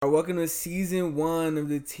welcome to season 1 of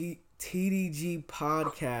the TDG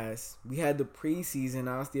podcast. We had the preseason,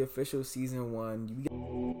 now it's the official season 1.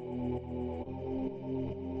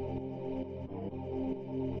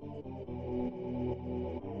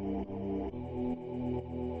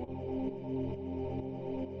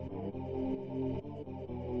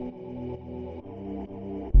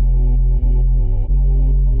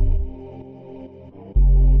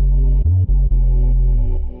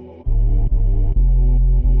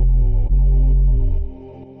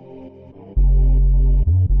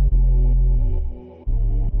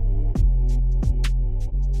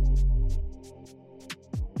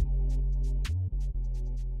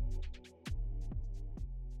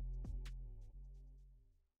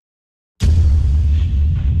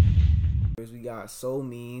 We got Soo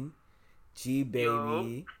Mean, G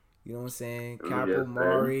Baby, you know what I'm saying? Capo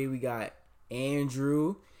Mari, we got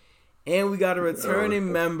Andrew, and we got a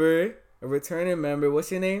returning member.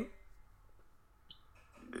 What's your name?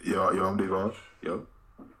 Yo, I'm Daevon. Yo.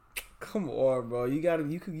 Come on, bro. You gotta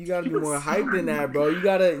be more hype than that, bro. You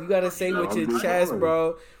gotta say with your chest,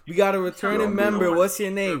 bro. We got a returning member. What's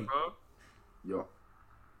your name? Yo.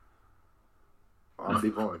 I'm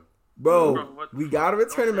Daevon. Bro, we got a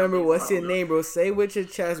returning member. What's your name, bro? Say with your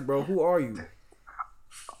chest, bro. Who are you?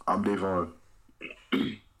 I'm Daevon.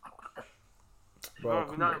 Bro,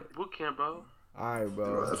 we're not in boot camp, bro. Alright,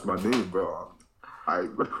 bro. That's my name, bro.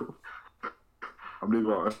 Alright, bro. I'm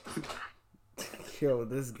Daevon. Yo,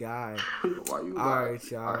 this guy. Why you Alright,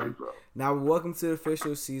 y'all. Alright, now, welcome to the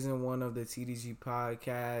official season 1 of the TDG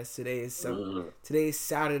podcast. Today is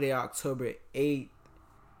Saturday, October 8th.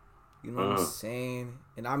 You know what I'm saying?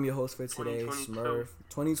 And I'm your host for today, SMURF.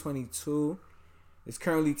 2022. It's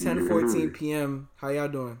currently 10:14 p.m. How y'all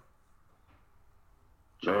doing?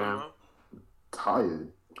 Man,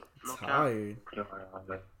 tired.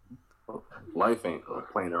 Life ain't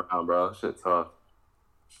playing around, bro. Shit tough.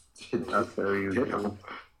 That's very usual.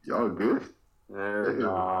 Y'all good?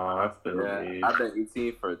 I've been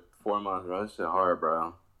 18 for 4 months, bro. That shit hard,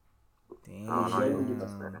 bro.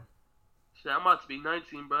 Damn. Shit, I'm about to be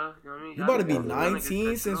 19, bro. You know what I mean? You about to be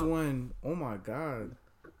 19 since when? Oh my god.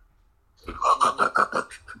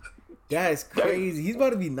 That's crazy. He's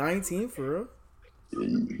about to be 19 for real. Yeah,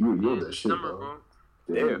 you know that shit, bro.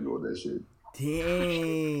 Yeah, you know that shit.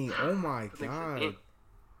 Dang. Oh my god.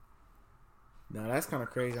 Nah, that's kind of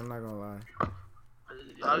crazy. I'm not gonna lie.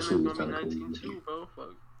 Y'all even gonna be 19 too, bro.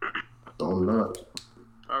 Fuck. No, I'm not.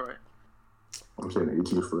 Alright. I'm saying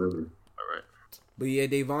 18 forever. But yeah,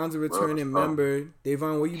 Daevon's a returning member.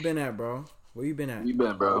 Daevon, where you been at, bro? Where you been at? You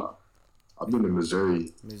been, bro? I've been in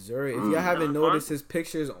Missouri. If y'all haven't noticed, his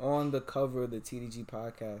picture's on the cover of the TDG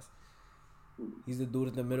podcast. He's the dude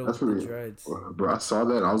in the middle with the dreads. Bro, I saw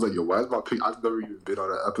that and I was like, yo, why is my picture? I've never even been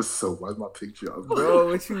on an episode. Why is my picture up? Bro,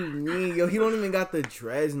 what you mean? Yo, he don't even got the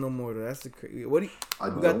dreads no more, though. That's the crazy. What do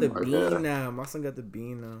you got the bean now? My son got the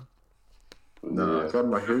bean now. Nah, I got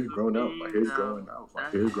my hair growing out. My hair's growing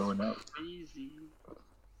out. Crazy.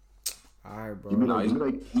 Alright, bro.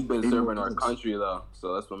 You've been serving our country, though,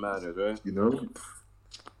 so that's what matters, right? You know?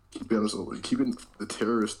 Keeping the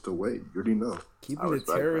terrorists away. You already know. Keeping the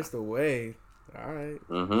terrorists away. Alright.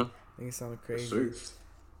 I think it sounded crazy. Is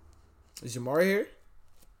Jamar here?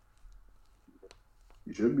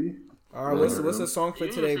 You should be. Alright, what's the song for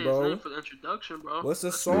today, bro? For the introduction, bro. What's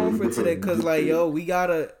the song for today? Cause like, yo, we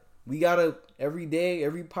gotta every day,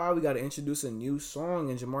 every pod, we gotta introduce a new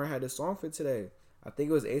song, and Jamar had a song for today. I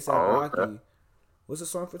think it was ASAP Rocky. Okay. What's the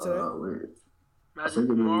song for today? Wait. Magic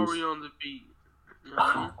Mari on the beat. You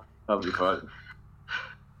know That'll be fun.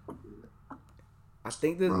 I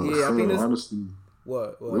think this. Honestly,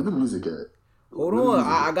 what? Where's the music at? Hold on,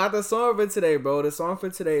 I got the song for today, bro. The song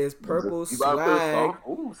for today is Purple Swag.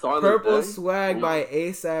 Purple Swag by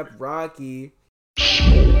ASAP Rocky.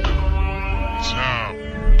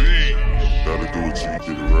 Gotta do it till you get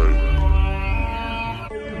it right.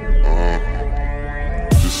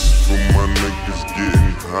 This is for my niggas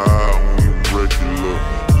getting high on the regular.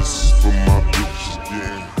 This is for my bitches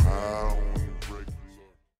getting high on the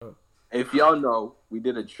regular. If y'all know, we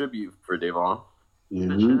did a tribute for Daevon.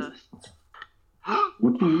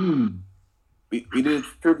 What do you mean? We did a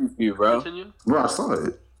tribute for you, bro. Continue? Bro, I saw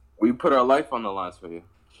it. We put our life on the lines for you.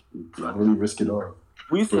 I really risk it all.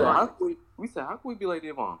 We said, how can we be like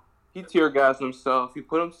Daevon? He tear gassed himself. He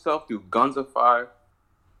put himself through guns of fire.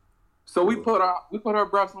 So we put our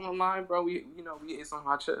breaths on the line, bro. We ate some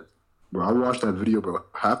hot chips. Bro, I watched that video, bro.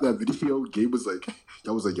 Half that video, Gabe was like,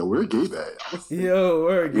 where Gabe at? Yo,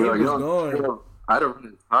 where Gabe was going? I had to run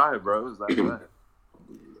his tie, bro. It was like that.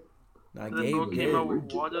 Nah, and then bro came out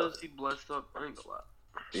with waters. He blessed up. I ain't gonna lie.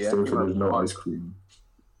 Yeah, there's no ice cream.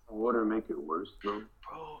 water make it worse, though.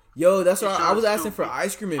 Bro. Yo, that's why I was asking for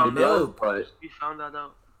ice cream and milk. But We found that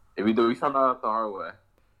out. we found out the hard way.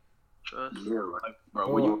 Trust. Yeah, like,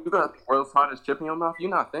 Bro, when you got the world's hottest chip in your mouth, you're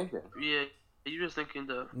not thinking. Yeah, you just thinking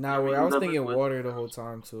the. Nah, I was thinking water the whole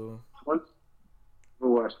time too. once you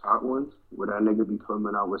watch Hot Ones, where that nigga be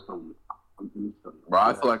coming out with some. Bro,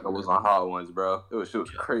 I feel like I was on Hot Ones, bro. Shit was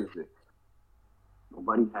crazy.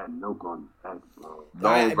 Nobody had milk on that, bro.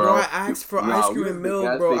 No, Bro, I asked for ice cream and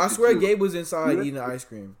milk, bro. I swear Gabe was inside eating the ice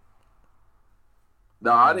cream.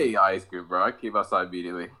 No, I didn't eat ice cream, bro. I came outside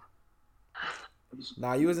immediately.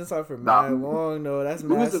 Nah, you was inside for mad long, though. That's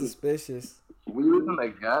mad suspicious. We was in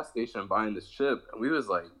the gas station buying this chip, and we was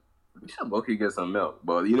like, we should low-key get some milk.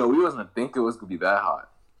 But, you know, we wasn't thinking it was going to be that hot.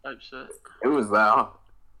 Type shit. It was that hot.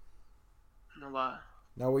 No lie.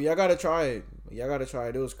 Nah, well, y'all gotta try it. Y'all gotta try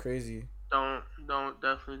it. It was crazy.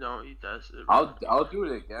 Definitely don't eat that shit. Bro. I'll do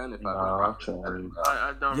it again if I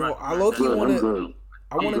don't. Yo, I low-key wanna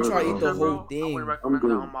try eat the whole I thing. would recommend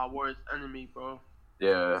that on my worst enemy, bro.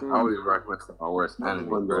 Yeah, I would recommend it on my worst enemy,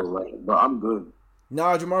 bro. But I'm good.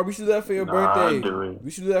 Nah, Jamar, we should do that for your birthday.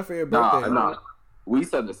 We should do that for your birthday. Nah. We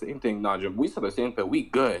said the same thing, Jim. We said the same thing. We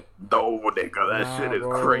good. No, nigga, that shit is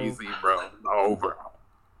crazy, bro. No, bro.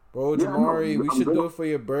 Bro, Jamari, we should do it for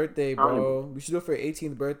your birthday, bro. We should do it for your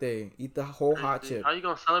 18th birthday. Eat the whole hot chip. How you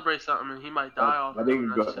gonna celebrate something and he might die off? I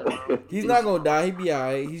think he's not gonna die. He be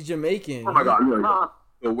alright. He's Jamaican. Oh my god.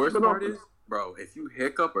 The worst part is, bro, if you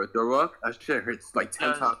hiccup or throw up, that shit hurts like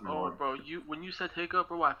 10 times more. Bro, when you said hiccup,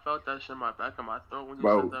 bro, I felt that shit in my back of my throat when you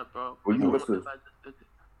said that, bro.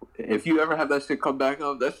 If you ever have that shit come back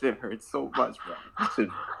up, that shit hurts so much, bro. That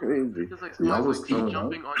shit's crazy. It's like y'all was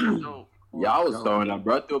jumping on your dope. Y'all was throwing up,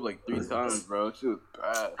 bro. I threw up like 3 times, bro. Shit was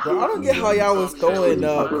bad. Bro, I don't get how y'all was throwing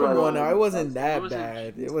up. Come on now. It wasn't that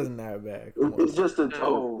bad. It wasn't that bad. It's just a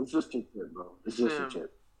toe. It's just a chip, bro. It's just a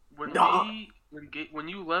chip. When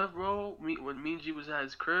you left, bro, when me and G was at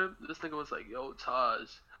his crib, this nigga was like, yo, Taj,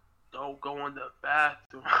 don't go in the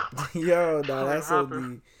bathroom. Yo, nah, that's so deep.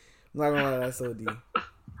 I'm not gonna lie, that's so deep.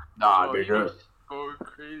 Nah, nigga. Going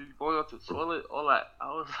crazy, going up the toilet, all that.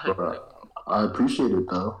 I was like, I appreciate it,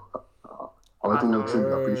 though. All I think I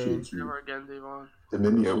appreciate you. Never again, Daevon. It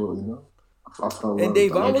made me feel, you know. And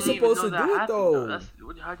Daevon was supposed to do it, though.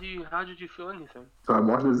 How did you feel anything? So I'm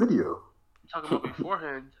watching the video. I'm talking about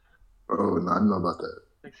beforehand. Oh, no, I didn't know about that.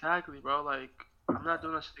 Exactly, bro. Like, I'm not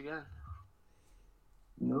doing that shit again.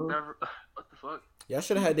 No. Never. What the fuck? Y'all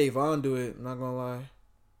should have had Daevon do it. I'm not gonna lie.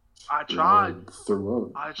 I tried. Throw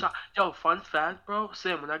up. I tried. Yo, fun fact, bro.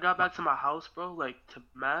 Sam, when I got back to my house, bro, like to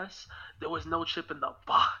Mass, there was no chip in the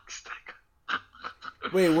box.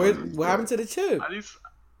 Wait, what happened to the chip? I think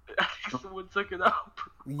someone took it out.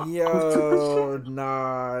 Yo,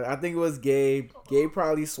 nah. I think it was Gabe. Gabe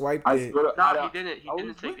probably swiped it. Nah, he didn't. He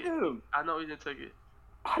didn't take it. I know he didn't take it.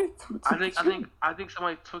 I think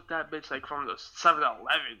somebody took that bitch like from the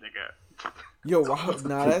 7-Eleven, nigga. Yo, wow,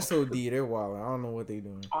 nah, that's so deep. They're wild. I don't know what they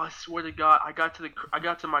doing. Oh, I swear to God, I got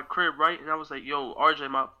to my crib, right, and I was like, yo, RJ,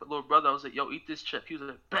 my little brother, I was like, yo, eat this chip. He was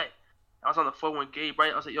like, bet. I was on the phone with Gabe,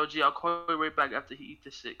 right? I was like, yo, G, I'll call you right back after he eat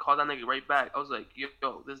this shit. Call that nigga right back. I was like,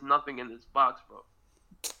 yo, there's nothing in this box, bro.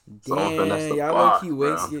 Damn, y'all low-key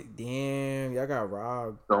wasted. Damn, y'all got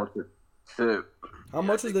robbed. Chip. How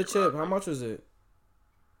much was the chip? How much was it?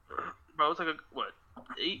 Bro, it was like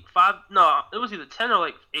it was either $10 or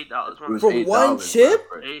like $8. For one chip?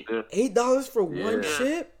 $8 for yeah. one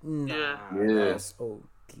chip? Nah, yeah. That's OD.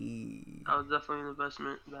 That was definitely an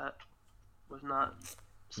investment that was not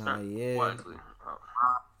spent wisely.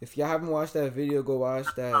 If y'all haven't watched that video, go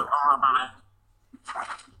watch that.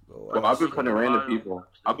 Well, I've been putting random people.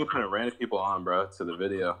 I've been putting random people on, bro, to the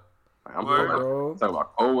video. Like, I'm talking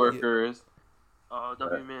about coworkers. Oh,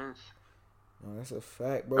 W-Mans. No, that's a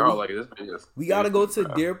fact, bro. Bro, like this video. We gotta go to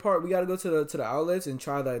Deer Park. We gotta go to the outlets and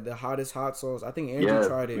try the hottest hot sauce. I think Andrew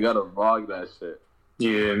tried it. We gotta vlog that shit.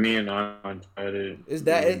 Yeah, me and I tried it. Is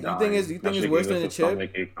that it? You think it's worse than the chip?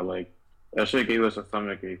 That shit gave us a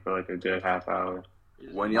stomachache for like a good half hour.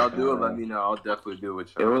 When y'all do it, let me know. I'll definitely do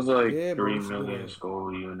it. It was like 3 million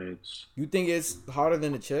school units. You think it's harder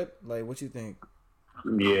than the chip? Like, what you think?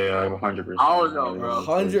 Yeah, 100%. I don't know, bro.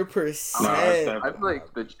 100%. I feel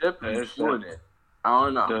like the chip is doing it. I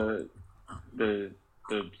don't know.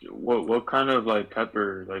 What kind of like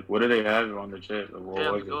pepper? Like, what do they have on the chip? Like,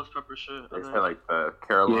 yeah, the ghost pepper shit. They say like the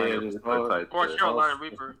Carolina or Carolina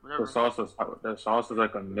Reaper. The sauce is like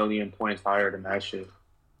 1,000,000 points higher than that shit.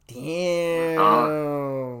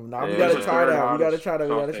 Damn. Nah, we gotta try that. We gotta try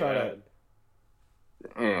that.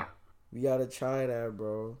 Yeah. We gotta try that,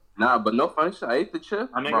 bro. Nah, but no funny shit. I ate the chip.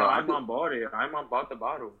 I mean, I'm on board it. I'm on bought the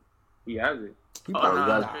bottle. He has it. He Oh, probably, nah,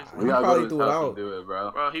 we that's got, crazy. we he gotta go probably to his threw it house out. and do it,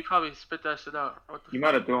 bro. Bro, he probably spit that shit out. What the He fuck?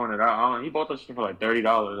 might have thrown it out. I don't know. He bought that shit for like $30. I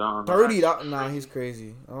don't know. $30. Nah, he's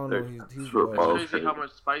crazy. I don't know. He's Sure, low. Paul. It's crazy how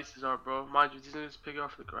much spices are, bro. Mind you, these niggas pick it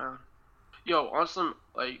off the ground. Yo, on some,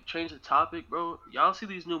 like, change the topic, bro. Y'all see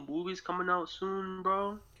these new movies coming out soon,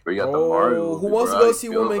 bro? We got the Mari Oh, movie, who wants bro. to How go you see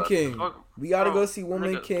feel Woman about King? Fuck, We gotta bro, go see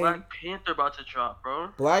Woman nigga, King. Black Panther about to drop, bro.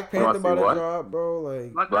 Black You wanna Panther see about to what? drop, bro.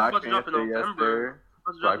 Like, Black Black Panther about to drop in Panther, yes, November. sir.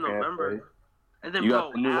 About to drop in Black November. Panther. And then, You bro,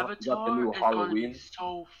 got the new- you got the Avatar new is going to Halloween. be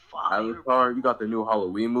so fire. Avatar, you got the new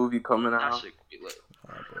Halloween movie coming That out. shit could be lit.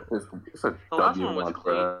 It's a The last W one was month,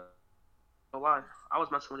 clean. bro. No lie. I was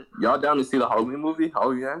messing with it. Y'all down to see the Halloween movie?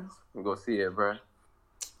 Oh, yes? We'll go see it, bro.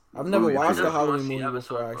 I've never Movie watched is a good. Halloween I movie wanna see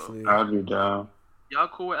before, Avatar, actually. I'd be down. Y'all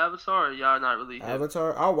cool with Avatar or y'all not really hip?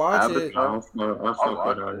 Avatar? I'll watch it. Avatar. I'll fuck with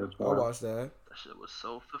I'll Avatar. watch that. That shit was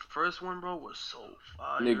so... The first one, bro, was so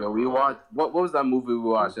fire. Nigga, we bro. watched... What was that movie we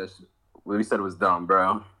watched? That shit? We said it was dumb,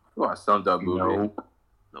 bro. We watched some dumb movie. Nope.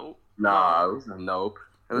 Nope. Nah, it was a nope.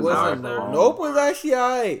 It It was wasn't Avatar. Nope. Nope was actually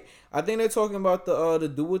alright. I think they're talking about the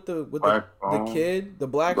dude with the Black the phone. kid, the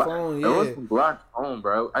black phone. It was Yeah. Black Phone,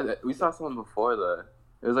 bro. We saw something before that.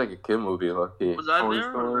 It was like a kid movie, lucky. Was I Toy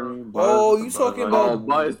there? Story. Oh, you Buzz, talking Buzz, about Oh,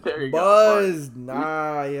 Buzz, there you go. Buzz?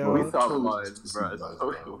 Nah, We yo. saw Chose Buzz, to see bro. Buzz,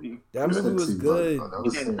 So bro. we- That movie was good. That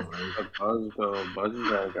was sick, right? Buzz, though. Buzz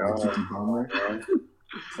is like, Kiki Palmer?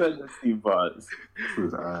 said to see Buzz. She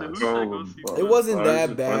was ass. Who said go see It wasn't Buzz- that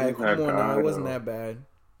Buzz bad. is Come that on now, guy, it wasn't though. that bad.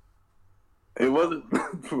 It wasn't,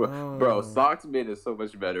 bro. Oh. Socks made it so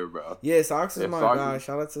much better, bro. Yeah, Socks is If my Socks- guy.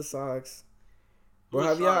 Shout out to Socks. Bro,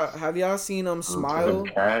 Who's Socks? have y'all seen Smile?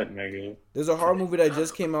 The cat, nigga. There's a horror movie that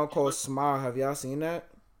just came out called Smile. Have y'all seen that?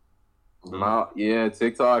 Yeah,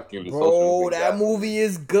 TikTok and social Bro, media. that movie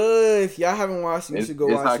is good. If y'all haven't watched it, you should go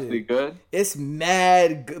it's watch actually it. good. It's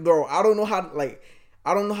mad good, bro. I don't know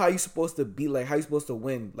how you're supposed to be, like, how you supposed to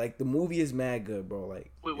win. Like, the movie is mad good, bro.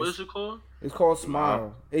 Like, Wait, what is it called? it's called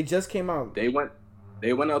Smile. It just came out. They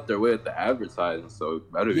went out their way with the advertising, so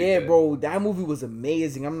it better be Yeah, good. bro, that movie was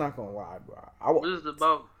amazing. I'm not gonna lie, bro. What is it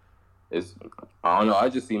about? It's I don't know. I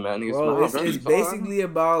just see man niggas Bro, smile, it's bro. basically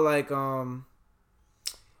about like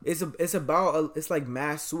it's like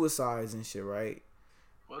mass suicides and shit, right?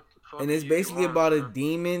 What the fuck? And it's are you basically on, about a man?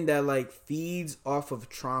 demon that like feeds off of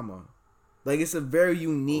trauma. Like it's a very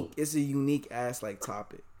unique, it's a unique ass like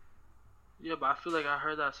topic. Yeah, but I feel like I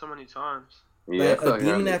heard that so many times. Yeah, Like, I feel a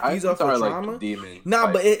demon I- that I feeds off started, of like, trauma? demon, Nah,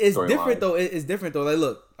 like, but it's storyline. different though. It's different though. Like,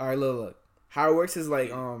 look, all right, look. How it works is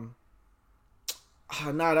like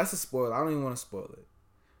nah, that's a spoiler. I don't even want to spoil it.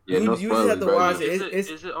 Yeah, you no just have to spoilers, bro. watch it.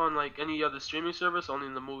 Is it on like any other streaming service? Only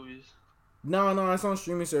in the movies? No, it's on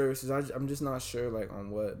streaming services. I'm just not sure like on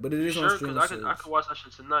what, but it is on Sure, streaming because services. I could watch that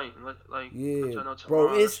shit tonight. Like Yeah, know bro,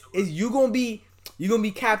 tomorrow, it's that shit you gonna be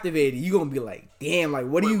captivated. You gonna be like, damn, like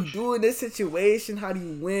what do Wait, you which- do in this situation? How do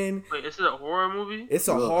you win? Wait, is it a horror movie? It's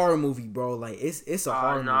a horror movie, bro. Like it's a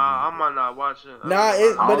horror Nah, I movie. might not watch it.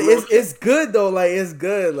 Nah, but it's good though. Like it's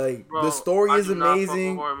good. Like Bro, the story I is do not fuck with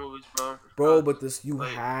amazing, horror movies, bro. bro. But this you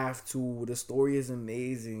like- have to. The story is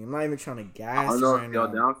amazing. I'm not even trying to gas I don't you know right if y'all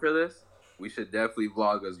now. down for this. We should definitely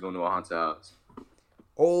vlog us going to a haunted house.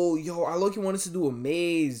 Oh, yo, I look. You wanted to do a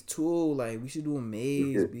maze too. Like we should do a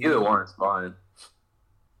maze. B. Either one is fine.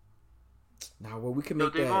 Nah, well, we can Yo,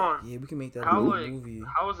 make that. Daevon, Yeah, we can make that How a like movie.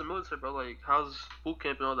 how was the military, bro? Like how's boot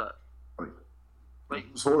camp and all that? Like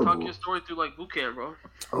It's horrible. talk your story through like boot camp, bro.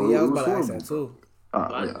 Oh, yeah, I was it about to ask that horrible. too.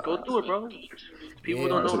 Like, go through it, bro. People Yeah.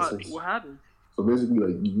 don't know Alright, so- what happened. So basically,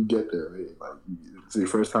 like you get there, right? Like it's your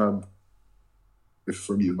first time. If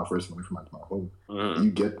for me, it's my first time away from my home. Mhm.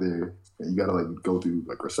 You get there and you gotta like go through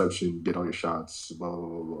like reception, get all your shots, blah blah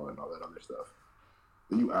blah, blah and all that other stuff.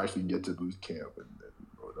 Then you actually get to boot camp, and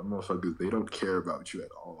bro, them motherfuckers, they don't care about you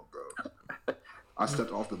at all, bro. I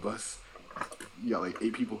stepped off the bus. You got like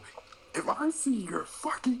 8 people. If I see your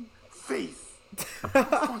fucking face, fuck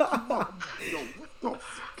you up. Yo, what the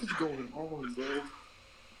fuck is going on, bro?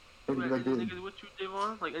 And Wait, like, any they- niggas with you,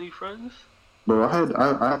 Daevon? Like any friends? Bro,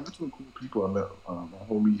 I met some cool people. I met my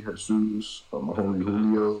homie Jesus, my homie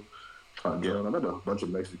Julio, again. I met a bunch of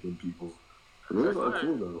Mexican people. It was all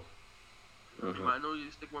cool though. You might know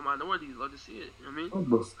you stick with minorities. Love to see it. You know what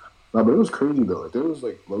I mean? But it was crazy though. Like there was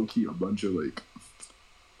like low key a bunch of like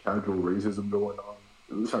casual racism going on.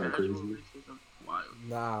 It was kind of Casual crazy. racism. Wild.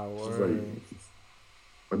 Nah, It was word.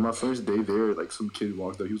 like my first day there, like some kid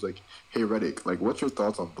walked up. He was like, "Hey Reddick, like what's your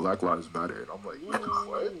thoughts on Black Lives Matter?" And I'm like,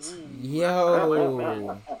 "What?"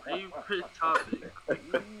 Yo, Favorite topic.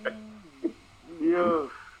 Yo,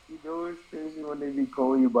 you know it's crazy when they be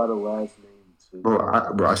calling you by the last name too.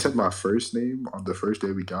 Bro, I said my first name on the first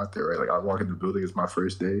day we got there. Right, like I walk in the building. It's my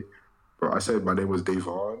first day. Bro, I said my name was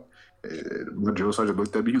Daevon. And the drill sergeant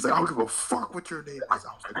looked at me. He was like, I don't give a fuck what your name is. I was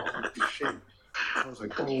like, oh, shit. I was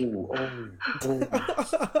like, oh.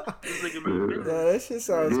 That shit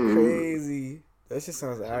sounds crazy. That shit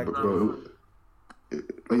sounds accurate. Bro,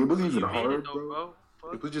 it wasn't even hard, bro.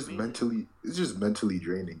 It was just mentally, it's just mentally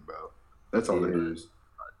draining, bro. That's all it is.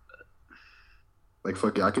 Like,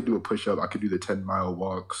 fuck it, I could do a push-up. I could do the 10-mile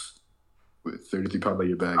walks with 33 pounds on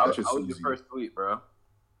your back. That's just easy. Your first sleep, bro?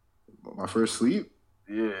 My first sleep?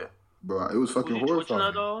 Yeah. Bro, it was fucking horrifying.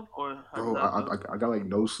 At all, or bro, I got like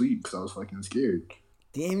no sleep because I was fucking scared.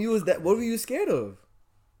 Damn, you was that? What were you scared of?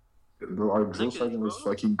 Bro, our drill sergeant was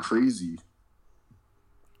fucking crazy.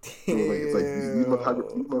 Bro, these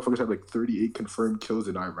motherfuckers had like 38 confirmed kills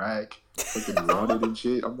in Iraq, fucking wanted and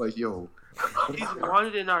shit. I'm like, yo. He's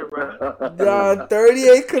wanted in Iraq. Yeah,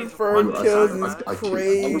 38 confirmed kills is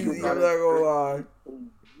crazy. I'm not gonna lie.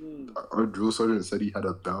 Our drill sergeant said he had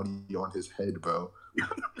a bounty on his head, bro.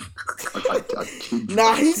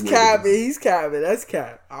 Nah, he's capping. He's capping. That's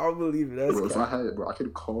cap. I don't believe it. That's bro, cap.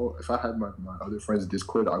 If I had my other friends'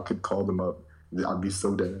 Discord, I could call them up. I'd be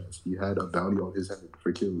so dead ass. He had a bounty on his head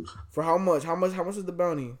for kills. For how much? How much was the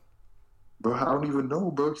bounty? Bro, I don't even know,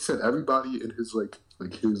 bro. He said everybody in his like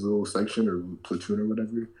his little section or platoon or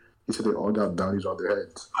whatever. He said they all got bounties on their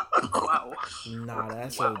heads. Wow. Nah,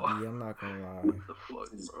 that's OD. I'm not gonna lie. What the fuck,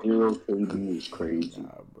 bro? Zero KD is crazy.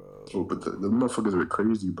 Nah, bro. Oh, but the motherfuckers were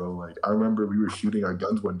crazy, bro. Like, I remember we were shooting our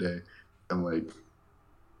guns one day, and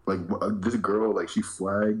this girl, like, she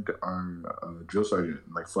flagged our drill sergeant.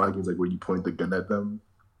 Like, flagging is like when you point the gun at them.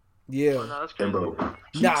 Yeah. Oh, no, that's crazy. And bro,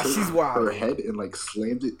 she's wild. Her head and like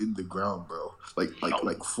slammed it in the ground, bro.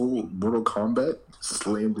 Like full Mortal Kombat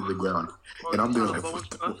slammed in the ground. Bro, and I'm there like,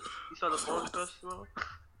 you saw the bone cuss, bro?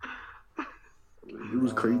 It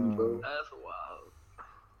was crazy, bro. That's wild.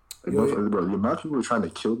 Like, bro, the amount of people were trying to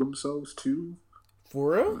kill themselves too.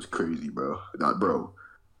 For real? It was crazy, bro. Bro.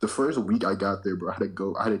 The first week I got there, bro, I had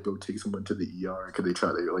to go take someone to the ER because they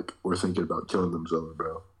were thinking about killing themselves,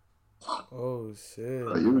 bro. Oh shit!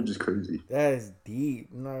 Like, it was just crazy. That is deep.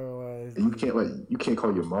 I'm not gonna lie. You can't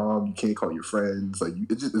call your mom. You can't call your friends. Like,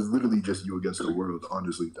 it's literally just you against the world.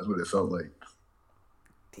 Honestly, that's what it felt like.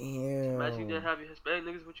 Damn. Imagine you didn't have your Hispanic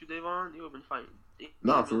niggas with you, Daevon. You would have been fighting.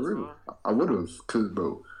 Nah, for real. I would have, cause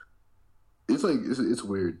bro, it's like it's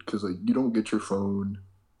weird, cause like you don't get your phone,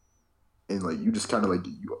 and like you just kind of like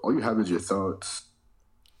all you have is your thoughts.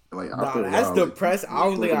 Like, nah, that's depressed. I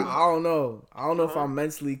don't know. I don't know if I'm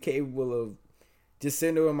mentally capable of just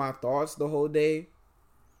sitting there with my thoughts the whole day.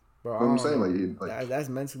 Bro, I'm saying that's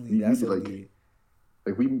mentally. That's like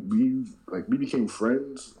we became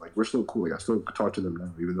friends. Like, we're still cool. Like, I still talk to them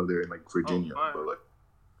now, even though they're in like Virginia. But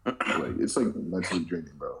like it's like mentally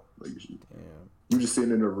draining, bro. Like, you just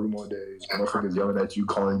sitting in a room all day, motherfuckers yelling at you,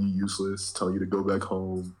 calling you useless, telling you to go back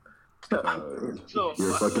home. You're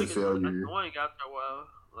a fucking failure. Annoying after a while.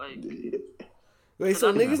 Like, wait,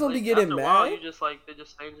 so niggas don't be getting mad? While, they're just saying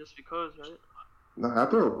just because, right? No,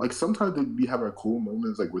 after like sometimes they be having cool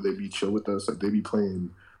moments, like where they be chill with us, like they be playing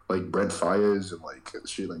like Brent Fires and like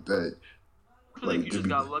shit like that. I feel like you just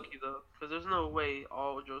got lucky though, because there's no way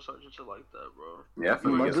all drill sergeants are like that, bro. Yeah, I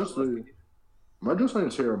feel my drill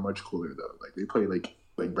sergeants here are much cooler though. Like, they play like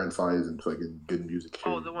Brent Fires and fucking good music.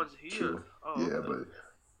 Oh, the ones here. Chill. Oh, yeah, okay.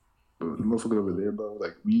 but the motherfucker over there, bro.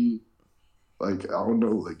 Like, I don't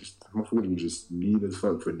know, like, just motherfuckers were just mean as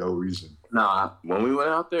fuck for no reason. Nah, when we went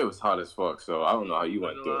out there, it was hot as fuck, so I don't know how you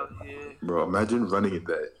went through it. Yeah. Bro, imagine running in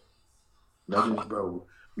that. Imagine, bro,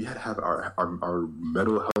 we had to have our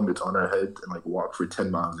metal helmets on our heads and, like, walk for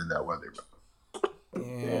 10 miles in that weather, bro.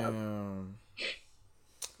 Damn.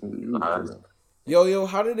 Yo,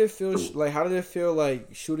 how did it feel, like,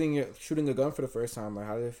 shooting a gun for the first time? Like,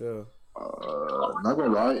 how did it feel? Not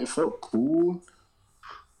gonna lie, it felt cool.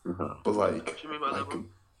 But like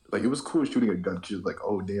it was cool shooting a gun. Cause like,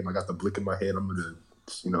 oh damn, I got the blick in my hand. I'm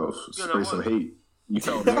gonna, spray some hate. You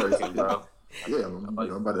felt American, bro. Yeah, I'm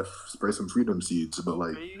about to spray some freedom seeds. But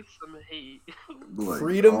like, some hate. Like,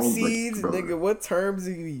 freedom seeds, nigga. What terms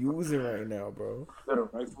are you using right now, bro?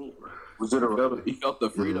 Was it a rebel? You felt the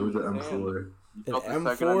freedom. It was an M4. An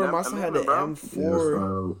M4. My son had an M4.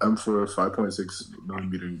 Yeah, M4 5.6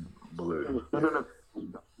 millimeter bullet.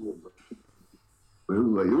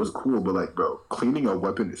 It was cool, but like, bro, cleaning a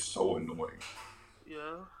weapon is so annoying.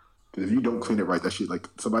 Yeah. Because if you don't clean it right, that shit, like,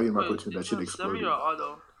 somebody in my platoon, that shit exploded. Semi or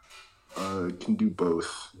auto? Can do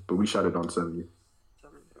both, but we shot it on semi.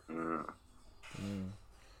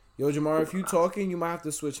 Yo, Jamar, if you talking, you might have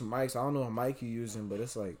to switch mics. I don't know what mic you're using, but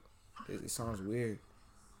it's like, it sounds weird.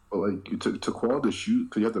 But like, to qual the shoot,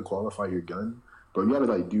 because you have to qualify your gun, but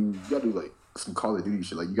you gotta some Call of Duty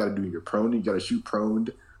shit. Like you gotta do your prone, you gotta shoot prone,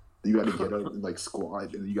 you gotta get up and like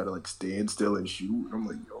squat, and you gotta like stand still and shoot. And I'm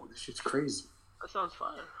like, yo, this shit's crazy. That sounds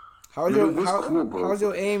fire. How's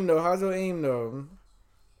your aim though?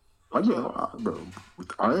 I get bro.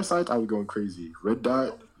 With iron sights, I was going crazy. Red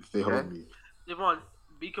dot, they hold me. Devon,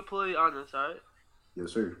 be completely honest, alright?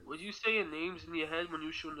 Yes, sir. Was you saying names in your head when you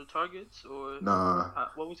were shooting the targets, or nah?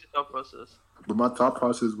 What was your thought process? But my thought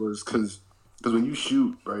process was because when you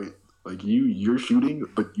shoot, right, like you're shooting,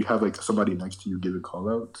 but you have like somebody next to you giving call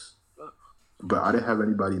outs. But I didn't have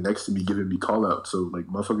anybody next to me giving me call outs, so like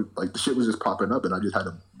motherfucker, like the shit was just popping up, and I just had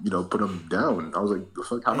to, put them down. I was like, the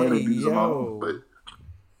fuck, how am I gonna do this on my own? But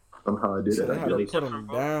somehow I did it. I had to put them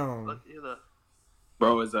down.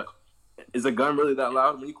 Bro, is a gun really that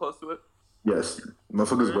loud when you close to it? Yes,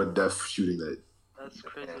 motherfuckers went deaf shooting that. That's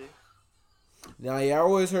crazy. Nah, yeah, I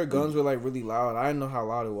always heard guns were like really loud. I didn't know how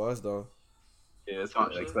loud it was though. Yeah, it's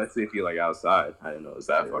fine, especially if you're like outside. I didn't know it was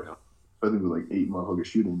that fucking. I think it was like 8 motherfuckers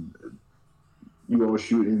shooting. You all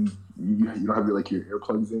shooting. You don't have your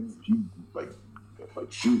earplugs in. If you like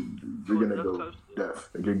shoot, you're gonna go deaf.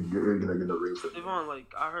 Like, you're gonna get a ring for it. Devon,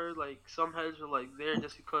 like I heard like some heads were like there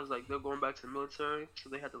just because like they're going back to the military, so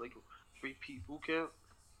they had to like repeat boot camp.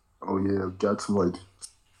 Oh yeah, got some old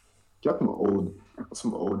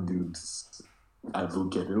dudes at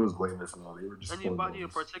boot camp. It was lame as hell. They were just anybody in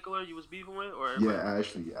particular you was beefing with, or yeah,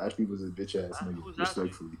 Ashley. Ashley was a bitch ass nigga.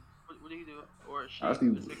 Respectfully. What did he do? Or she? Ashley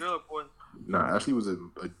was a girl or boy? Nah, Ashley was a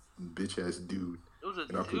bitch ass dude. It was a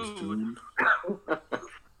dude.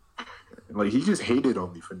 Like he just hated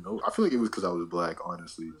on me for no. I feel like it was because I was black,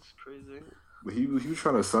 honestly. That's crazy. But he was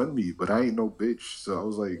trying to sun me, but I ain't no bitch. So I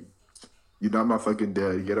was like, "You're not my fucking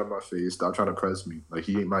dad. Get out my face. Stop trying to press me. Like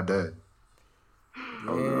he ain't my dad."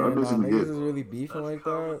 Yeah, niggas is really beefing like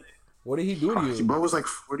that. What did he do to you? Bro was like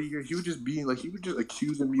 40 years. He was just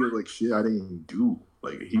accusing me of like shit I didn't even do.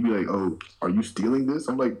 Like he'd be like, "Oh, are you stealing this?"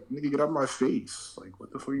 I'm like, "Nigga, get out of my face!" Like,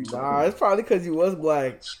 what the fuck are you talking about? It's probably because you was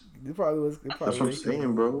black. It probably was. That's what I'm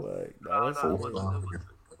saying, bro.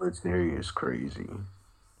 That theory is crazy.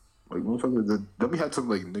 Like, motherfucker, then we had some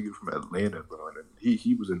like nigga from Atlanta, bro, and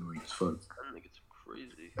he was annoying as fuck. That nigga's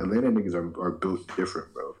crazy. Atlanta niggas are built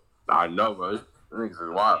different, bro. I know, bro. Niggas is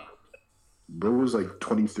wild. Bro was like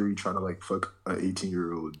 23 trying to like fuck an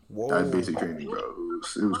 18-year-old at basic training, bro.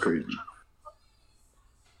 It was crazy.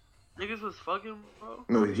 Niggas was fucking, bro.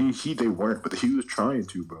 No, they weren't, but he was trying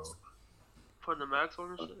to, bro. Putting the max on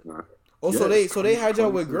and shit. Oh, yes, so they had y'all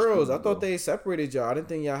with girls. I thought they separated y'all. I didn't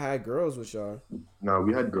think y'all had girls with y'all. No,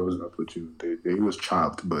 we had girls in our platoon. They was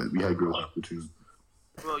chopped, but we had girls in our platoon.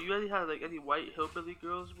 Bro, you already had like any white hillbilly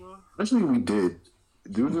girls, bro? Actually, we did.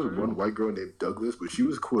 There was just one white girl named Douglas, but she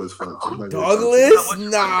was cool as fuck. Douglas?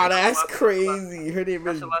 Nah, that's crazy. Her name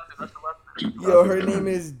is... Yo, her name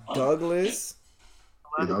is Douglas.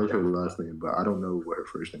 Yeah, that was her last name, but I don't know what her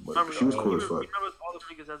first name was. She was cool as fuck. Remember all the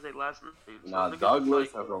niggas as their last name. Nah, Douglas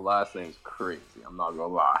as her last name's crazy. I'm not gonna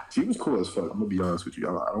lie. She was cool as fuck. I'm gonna be honest with you.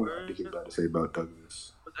 I don't have anything bad to say about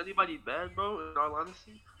Douglas. Was anybody bad, bro, in all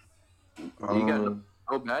honesty? You got no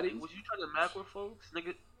baddies? Was you trying to map with folks,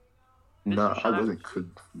 nigga? Nah, I wasn't.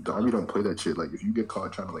 The army don't play that shit. Like, if you get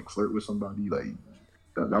caught trying to like flirt with somebody, like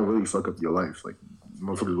that really fuck up your life. Like,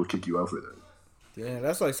 motherfuckers will kick you out for that. Yeah,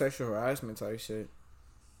 that's like sexual harassment type shit.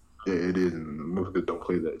 Yeah, it is, and motherfuckers don't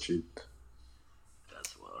play that shit.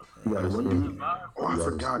 That's wild. Yeah, one dude. Oh, I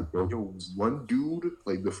forgot. Yo, one dude.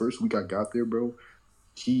 Like the first week I got there, bro.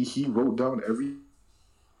 He wrote down every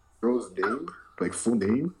girl's name, like full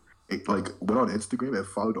name. It, like went on Instagram and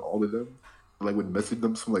followed all of them. Like would message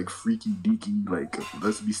them some like freaky deaky, like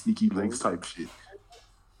let's be sneaky links type shit.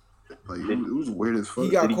 Like it was weird as fuck.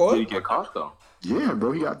 He got caught? Did he get caught though? Yeah,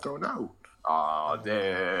 bro, he got thrown out. Oh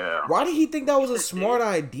damn! Why did he think that was a smart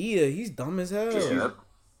idea? He's dumb as hell. Yeah.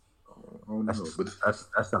 Oh no, but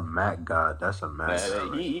That's a Mac god. That's a Mac.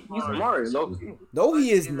 He's smart, low key. No,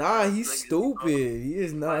 he is not. He's stupid. He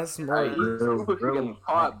is not smart. He's getting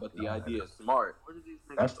caught, but the idea is smart.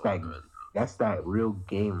 That's that real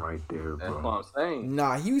game right there, bro. That's what I'm saying.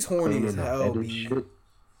 Nah, he was horny as hell, B. Shit.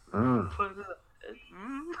 nah,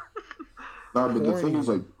 but the thing is,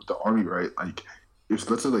 like, with the army, right? Like, if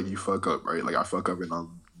let's say like you fuck up, right? Like I fuck up and I'll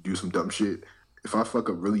do some dumb shit. If I fuck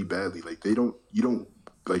up really badly, like you don't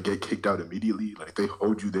like get kicked out immediately. Like they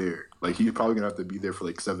hold you there. Like he's probably gonna have to be there for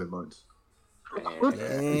like 7 months.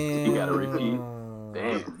 Damn. You gotta repeat.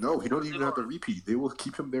 Damn. No, he don't even have to repeat. They will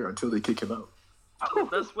keep him there until they kick him out. The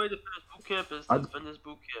best way to finish boot camp is to finish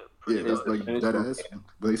boot camp. Yeah, that's like dead ass.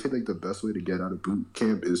 But they say like the best way to get out of boot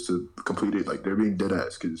camp is to complete it. Like they're being dead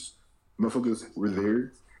ass because motherfuckers were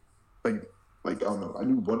there. Like I don't know. I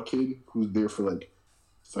knew one kid who was there for like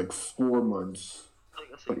It's like 4 months. I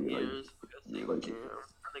think I said years. I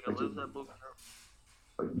think I lived that book.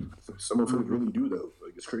 Like some of them really do though.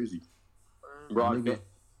 Like it's crazy. Bro,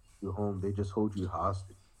 you're home. They just hold you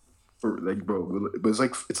hostage. For like, bro, but it's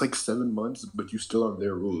like 7 months, but you still on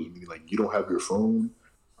their rules. I mean, like you don't have your phone.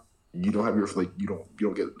 You don't have your you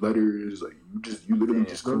don't get letters. Like you literally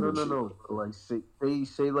just no. Like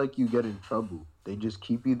say like you get in trouble, they just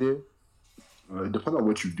keep you there. It depends on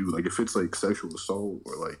what you do. Like if it's like sexual assault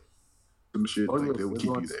or like some shit, like they'll keep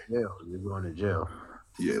you there. Jail. You're going to jail.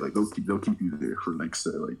 Yeah, like they'll keep you there for like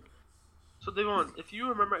say like. So Daevon, if you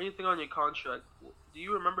remember anything on your contract, do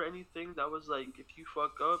you remember anything that was like if you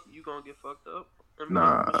fuck up, you gonna get fucked up?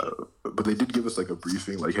 Nah, but they did give us like a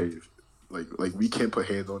briefing, like hey. Like we can't put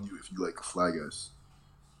hands on you if you like flag us.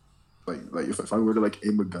 Like if I were to like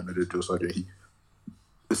aim a gun at a drill sergeant,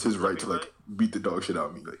 it's his right to like beat the dog shit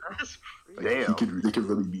out of me. Like damn, they can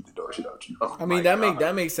really beat the dog shit out of you. I mean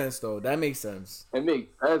that makes sense though. That makes sense. It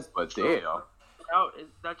makes sense, but damn.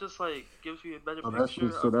 That just like gives you a better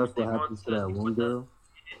picture. So that's what happens to that one girl.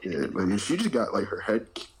 Yeah, like she just got like her head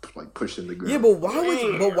like pushed in the ground. Yeah, but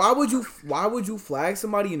why would you flag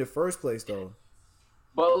somebody in the first place though?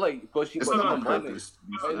 But she it's was not in the on moment. purpose.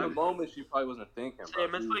 In the moment, she probably wasn't thinking.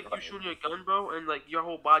 Sam, it's like you shooting your gun, bro, and like your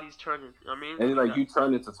whole body's turning. You know what I mean? And like you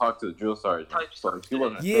turned it to talk to the drill sergeant. So she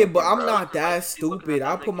wasn't. Yeah, but I'm not that stupid.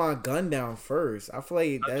 I put my gun down first. I feel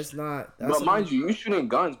like that's not. But mind you shooting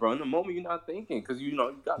guns, bro. In the moment, you're not thinking because you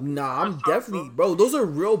got. Nah, I'm definitely, bro. Those are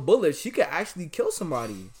real bullets. She could actually kill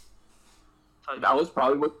somebody. That was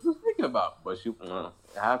probably what she was thinking about, but it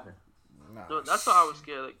happened. Nah. No, that's why I was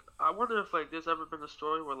scared. Like, I wonder if like there's ever been a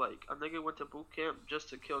story where like a nigga went to boot camp just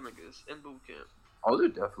to kill niggas in boot camp. Oh, there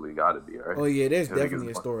definitely got to be, right? Oh yeah, there's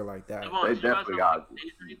definitely a story like that. They definitely got to.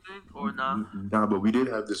 Or nah? Nah, but we did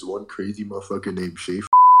have this one crazy motherfucker named Shay.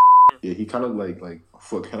 Yeah, he kind of like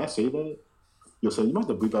fuck. Can I say that? Yo, so you might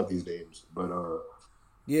have to bleep out these names, but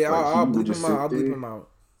yeah, like, I'll bleep him out. I'll bleep him out.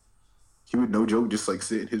 He would no joke just like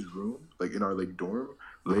sit in his room, like in our like dorm,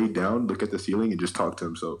 lay down, look at the ceiling, and just talk to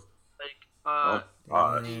himself. What's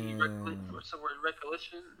the word?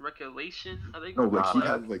 Recollection. I think. No, like he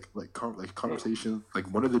had like conversations. Like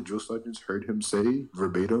one of the drill sergeants heard him say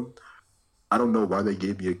verbatim, "I don't know why they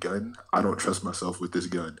gave me a gun. I don't trust myself with this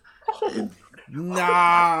gun." And,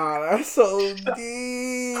 nah, that's so deep.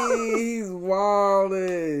 He's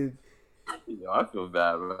wildin'. Yo, I feel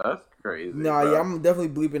bad, bro. That's crazy. Nah, bro. yeah, I'm definitely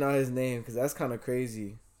bleeping out his name because that's kind of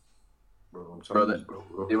crazy. bro, I'm sorry,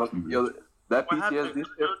 Yo, that PTSD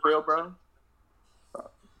shit real, bro.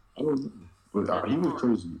 He was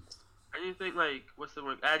crazy. And you think like, what's the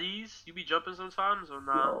word? At ease? You be jumping sometimes or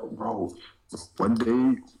not? Yo, bro, one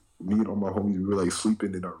day, me and all my homies, we were like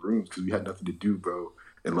sleeping in our rooms because we had nothing to do, bro.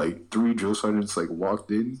 And like 3 drill sergeants like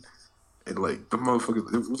walked in, and like the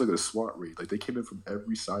motherfuckers, it was like a SWAT raid. Like they came in from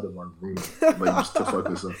every side of our room, like just to fuck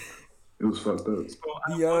us up. It was fucked up.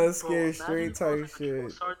 Beyond scared straight type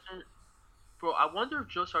shit. Bro, I wonder if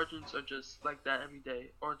drill sergeants are just like that every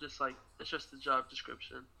day, or just like it's just the job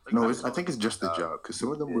description. Like, No, I think it's just the job because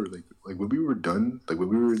some of them were like when we were done, like when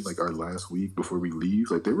we were in like our last week before we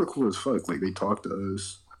leave, like they were cool as fuck. Like they talked to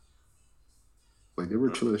us, like they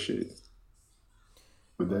were chill as shit.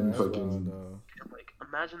 But then fucking like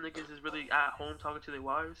imagine niggas is really at home talking to their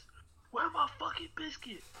wives. Where my fucking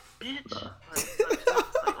biscuit, bitch?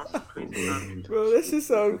 Bro, that shit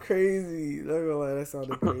sound crazy. Not gonna lie, that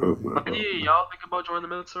sounded crazy. Any of y'all think about joining the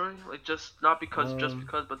military? Like just because,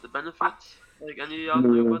 but the benefits. Like any of y'all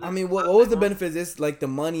think about it? I mean, what was the benefits? It's like the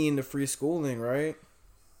money and the free schooling, right?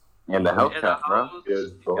 And the Hellcat, bro.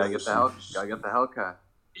 gotta get the Hellcat.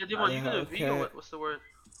 Yeah, Daevon, you get a V or what's the word?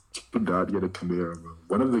 God, get a Camaro, bro.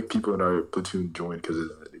 One of the people in our platoon joined because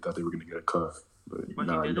they thought they were gonna get a car. But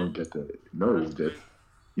nah, you don't get that. No,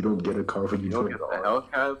 you don't get a car when you don't get the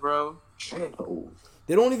Hellcat, bro. No.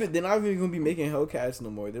 They're not even gonna be making Hellcats no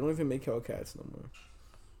more. They don't even make Hellcats no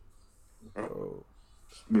more.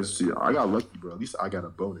 Bro. See, I got lucky, bro. At least I got a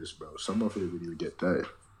bonus, bro. Some motherfuckers didn't even get that.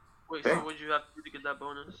 Wait, so what did you have to do to get that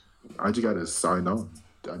bonus? I just gotta sign on.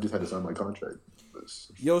 I just had to sign my contract.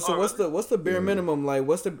 Yo, so what's the bare minimum? Like,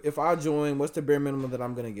 if I join? What's the bare minimum that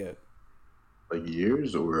I'm gonna get? Like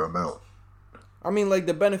years or amount? I mean, like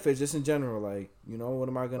the benefits, just in general. Like, what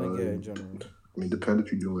am I gonna get in general? I mean, depends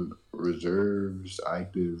if you're doing reserves,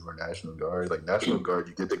 active, or National Guard. Like National Guard,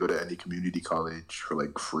 you get to go to any community college for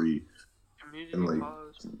like free. Community and, like,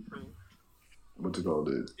 college for free. What's it called?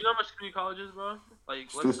 You know how much community college is, bro? Like,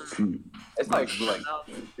 it's like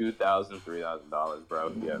 $2,000, $3,000,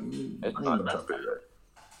 bro. Yeah, it's not that bad.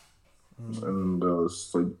 And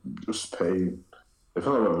it's like just pay.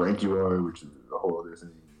 Depending on what rank you are, which is a whole other thing.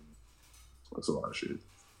 That's a lot of shit.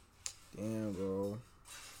 Damn, bro.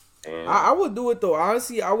 And I would do it though.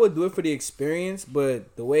 Honestly, I would do it for the experience,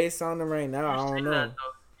 but the way it's sounding right now, I don't know.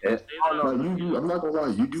 I'm not gonna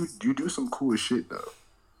lie, you do some cool shit though.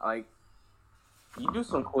 like, you do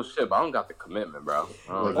some cool shit, but I don't got the commitment, bro.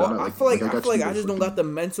 I feel like I just don't got the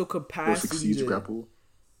mental capacity to grapple.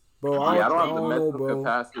 Bro, I don't have the mental bro.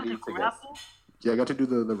 capacity to get. Yeah, I got to do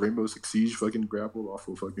the Rainbow Six Siege fucking grapple off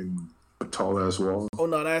of fucking tall ass wall. Oh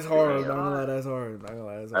no, that's hard. Not gonna lie, that's hard.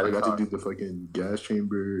 I got to do the fucking gas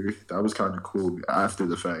chamber. That was kind of cool. After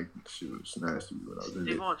the fact, she was nasty when I was in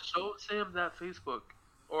it. Daevon, show Sam that Facebook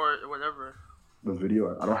or whatever. The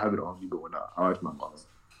video, I don't have it on me, but when I like my mom.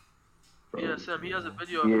 Bro. Yeah, Sam, he has a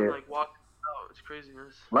video of him like walking out. It's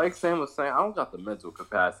craziness. Like Sam was saying, I don't got the mental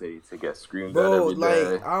capacity to get screamed bro, at every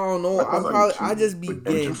day. Like I don't know. I just be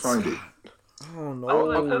getting. I don't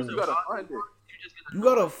know. You gotta find it. You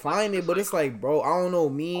gotta find it, but it's like, bro, I don't know.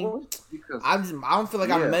 Me, I don't feel like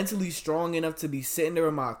I'm mentally strong enough to be sitting there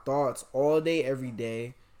with my thoughts all day, every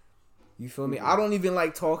day. You feel me? I don't even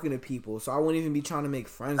like talking to people, so I wouldn't even be trying to make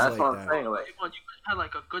friends That's like what that. I'm saying. Like, you had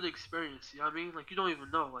like a good experience. You know what I mean? Like you don't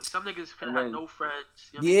even know. Like some niggas could have no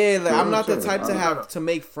friends. You know yeah, like I'm not the type to have to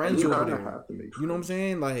make friends over there. You know what I'm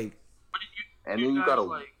saying? Like, and then you gotta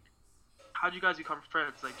like. How'd you guys become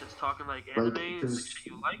friends? Like just talking like anime and like, shit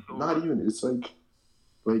you like? Or not even. It's like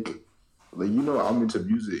you know, I'm into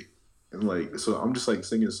music and like so I'm just like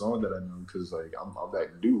singing songs that I know because like I'm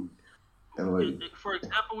that dude. And like, for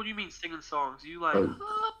example, what do you mean singing songs? You like,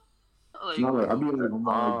 not like I be like I'm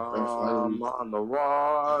on the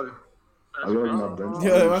rod. I love my friends.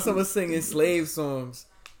 Yo, my son was singing slave songs.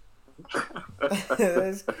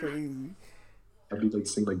 That's crazy. I be like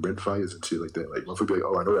singing like Red Fires and shit like that. Like motherfucker be like,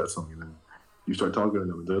 oh, I know that song, and then you start talking to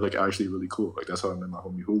them, and they're like actually really cool. Like that's how I met my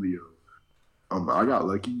homie Julio. I got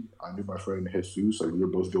lucky. I knew my friend Jesus, like we were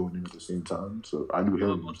both going in at the same time, so I knew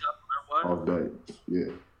him off that.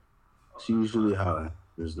 Yeah. It's usually how it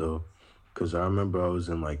happens though, because I remember I was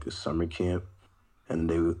in like a summer camp, and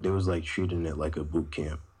they was like treating it like a boot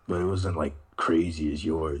camp, but it wasn't like crazy as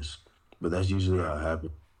yours. But that's usually how it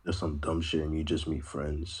happens. There's some dumb shit, and you just meet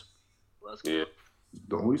friends. Yeah.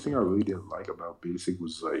 The only thing I really didn't like about Basic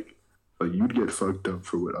was like you'd get fucked up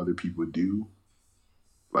for what other people do.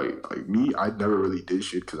 Like me, I never really did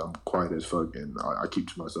shit because I'm quiet as fuck and I keep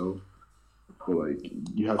to myself. But like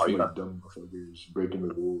you have some like dumb motherfuckers breaking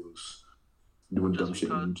the rules, doing dumb shit,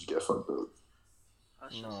 and you just get fucked up.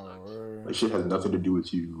 Like shit has nothing to do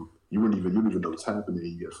with you. You don't even know what's happening,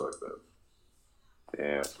 and you get fucked up.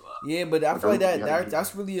 Yeah. Yeah, but I feel like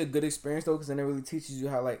that's really a good experience though, because then it really teaches you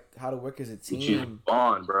how to work as a team. You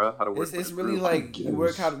bond, bro. How to work. It's really like you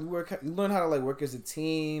learn how to like work as a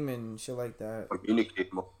team and shit like that. Communicate,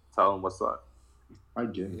 tell them what's up. I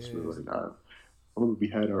guess, but like I remember we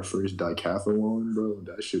had our first decathlon, bro.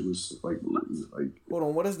 That shit was like. Hold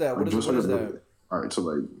on, what is that? What is that? All right, so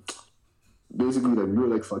like. Basically, like, we were,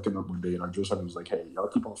 like, fucking up one day, and our drill sergeant was like, hey, y'all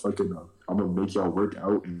keep on fucking up. I'm going to make y'all work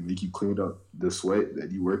out and make you clean up the sweat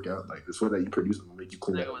that you work out. Like, the sweat that you produce, I'm going to make you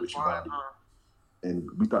clean out with your body. And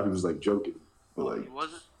we thought he was, like, joking. But, like... He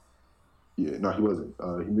wasn't? Yeah, no, he wasn't.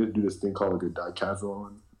 He made to do this thing called, like, a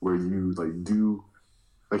decathlon, where you, like, do...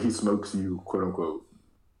 Like, he smokes you, quote-unquote,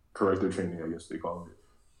 corrective training, I guess they call it.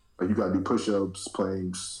 Like, you got to do push-ups,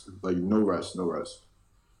 planks, like, no rest.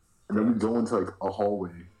 And then we go into, like, a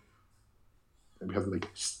hallway. And we have to like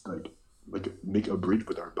make a bridge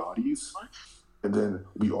with our bodies, and then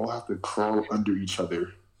we all have to crawl under each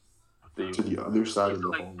other to the other side of the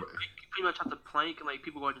hallway. You pretty much have to plank and like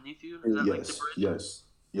people go underneath you. Is that like the bridge?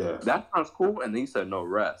 Yes. That sounds cool. And then you said no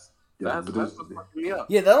rest. Yeah, that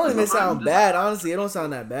don't even sound bad. Honestly, it don't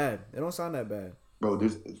sound that bad. Bro,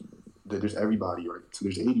 there's everybody, right? So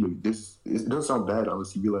there's 80 of this. It doesn't sound bad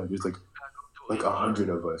unless you realize there's like 100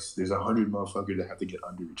 of us. There's 100 motherfuckers that have to get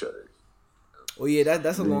under each other. Oh yeah,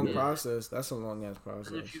 that's a long process. That's a long ass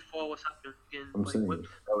process. And if you fall, what's happening? I'm saying.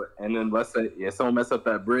 And then let's say someone mess up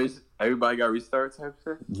that bridge, everybody got restart type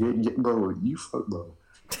shit. Yeah, bro, you fuck, bro.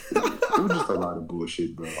 It was just a lot of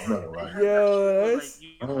bullshit, bro. I'm not gonna lie. Yo, that's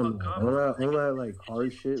all that like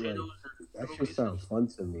hard shit, like that shit sounds fun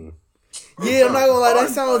to me. Yeah, I'm not gonna lie, that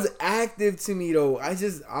sounds active to me though. I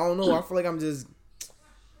don't know. I feel like I'm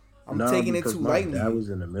taking it too lightly. My dad was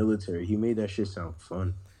in the military. He made that shit sound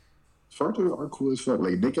fun. Spartans are cool as fuck.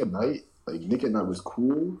 Like Nick at Night was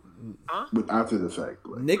cool, but after the fact.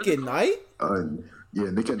 Like, Nick at Night? Yeah,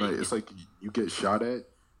 Nick at Night. It's like you get shot at,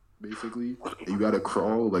 basically, and you gotta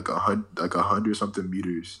crawl like 100 something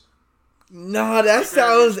meters. Nah, that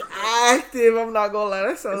sounds active. I'm not gonna lie,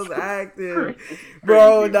 that sounds active,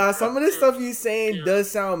 bro. Nah, some of the stuff you saying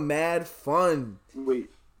does sound mad fun. Wait,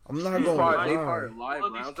 I'm not They gonna fire lie. live All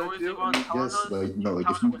these rounds stories at you. Devon telling Yes, us, like no, like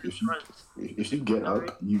telling with his friends. if you get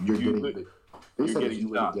up, you're getting. They you're said if getting you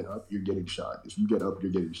were to shot. get up, you're getting shot. If you get up,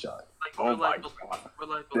 you're getting shot. Like Oh real my life god,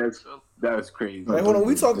 bullets. that's crazy. Like, hold on,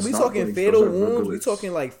 we It's talking not like fatal those are real wounds. We bullets.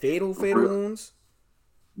 talking like fatal Real- wounds.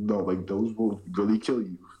 No, like those will really kill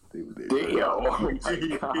you. Damn. Oh my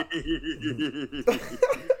god.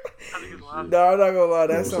 No, I'm not gonna lie.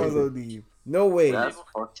 That sounds so deep. No way. That's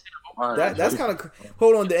That's kind of.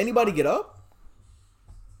 Hold on. Did anybody get up?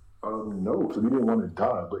 No, because we didn't want to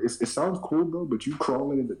die. But it sounds cool though. But you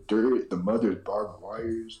crawling in the dirt, the mud, there's barbed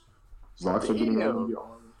wires, rocks are getting on your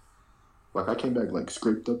arm. Like I came back like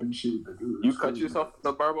scraped up and shit. Like, You cut yourself with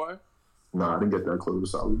the barbed wire? Nah, I didn't get that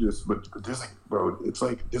close. I was just, but there's like, bro, it's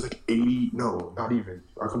like there's like 80. No, not even.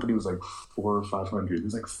 Our company was like 400 or 500.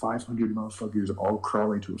 There's like 500 motherfuckers all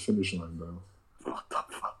crawling to a finish line, bro. What the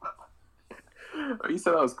fuck? Oh, you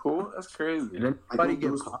said that was cool? That's crazy. And anybody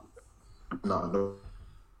get popped? Nah, no.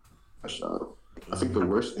 I shot. I think the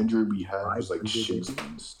worst injury we had was like shin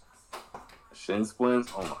splints. Shin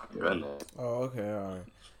splints? Oh my goodness. Oh, okay, all right.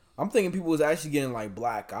 I'm thinking people was actually getting like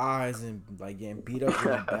black eyes and like getting beat up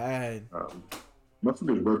really bad.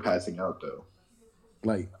 Motherfuckers were passing out though.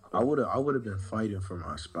 Like I would have been fighting for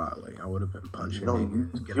my spot. Like I would have been punching. No,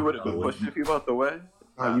 niggas, You would have been pushing people out the way?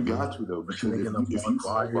 Nah, you got to though, because if you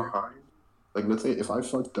fall behind, like let's say if I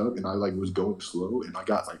fucked up and I like was going slow and I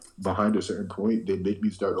got like behind a certain point, they'd make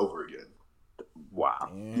me start over again.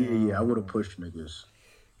 Wow. Yeah, I would have pushed niggas.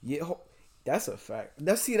 Yeah, that's a fact.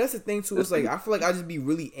 That's the thing too. It's like I feel like I just be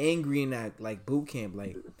really angry in that like boot camp.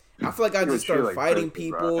 Like I feel like I just start fighting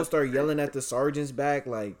people, start yelling at the sergeants back.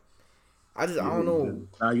 Like I don't know.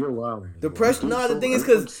 Nah, you're wild. The pressure. No, the thing is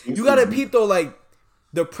because you gotta peep though. Like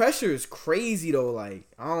the pressure is crazy though. Like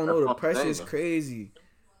I don't know. The pressure is crazy.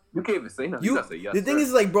 You can't even say nothing. You gotta say yes. The thing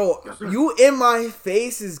is like, bro, you in my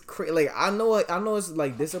face is crazy. Like I know it's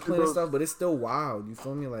like discipline and stuff, but it's still wild. You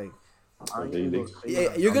feel me? Like.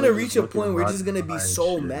 Yeah, you're gonna reach a point where you're just gonna be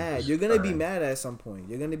so mad. You're gonna be mad at some point.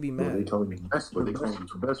 You're gonna be mad. They told me.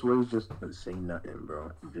 The best way is just to say nothing,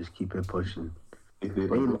 bro. Just keep it pushing. If they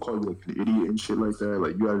like call you like an idiot and shit like that,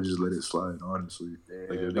 like you gotta just let it slide. Honestly,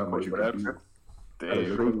 like there's not much you can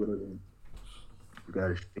do. You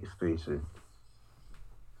gotta face it.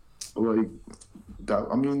 Like that.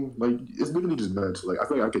 I mean, like it's literally just mental. Like I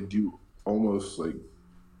feel like I could do almost like.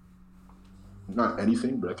 Not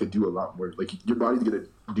anything, but I could do a lot more. Like your body's gonna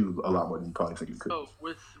do a lot more than you probably think you could. So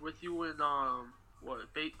with you and what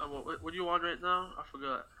are you on right now? I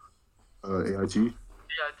forgot. AIT.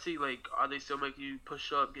 AIT, like, are they still making you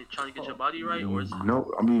push up, trying to get your body right, or is No,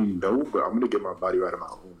 I mean no, but I'm gonna get my body right on my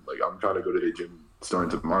own. Like I'm trying to go to the gym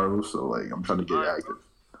starting tomorrow, so like I'm trying to get active.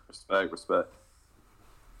 Respect.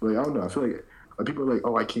 Like I don't know, I feel like people are like,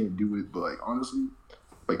 oh, I can't do it, but like honestly,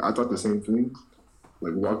 like I thought the same thing.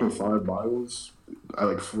 Like walking 5 miles at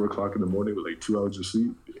like 4 o'clock in the morning with like 2 hours of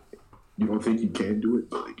sleep, you don't think you can do it,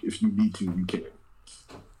 but like if you need to, you can.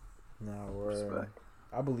 Nah,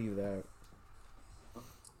 I believe that.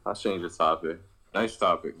 I'll change the topic. Nice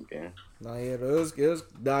topic, man. Nah, yeah, those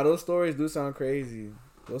stories do sound crazy.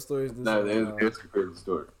 Those stories do. No, sound it's a crazy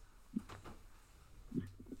story.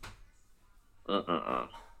 Don't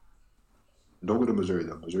go to Missouri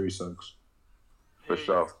though. Missouri sucks. For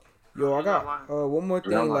sure. Yo, I got one more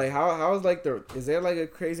thing. Like, how's like is there like a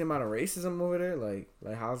crazy amount of racism over there? Like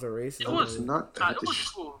how's the racism? It was not. it was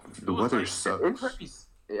cool. The weather sucks.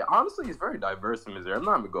 Honestly, it's very diverse in Missouri. I'm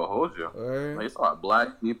not even gonna hold you. Like, it's a lot of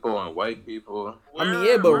black people and white people. I mean,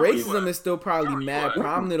 yeah, but racism is still probably mad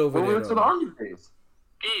prominent over there. We went to the army base.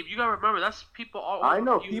 Gabe, you gotta remember that's people all over. I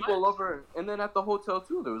know the people US. over, and then at the hotel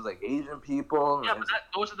too, there was like Asian people. Yeah, but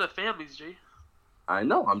those are the families, G. I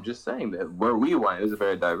know. I'm just saying that where we went, it was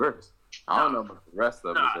very diverse. I don't know about the rest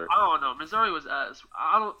of Missouri. I don't know. Missouri was ass.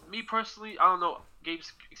 Me personally, I don't know.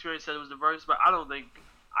 Gabe's experience said it was diverse, but I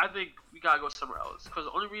think we gotta go somewhere else. Because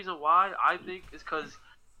the only reason why I think is because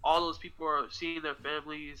all those people are seeing their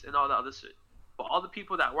families and all that other shit. But all the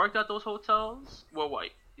people that worked at those hotels were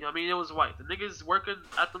white. You know what I mean? It was white. The niggas working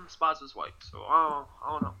at them spots was white. So I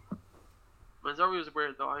don't know. Missouri was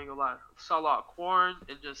weird though. I ain't gonna lie. I saw a lot of corn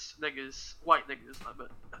and just niggas, white niggas. I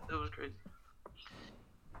bet it was crazy.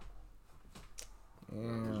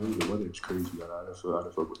 The weather's crazy. I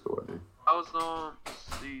don't fuck with the weather. I was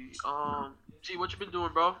let's see, G, what you been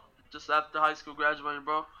doing, bro? Just after high school graduating,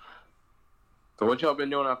 bro. So what y'all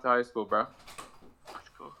been doing after high school, bro? That's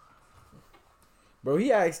cool. Bro,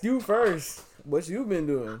 he asked you first. What you been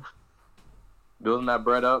doing? Building that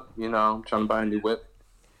bread up, trying to buy a new whip.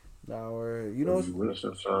 Nah, you know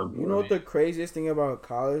what the craziest thing about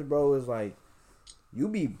college, bro, is like You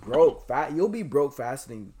be broke fat. You'll be broke faster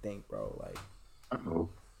than you think, bro. Like, I know.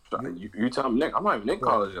 You tell me, Nick, I'm not even in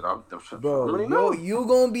college yet. Bro, you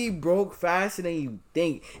gonna be broke faster than you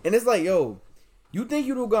think. And it's like, yo, you think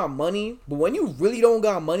you don't got money, but when you really don't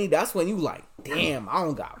got money, that's when you like, damn, I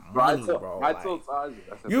don't got money, bro. I told Taji,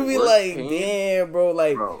 you be like, damn, bro,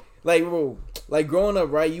 like growing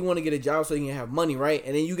up, right? You want to get a job so you can have money, right?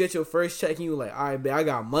 And then you get your first check, and you like, all right, man, I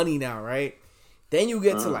got money now, right? Then you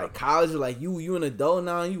get to like college, like you an adult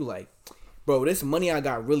now, and you like, bro, this money I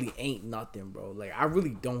got really ain't nothing, bro. Like, I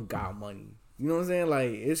really don't got money. You know what I'm saying? Like,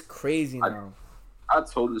 it's crazy now. I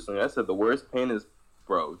told this thing. I said the worst pain is,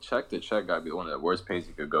 bro, check to check gotta be one of the worst pains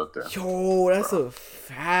you could go through. Yo, that's a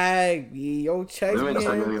fact, B. Yo, check, man.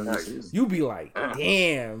 You be like,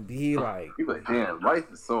 damn, B. Like, you be like, damn,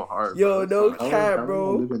 life is so hard. Yo, bro. no cap,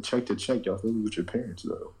 bro. Living check to check, y'all living with your parents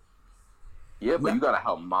though. Yeah, but you gotta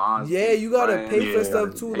help moms. Yeah, you gotta pay for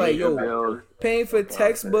stuff too. Like, yo, paying for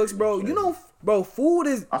textbooks, bro. You know, bro, food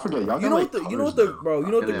is. I forget. Y'all you know what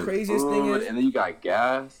the craziest thing is? And then you got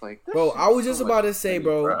gas. Like, bro, I was just about to say,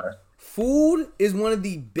 bro, food is one of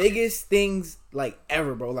the biggest things like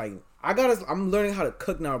ever, bro. Like, I'm learning how to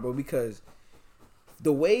cook now, bro, because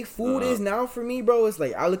the way food is now for me, bro, it's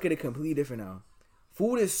like I look at it completely different now.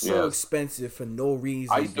 Food is so expensive for no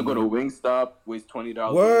reason. I used to go to Wingstop, waste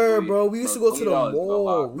 $20. Word, bro. We used to go to the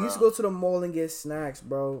mall. We used to go to the mall and get snacks,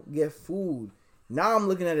 bro. Get food. Now I'm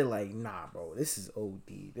looking at it like, nah, bro. This is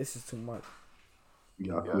OD. This is too much.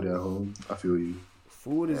 You got food at home. I feel you.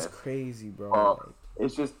 Food is crazy, bro.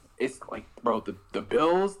 It's like, bro, the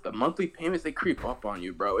bills, the monthly payments, they creep up on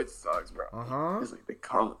you, bro. It sucks, bro. It's like they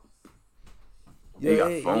come. You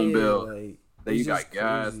got phone bill. Like, then you got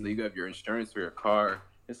gas. Then you have your insurance for your car.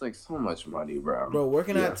 It's like so much money, bro. Bro,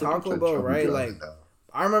 working at Taco Bell, right? Like,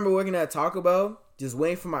 I remember working at Taco Bell, just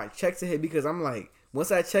waiting for my check to hit because I'm like,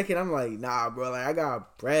 once I check it, I'm like, nah, bro. Like, I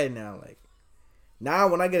got bread now. Like, now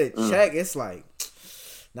when I get a check, it's like,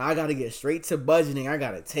 now I gotta get straight to budgeting. I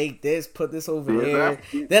gotta take this, put this over there.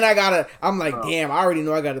 Then I'm like, damn, I already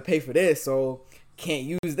know I gotta pay for this, so can't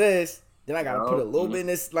use this. Then I gotta put a little bit in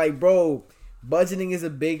this. Like, bro, budgeting is a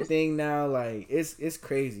big thing now. Like, it's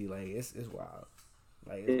crazy. Like, it's wild.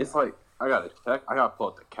 Like, it's like I gotta check. I gotta pull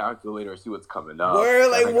out the calculator, see what's coming up. Where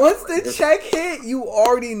like once the check hit, you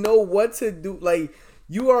already know what to do. Like,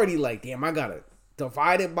 you already like, damn, I gotta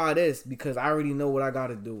divide it by this because I already know what I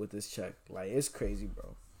gotta do with this check. Like, it's crazy,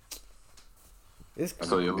 bro. It's crazy.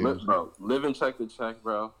 So living check to check,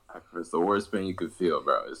 bro. It's the worst thing you could feel,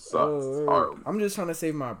 bro. It sucks. It's horrible. I'm just trying to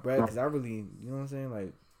save my bread because I really, you know what I'm saying,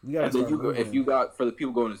 like. You gotta if you got for the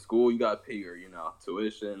people going to school, you gotta pay your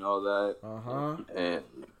tuition and all that. And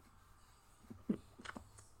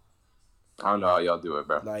I don't know how y'all do it,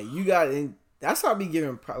 bro. Like, you got, and that's how I be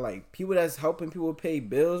giving like people that's helping people pay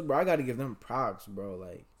bills, bro. I gotta give them props, bro.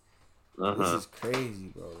 Like, this is crazy,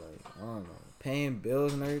 bro. Like, I don't know, paying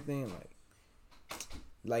bills and everything.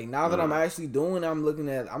 Like now that I'm actually doing it, I'm looking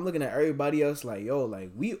at everybody else. Like, yo, like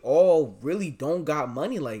we all really don't got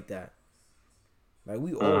money like that. Like,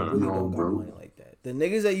 we all really don't got money like that. The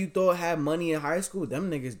niggas that you thought had money in high school,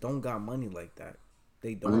 them niggas don't got money like that.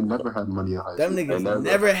 They don't. They never had money in high school. Them niggas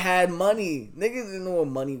never had money. Niggas didn't know what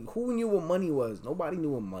money. Who knew what money was? Nobody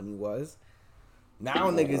knew what money was.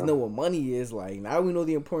 Now niggas know what money is. Like, now we know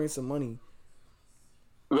the importance of money.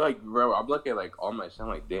 Like, bro, I'm looking at like all my shit. I'm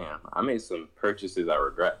like, damn, I made some purchases I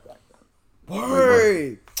regret back then.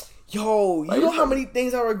 Word, yo, you know how many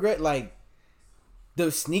things I regret? Like, the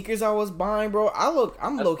sneakers I was buying, bro.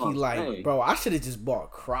 I'm low-key like, bro, I should have just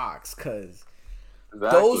bought Crocs, cause the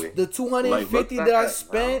 $250 that I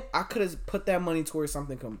spent, I could have put that money towards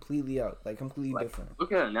something completely different.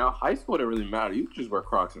 Look at it now. High school didn't really matter. You could just wear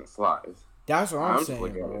Crocs and slides. That's what I'm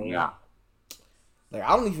saying, bro. Like,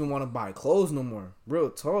 I don't even want to buy clothes no more. Real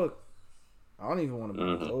talk. I don't even want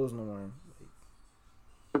to buy clothes no more.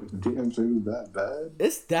 Damn, so it was that bad?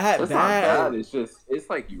 It's that bad. Not bad. It's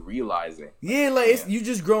like you realizing. Yeah, like it's you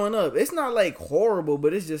just growing up. It's not like horrible,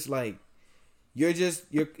 but it's just like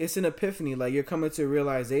it's an epiphany. Like, you're coming to a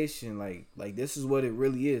realization. Like this is what it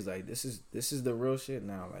really is. Like, this is the real shit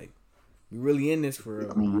now. Like, you really in this for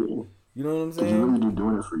real. I mean, yeah. You know what I'm saying? You really do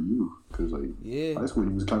doing it for you, cause like high school,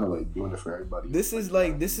 you was kind of like doing it for everybody. This is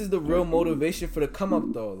the real motivation for the come up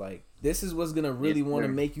though. Like, this is what's gonna really want to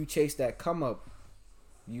make you chase that come up.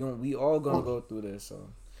 We all gonna go through this. So,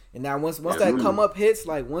 and now once that come up hits,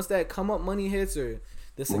 like once that come up money hits or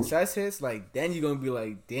the success hits, like then you're gonna be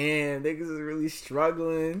like, damn, niggas is really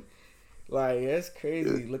struggling. Like, that's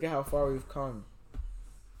crazy. Look at how far we've come.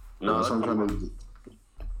 No, I'm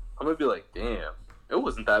gonna be like, damn. It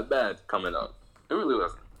wasn't that bad coming up. It really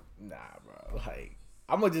wasn't. Nah, bro. Like,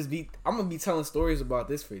 I'm gonna be telling stories about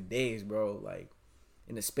this for days, bro. Like,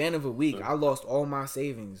 in the span of a week, I lost all my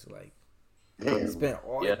savings. Like, spent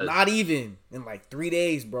all, not even in like 3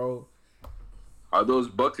 days, bro. Are those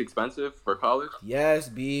books expensive for college? Yes,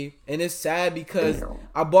 B. And it's sad because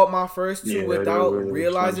I bought my first two without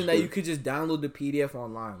realizing that you could just download the PDF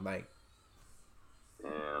online. Like,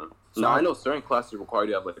 so I know certain classes require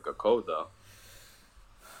you to have like a code though.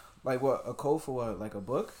 Like what? A code for what? Like a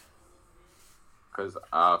book? Because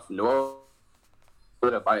no,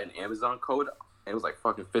 I buy an Amazon code and it was like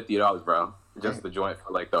fucking $50, bro, just to join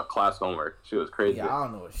for like the class homework. She was crazy. Yeah, I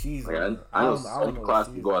don't know what she's. Like, I know some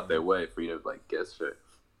classes go out their way for you to like guess shit.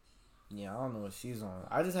 Yeah, I don't know what she's on.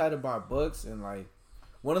 I just had to buy books and like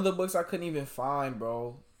one of the books I couldn't even find,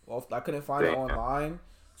 bro. Well, I couldn't find it online,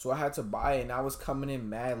 so I had to buy it, and I was coming in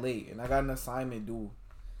mad late, and I got an assignment due.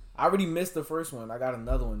 I already missed the first one. I got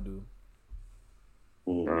another one due.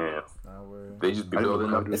 Damn. They just be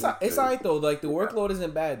building up. It's alright though. Like the workload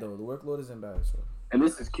isn't bad though. The workload isn't bad. So. And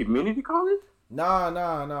this is community college? Nah.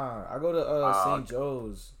 I go to St.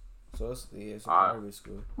 Joe's, so it's a private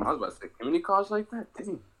school. I was about to say community college like that.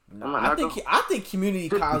 Dang. Nah, I think community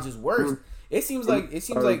college is worse. It seems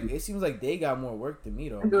like they got more work than me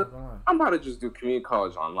though. I'm about to just do community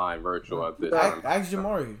college online, virtual at this time. Ask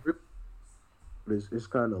Jamari. It's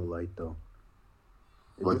kind of light though.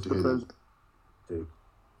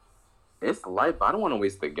 It's light, but I don't want to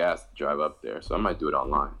waste the gas to drive up there, so I might do it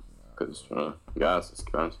online because gas is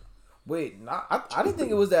expensive. Wait, I didn't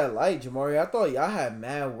think it was that light, Jamari. I thought y'all had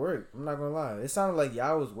mad work. I'm not gonna lie. It sounded like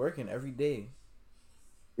y'all was working every day.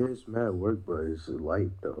 It's mad work, but it's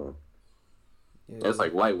light though. Yeah. It's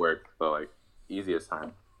like light work, so like easiest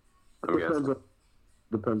time.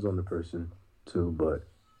 Depends on the person too, but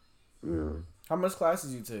How much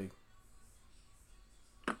classes you take?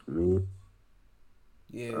 Me?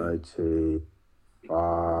 Yeah. I take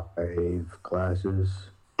 5 classes.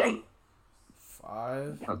 Dang.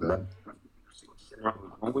 5?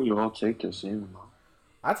 Why would you all take the same amount?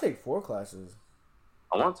 I take 4 classes.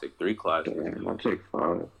 I want to take 3 classes. Damn, I'll take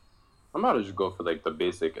 5. I'm about to just go for like the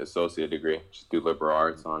basic associate degree. Just do liberal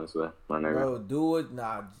arts, honestly. Bro, do it.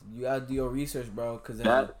 Nah, you gotta do your research, bro. Cause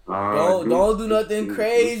don't do nothing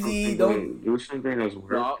crazy. Don't do something that's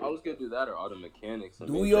worth. No, I was gonna do that or auto mechanics.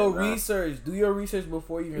 Do your research. Do your research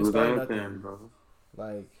before you even start nothing, then, bro.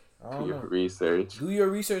 Like I don't know. Research. Do your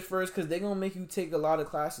research first, cause they gonna make you take a lot of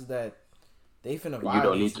classes that they finna violate you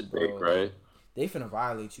don't need to take, right? They finna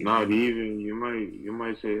violate you. Not even you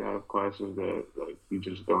might say have classes that like you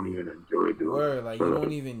just don't even enjoy doing. Word, like so, you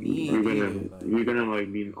don't even need. You're gonna like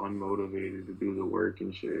be unmotivated to do the work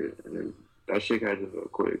and shit, and then that shit catches up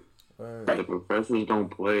quick. Word. The professors don't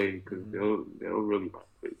play because they'll really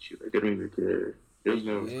violate you. Like they don't even care. There's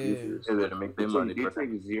no excuses. They're there to make their money. It's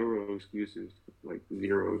like zero excuses. Like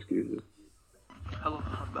zero excuses. Hello,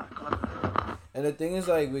 I'm back. And the thing is,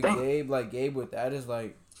 like with Gabe with that is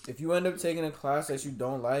like, if you end up taking a class that you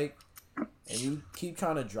don't like, and you keep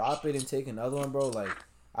trying to drop it and take another one, bro, like,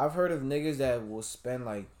 I've heard of niggas that will spend,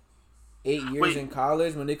 like, 8 years in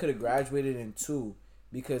college when they could have graduated in 2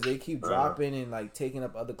 because they keep dropping and, like, taking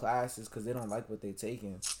up other classes because they don't like what they're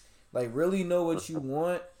taking. Like, really know what you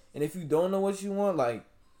want, and if you don't know what you want, like,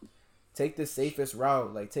 take the safest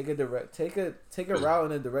route. Like, take a route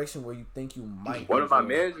in a direction where you think you might. One of my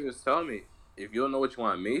managers was telling me, if you don't know what you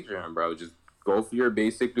want to major in, bro, just go for your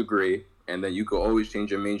basic degree, and then you can always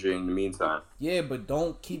change your major in the meantime. Yeah, but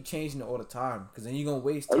don't keep changing it all the time, because then you're going to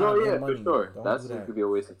waste time and money. For sure. That seems to be a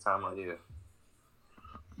waste of time on you.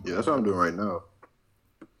 Yeah, that's what I'm doing right now.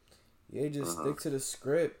 Yeah, just stick to the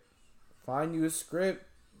script. Find you a script.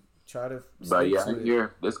 Try to But yeah, I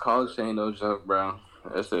hear this college ain't no joke, bro.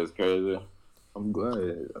 That shit is crazy. I'm glad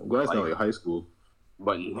it's not like high school.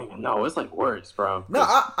 But no, it's like worse, bro. No,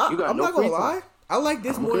 I'm not gonna lie. I like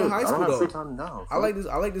this more than high school though. Time now, I like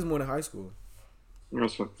this more than high school.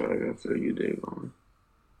 That's what I gotta tell you, Daevon.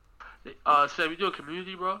 Sam, you do a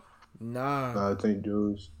community, bro? Nah, I think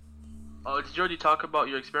dudes. Did you already talk about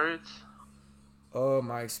your experience?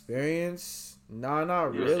 My experience? Nah,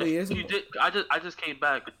 not really. If you did, I just came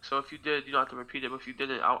back, so if you did, you don't have to repeat it. But if you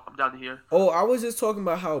didn't, I'm down to hear. Oh, I was just talking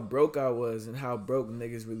about how broke I was and how broke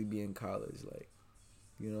niggas really be in college. Like,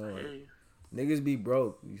 you know, like, niggas be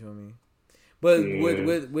broke. You feel me? But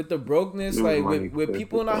with the brokenness, like with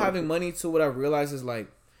people not having money too, what I realized is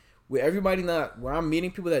like with everybody where I'm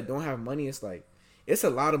meeting people that don't have money, it's like it's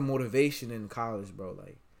a lot of motivation in college, bro.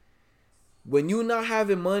 Like when you not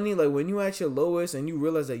having money, like when you at your lowest and you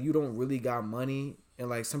realize that you don't really got money and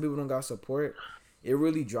like some people don't got support, it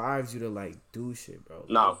really drives you to like do shit, bro.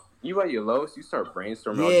 No, you at your lowest, you start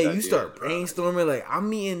brainstorming. Yeah, you start brainstorming. Like I'm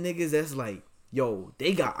meeting niggas that's like yo,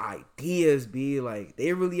 they got ideas, B. Like,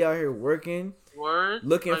 they really out here working,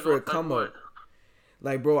 looking for a come up.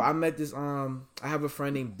 Like, bro, I met this, I have a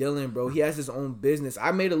friend named Dylan, bro. He has his own business.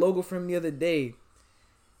 I made a logo for him the other day.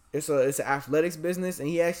 It's an athletics business, and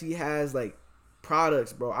he actually has, like,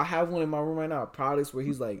 products, bro. I have one in my room right now, products where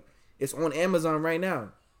he's like, it's on Amazon right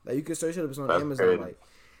now. Like, you can search it up, it's on Amazon. Crazy. Like,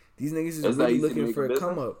 these niggas is really looking for a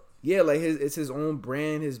come up. Yeah, like, it's his own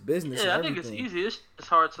brand, his business. Yeah, I think it's easy. It's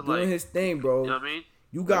hard to, doing his thing, bro. You know what I mean?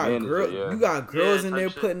 You got girls in there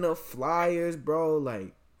putting up flyers, bro,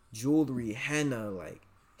 like, jewelry, henna, like,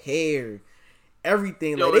 hair,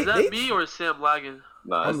 everything. Yo, like, is that me or is Sam lagging?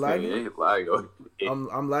 Nah, I'm lagging.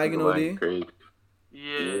 I'm lagging, OD. Crazy.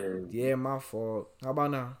 Yeah, my fault. How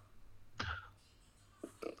about now?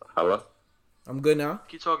 Hello? I'm good now.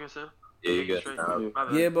 Keep talking, Sam. Yeah, you good.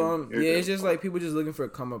 Yeah, but it's just like people just looking for a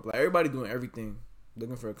come up. Like, everybody doing everything,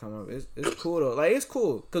 looking for a come up. It's cool though. Like, it's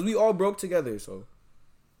cool because we all broke together. So,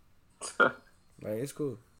 like, it's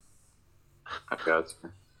cool. I got you.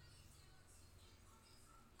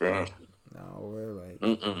 Damn. No, we're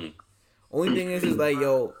like. Only thing is like,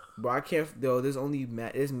 yo, bro, I can't. Yo,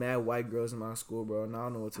 there's mad white girls in my school, bro, and I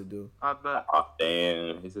don't know what to do. I bet. Oh,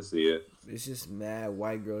 damn, hate to see it. It's just mad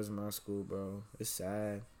white girls in my school, bro. It's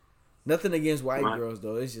sad. Nothing against white girls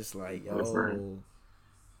though. It's just like, yo.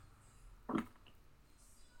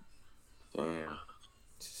 Damn.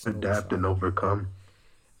 Adapt and overcome.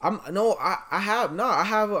 I have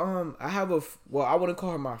a well, I wouldn't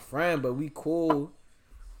call her my friend, but we cool.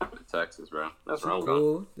 Texas, bro. That's wrong.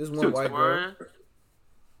 Cool. There's one white girl.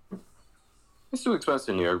 It's too expensive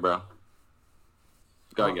in New York, bro.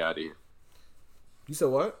 Gotta get out of here. You said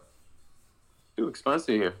what? Too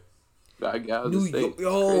expensive here. Gotta get out of the state.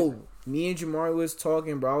 Yo, me and Jamari was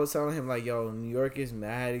talking, bro. I was telling him like, yo, New York is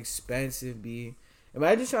mad expensive, B.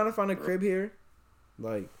 Imagine trying to find a crib here,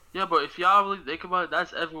 like. Yeah, but if y'all really think about it,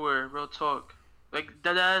 that's everywhere. Real talk. Like,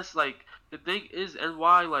 that ass, like, the thing is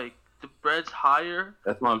NY, like, the bread's higher.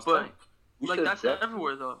 That's what I'm saying. Like, that's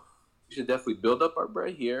everywhere, though. We should definitely build up our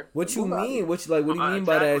bread here. What you mean? What do you mean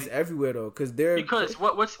by that? It's everywhere though, because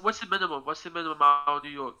what's the minimum? What's the minimum out of New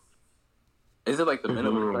York? Is it like the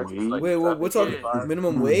minimum wage? Like, wait, we're talking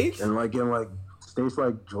minimum wage? And like in like states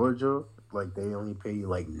like Georgia, like they only pay you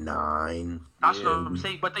like $9. That's what I'm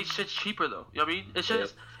saying, but they shit's cheaper though. You know what I mean? It's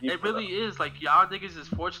just it really is like y'all niggas is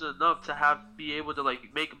fortunate enough to be able to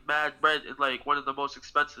like make mad bread in like one of the most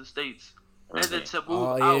expensive states. And then to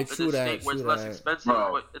move out in a state where it's less expensive,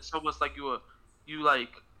 but it's almost like you like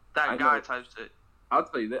that guy type shit. I'll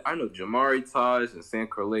tell you that I know Jamari, Taj, and San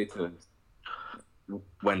Carleta.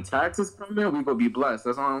 When taxes come in, we gonna be blessed.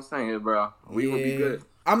 That's all I'm saying, bro. We gonna be good.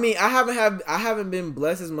 I mean, I haven't been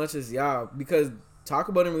blessed as much as y'all because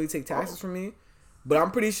Taco Bell didn't really take taxes from me. But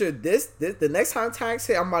I'm pretty sure the next time tax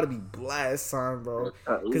hit, I'm about to be blessed, son, bro.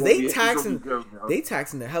 Because they taxing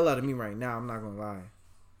the hell out of me right now. I'm not gonna lie.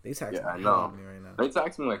 They taxing the hell out of me right now. They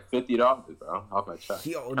tax me like $50, bro. Off my check.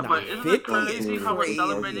 Yo, but isn't it crazy how we're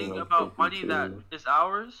celebrating about money that is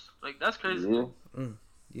ours? Like, that's crazy.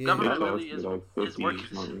 Yeah. Government really is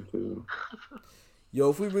working. Yo,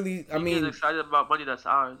 if we really, I mean, excited about money that's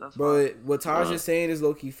ours. That's but what Taj is saying is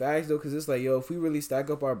low key facts though, because it's like, yo, if we really stack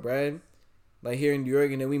up our bread, like here in New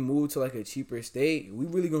York, and then we move to like a cheaper state, we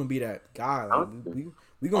really gonna be that guy. Like,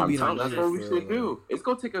 we gonna be that. That's what we should do. It's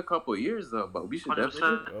gonna take a couple of years though, but we should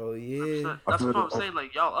definitely. Oh yeah, that's what I'm saying.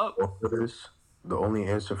 Like, y'all up. The only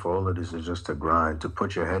answer for all of this is just to grind, to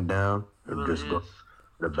put your head down, and just go to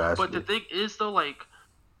the basket. But the thing is though, like,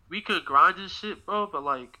 we could grind this shit, bro. But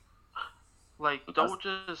like don't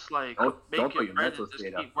just like make your bread and just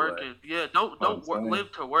keep working. Yeah, don't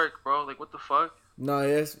live to work, bro. Like, what the fuck? No,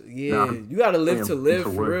 you gotta live to live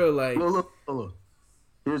for real. Like, look.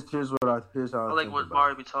 Here's how I like when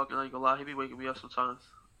Mari be talking. I ain't gonna lie, he be waking me up sometimes.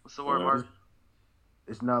 What's the word, Mari?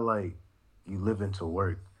 It's not like you living to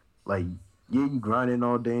work. Like, yeah, you grinding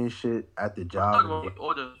all day and shit at the job. I'm talking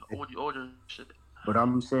about older shit. But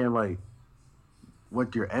I'm saying like,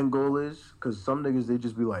 what your end goal is, because some niggas they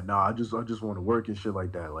just be like, nah, I just want to work and shit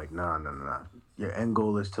like that. Like, nah. Your end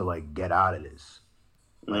goal is to like get out of this.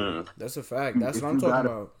 Like, that's a fact. That's what I'm talking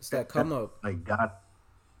about. It's that come up. Like, God,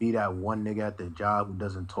 be that one nigga at the job who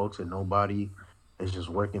doesn't talk to nobody, is just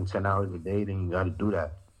working 10 hours a day. Then you got to do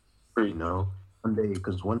that. You know, one day,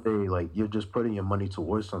 like you're just putting your money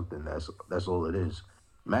towards something. That's all it is.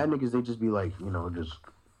 Mad niggas, they just be like, you know, just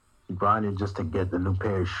grinding just to get the new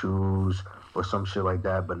pair of shoes or some shit like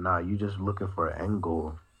that. But nah, you just looking for an end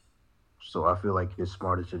goal. So I feel like it's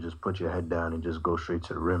smarter to just put your head down and just go straight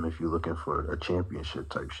to the rim if you're looking for a championship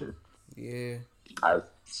type shit. Yeah.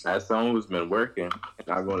 As someone who's been working and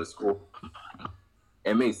not going to school,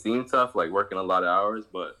 it may seem tough, like working a lot of hours,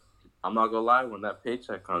 but I'm not gonna lie. When that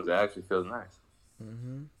paycheck comes, it actually feels nice.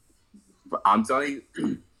 Mm-hmm. But I'm telling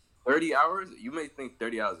you, 30 hours. You may think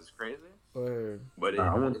 30 hours is crazy, but it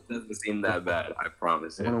doesn't seem that bad. I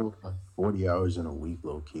promise you. I want to work 40 hours in a week,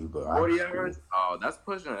 low key, but 40 hours. Oh, that's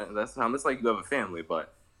pushing it. That's how it's like you have a family,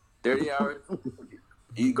 but 30 hours.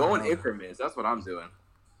 You go in increments. That's what I'm doing.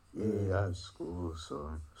 Yeah, I have school,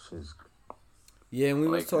 so shit's. Yeah, and we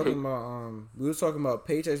was talking about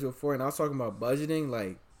paychecks before, and I was talking about budgeting.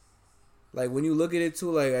 Like when you look at it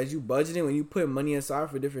too, like as you budgeting, when you put money aside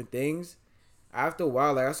for different things, after a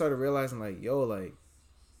while, like I started realizing, like yo, like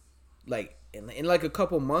in like a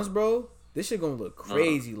couple months, bro, this shit gonna look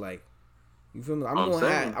crazy. Like you feel me? I'm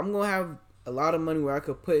gonna have a lot of money where I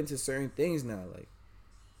could put into certain things now. Like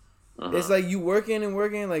it's like you working,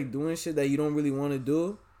 like doing shit that you don't really want to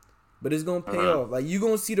do. But it's gonna pay off. Like you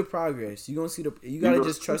gonna see the progress. You gotta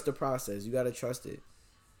just trust the process. You gotta trust it.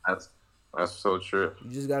 That's so true. You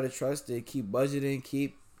just gotta trust it. Keep budgeting.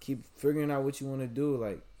 Keep figuring out what you want to do.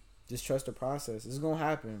 Like just trust the process. It's gonna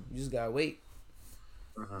happen. You just gotta wait.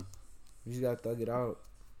 You just gotta thug it out.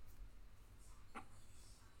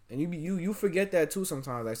 And you forget that too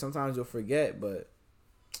sometimes. Like sometimes you'll forget, but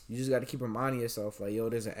you just gotta keep reminding yourself like, yo,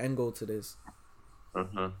 there's an end goal to this.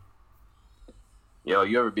 Yo,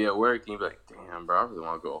 you ever be at work and you be like, damn, bro, I really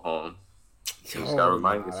want to go home. You just gotta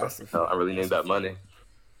remind yourself, I really need that money.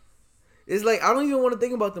 It's like, I don't even want to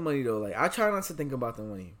think about the money, though. Like, I try not to think about the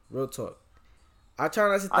money. Real talk. I try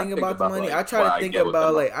not to think about the money. Like, I try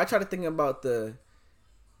to think about the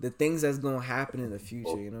things that's gonna happen in the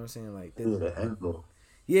future. You know what I'm saying? Like, the end goal.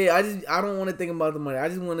 Yeah, I don't want to think about the money. I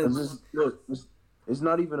just want to. It's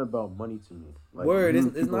not even about money to me. Like,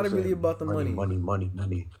 it's not really about the money.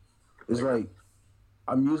 Money. It's like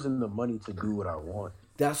I'm using the money to do what I want.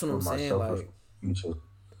 That's what I'm saying. Like, future.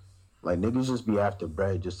 Like niggas just be after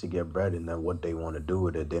bread just to get bread, and then what they want to do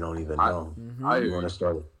with it, they don't even know. I want to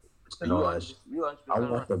start it. I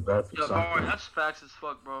want the bread for something. Bro, that's facts as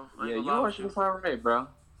fuck, bro. Yeah, you want to find right, bro.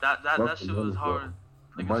 That shit was hard.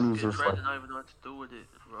 Like, money's just bread like, and I don't even know what to do with it,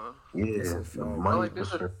 bro. Yeah, money. Like,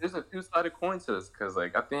 there's a two-sided coin to this, because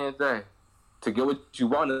like at the end of the day, to get what you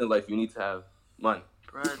want in life, you need to have money.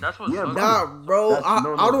 Right, that's what's nah, bro. I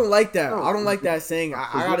don't like that. I don't like that saying.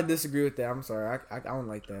 I gotta disagree with that. I'm sorry. I don't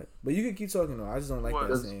like that. But you can keep talking though. I just don't like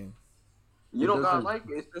that saying. You don't gotta like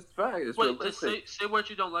it. It's just fact. It's wait, just say what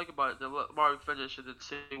you don't like about it. Then let Mari finish it and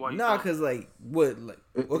say why you don't. Cause like what? Like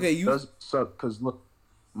okay, you does suck. Cause look,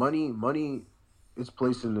 money is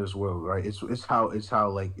placed in this world, right? It's how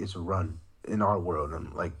like it's run in our world,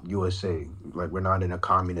 and like USA. Like we're not in a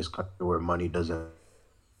communist country where money doesn't.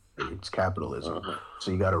 It's capitalism,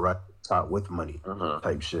 so you got to write top with money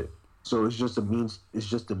type shit. So it's just a means. It's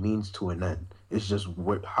just a means to an end. It's just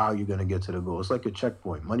how you're gonna get to the goal. It's like a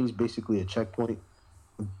checkpoint. Money's basically a checkpoint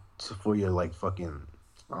for your like fucking.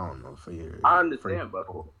 I don't know for your. I understand, but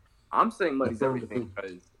I'm saying money's everything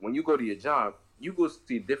because when you go to your job, you go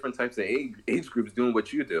see different types of age groups doing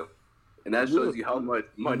what you do, and that shows you how much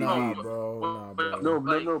money you need. Bro.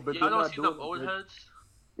 No, but y'all don't see the old heads.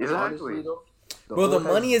 Exactly. Bro, the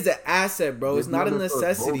money is an asset, bro. It's not a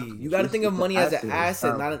necessity. You got to think of money as an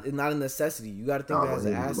asset, not a necessity. You got to think of it as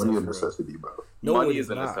an asset. Money is a necessity, bro. No, money is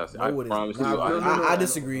a necessity. No, I promise you. I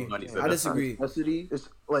disagree. I disagree.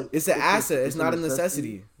 It's an asset. It's not a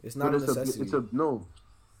necessity. It's not a necessity.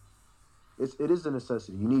 It is a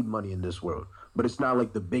necessity. You need money in this world, but it's not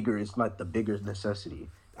like the bigger. It's not the bigger necessity.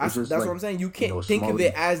 That's what I'm saying. You can't think of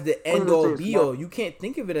it as the end all be all. You can't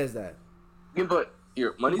think of it as that. Yeah, but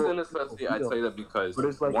money's a necessity. I'd say that because but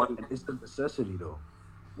it's like it's the necessity though.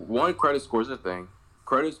 One, credit score is a thing.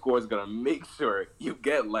 Credit score is gonna make sure you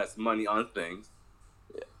get less money on things.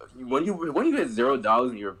 When you hit $0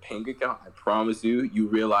 in your bank account, I promise you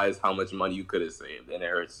realize how much money you could have saved, and it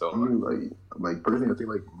hurts so much. Like personally, I think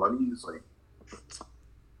like money is like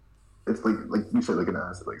it's like you said, like an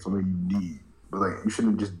asset, like something you need. But like you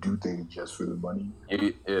shouldn't just do things just for the money.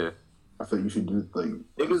 Yeah. I feel like you should do like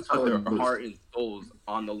niggas put their heart and souls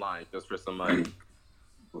on the line just for some money.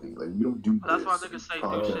 Like we don't do. That's why niggas say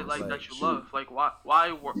do shit like that you love. Like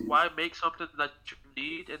why make something that you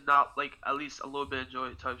need and not like at least a little bit enjoy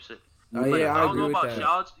it type shit. Oh, like, yeah, I don't know agree about with that.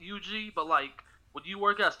 y'all UG, but like when you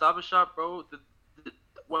work at Stop and Shop, bro,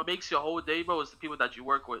 what makes your whole day, bro, is the people that you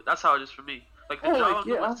work with. That's how it is for me. Like the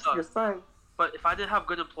job, sucks. But if I didn't have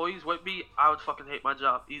good employees with me, I would fucking hate my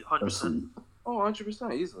job 100%. Oh,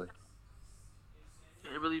 100% easily.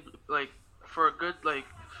 It really like for a good like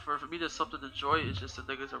for me to something to enjoy, it's just the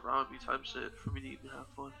niggas around me type shit for me to even have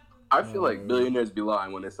fun. I feel like billionaires be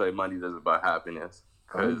lying when they say money is about happiness.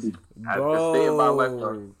 Because at the state of my life,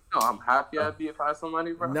 No, I'm happy I'd be if I had some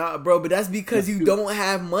money, bro. Nah, bro, but that's because you don't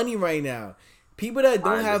have money right now. People that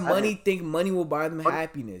don't have money think money will buy them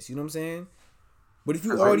happiness. You know what I'm saying? But if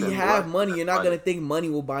you already have money, you're not gonna think money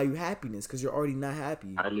will buy you happiness because you're already not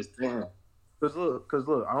happy. I understand. Cause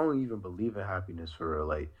look, I don't even believe in happiness for real.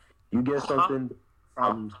 Like, you get something,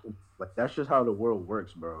 problems, like that's just how the world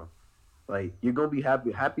works, bro. Like, you're gonna be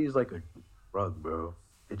happy. Happy is like a drug, bro.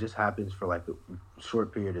 It just happens for like a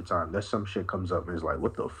short period of time. Then some shit comes up and it's like,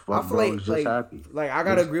 what the fuck, bro? Like, it's just happy. Like, I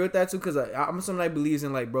gotta agree with that too, cause I'm somebody that believes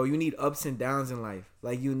in like, bro, you need ups and downs in life.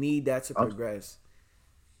 Like, you need that to progress.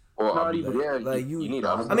 Well, not even, like you need.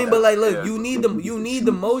 I mean, but like, look, you need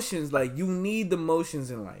the motions. Like, you need the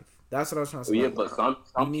motions in life. That's what I was trying to say. Yeah, but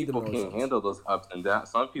some people can't handle those ups and downs.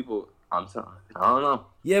 Some people, I don't know.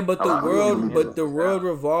 Yeah, but the world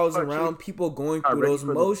revolves around people going through those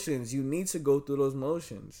motions. You need to go through those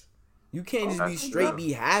motions. You can't just be straight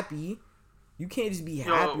be happy. You can't just be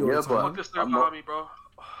happy all the time. Fuck this mommy, bro.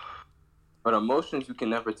 But emotions you can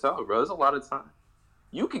never tell, bro. There's a lot of time.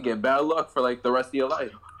 You could get bad luck for like the rest of your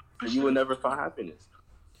life, and you will never find happiness.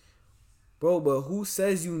 Bro, but who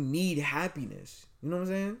says you need happiness? You know what I'm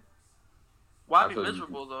saying? Why be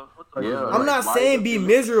miserable though? I'm not saying be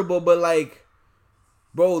miserable, but like,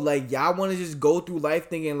 bro, like y'all want to just go through life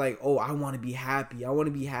thinking like, oh, I want to be happy. I want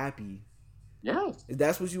to be happy. Yeah, if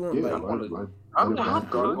that's what you want. Yeah, like, I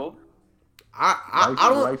want to. I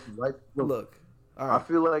don't look. I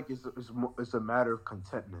feel like it's a matter of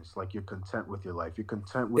contentness. Like, you're content with your life. You're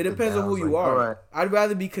content with. It depends on who you are. Right. I'd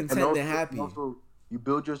rather be content than happy. Also, you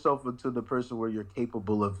build yourself into the person where you're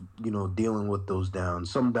capable of, dealing with those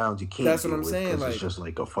downs. Some downs you can't. That's what I'm saying. Like, it's just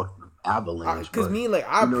like a fucking avalanche. Because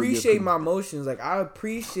I appreciate my emotions. Like, I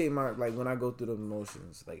appreciate my when I go through the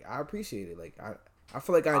emotions. Like, I appreciate it. Like, I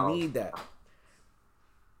feel like I need that.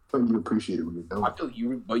 You appreciate it when you're done. I feel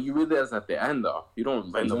but you realize at the end though. You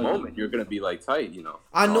don't in the moment. You're gonna be like tight,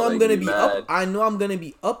 I know I'm gonna be up. I know I'm gonna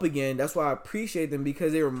be up again. That's why I appreciate them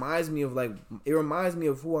because it reminds me of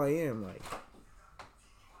who I am. Like,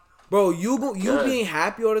 bro, you being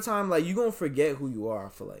happy all the time, like you gonna forget who you are. I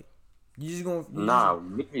feel like you just gonna.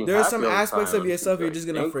 There's some aspects of yourself you're just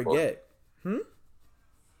gonna forget. I'm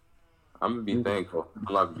gonna be thankful.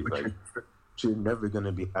 I'm not gonna be thankful. You're never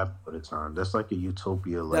gonna be happy all the time. That's like a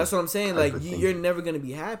utopia. That's what I'm saying. Like, you're never gonna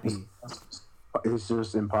be happy. It's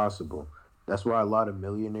just impossible. That's why a lot of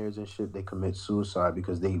millionaires and shit, they commit suicide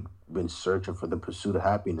because they've been searching for the pursuit of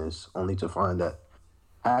happiness, only to find that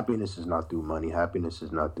happiness is not through money. Happiness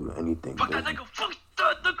is not through anything. Fuck that nigga. Fuck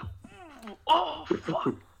that nigga. Oh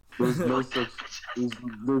fuck. There's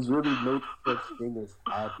really no such thing as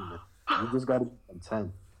happiness. You just gotta be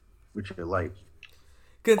content with your life.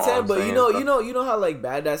 Content, but you know how like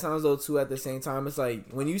bad that sounds though too. At the same time, it's like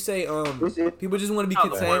when you say people just want to be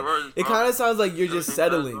content. It kind of sounds like you're just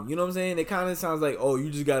settling. You know what I'm saying? It kind of sounds like, oh,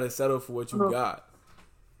 you just gotta settle for what you got.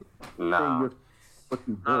 Nah,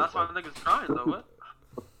 that's why niggas trying though. What?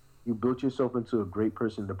 You built yourself into a great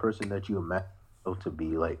person, the person that you imagined yourself to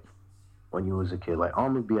be. Like when you was a kid, like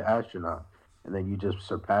I'm gonna be an astronaut, and then you just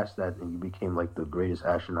surpassed that, and you became like the greatest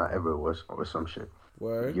astronaut ever was, or some shit.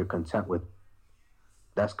 Word. You're content with.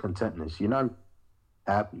 That's contentness. You're not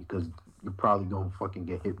happy because you're probably gonna fucking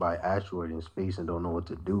get hit by an asteroid in space and don't know what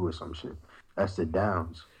to do or some shit. That's the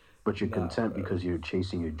downs. But you're content because you're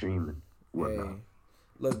chasing your dream and whatnot. Hey,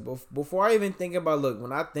 look, before I even think about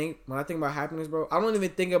when I think about happiness, bro, I don't even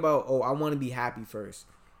think about I want to be happy first.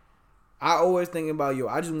 I always think about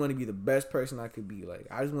I just want to be the best person I could be. Like,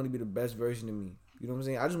 I just want to be the best version of me. You know what I'm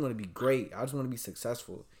saying? I just want to be great. I just want to be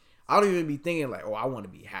successful. I don't even be thinking like, I want to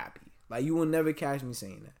be happy. Like, you will never catch me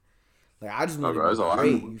saying that. Like, I just want to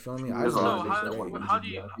be great. You feel me? I just want to be great. How do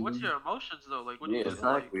you? What's your emotions though? Like, what do you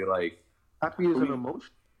exactly. Like, happy is an emotion.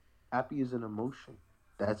 Happy is an emotion.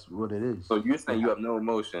 That's what it is. So you're saying you have no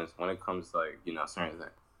emotions when it comes to like certain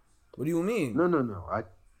things. What do you mean? No.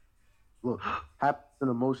 Look, happy is an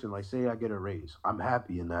emotion. Like, say I get a raise, I'm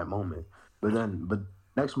happy in that moment. But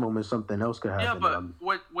next moment something else could happen. Yeah,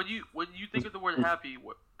 but when you think of the word happy,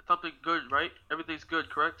 something good, right? Everything's good,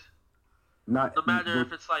 correct? No matter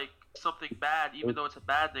if it's like something bad, even though it's a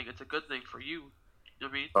bad thing, it's a good thing for you. You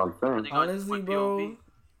know what I mean? Honestly, bro.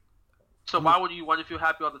 So why would you want to feel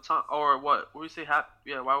happy all the time, or what? When we say happy,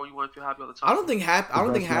 yeah, why would you want to feel happy all the time? I don't think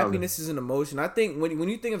happiness is an emotion. I think when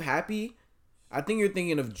you think of happy, I think you're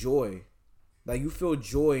thinking of joy. Like, you feel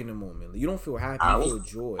joy in the moment. You don't feel happy. You feel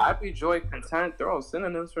joy. Happy, joy, content. They're all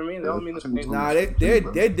synonyms for me. They don't mean the same. Nah,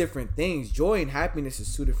 they're different things. Joy and happiness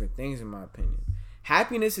is two different things, in my opinion.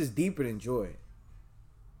 Happiness is deeper than joy.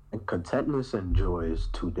 And contentness and joy is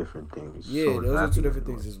two different things. Yeah, so those are two different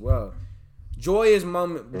things as well. Joy is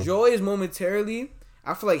momentarily.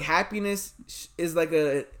 I feel like happiness is like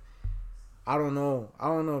a. I don't know,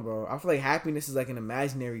 bro. I feel like happiness is like an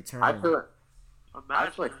imaginary term. I feel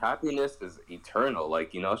like happiness is eternal.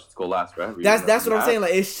 Like, you know, it's just gonna last forever. That's what I'm saying.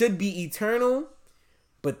 Like, it should be eternal,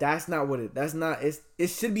 but that's not what it. That's not. It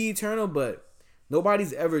should be eternal, but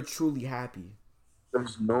nobody's ever truly happy.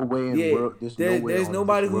 There's no way in the world. There's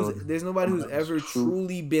nobody who's ever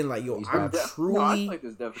truly been like, yo, I'm truly happy.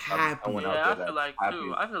 Yeah,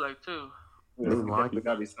 I feel like too. There's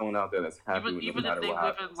gotta be someone out there that's happy. Even if they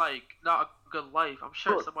live in like not a good life, I'm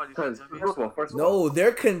sure somebody's first no,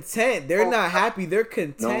 they're content. They're not happy. They're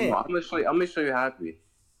content. No, I'm gonna show you happy.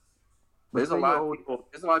 There's a lot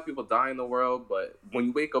of people dying in the world, but when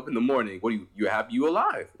you wake up in the morning, what you happy you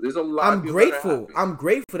alive? There's a lot. I'm grateful. I'm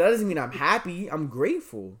grateful. That doesn't mean I'm happy. I'm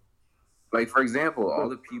grateful. Like, for example, all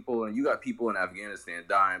the people, and you got people in Afghanistan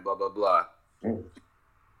dying, blah blah blah.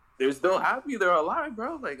 They're still happy. They're alive,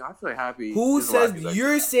 bro. Like, I feel like happy. Who says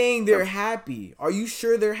you're saying they're happy? Are you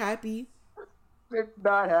sure they're happy? They're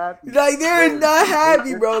not happy. Like, they're not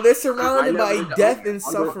happy, bro. They're surrounded by death and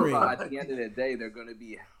suffering. At the end of the day, they're gonna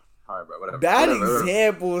be. All right, bro. Whatever. Bad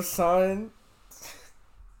example, son.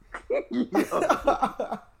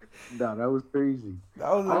 Nah, that was crazy.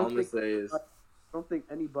 All I'm gonna say is, I don't think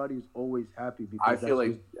anybody's always happy. Because I feel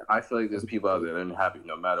like there's people out there that are happy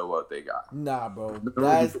no matter what they got. Nah, bro.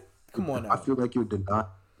 Come on now. I feel like you're denying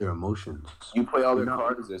their emotions. You play all their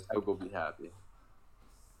cards, they're still gonna be happy.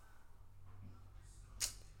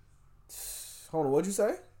 Hold on, what'd you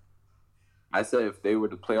say? I said if they were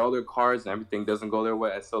to play all their cards and everything doesn't go their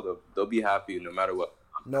way, I still they'll be happy no matter what.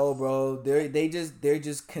 No, bro. They're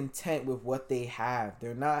just content with what they have.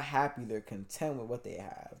 They're not happy. They're content with what they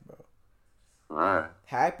have, bro. All right.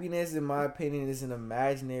 Happiness, in my opinion, is an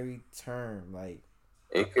imaginary term. Like,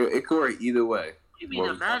 it could work either way. You mean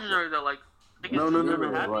imaginary though? Like, no.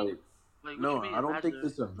 Like, no, I don't think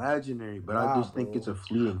it's imaginary, but I just think it's a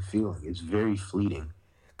fleeting feeling. It's very fleeting.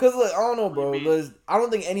 Cause look, I don't know, bro. Cause I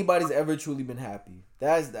don't think anybody's ever truly been happy.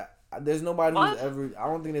 There's nobody who's ever. I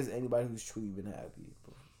don't think there's anybody who's truly been happy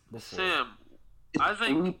before. Sam, I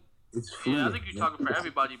think it's fleeting. Yeah, I think you're talking for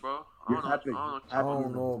everybody, bro. I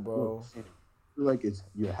don't know, bro. I feel like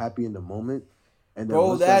you're happy in the moment, and then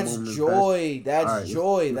bro, that's joy. That's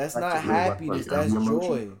joy. That's not happiness. That's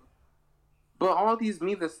joy. But all these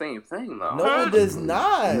mean the same thing, though. No, it does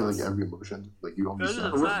not. Yeah, like every emotion, like you only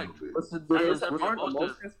sound a little bit. What's the difference?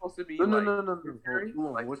 Emotions supposed to be No.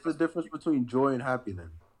 What's the difference between joy and happy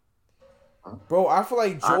then? Bro, I feel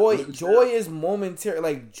like joy is momentary.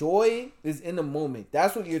 Like, joy is in the moment.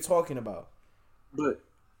 That's what you're talking about. But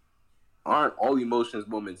aren't all emotions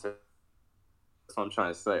momentary? That's what I'm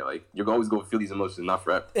trying to say. Like, you're always going to feel these emotions, not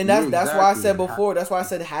forever. And that's why I said before. That's why I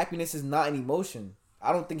said happiness is not an emotion.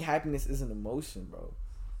 I don't think happiness is an emotion, bro.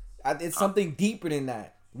 It's something deeper than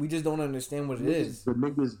that. We just don't understand what it is. But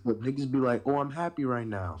niggas be like, "Oh, I'm happy right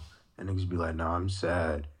now," and niggas be like, "Nah, I'm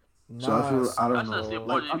sad." So I don't know.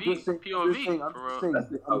 Like, I'm just saying.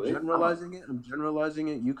 I'm generalizing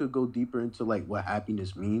it. You could go deeper into like what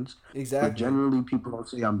happiness means. Exactly. But generally, people don't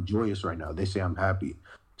say I'm joyous right now. They say I'm happy.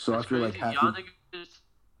 So I feel like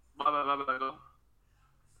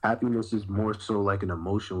happiness is more so like an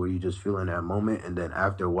emotion where you just feel in that moment, and then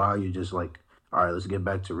after a while you're just like, all right, let's get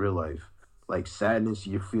back to real life. Like sadness,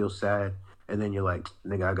 you feel sad, and then you're like,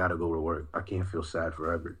 nigga, I gotta go to work. I can't feel sad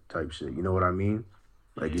forever type shit. You know what I mean?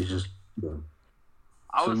 Like, it's just,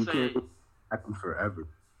 I would you say can't be happy forever.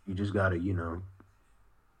 You just gotta,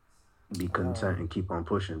 be content and keep on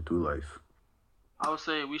pushing through life. I would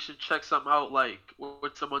say we should check something out, like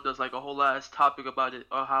where someone does like a whole ass topic about it,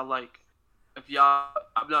 or how like if y'all,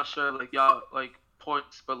 I'm not sure, like y'all like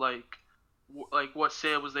points, but like what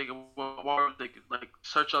Sam was thinking, what Warren was thinking, like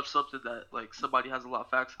search up something that like somebody has a lot of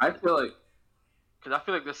facts. I feel like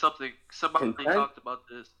there's something somebody talked about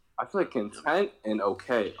this. I feel like content and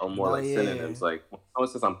okay are more synonyms. Like when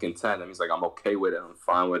someone says I'm content, that means like I'm okay with it, I'm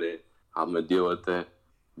fine with it, I'm gonna deal with it.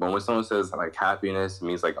 But when someone says like happiness, it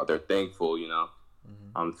means like they're thankful,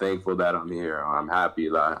 I'm thankful that I'm here, or I'm happy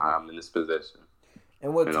that I'm in this position.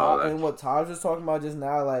 And what Taj was talking about just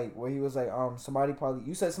now, like where he was like,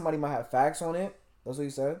 you said somebody might have facts on it. That's what you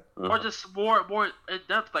said. Or just more in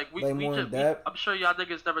depth. Like I'm sure y'all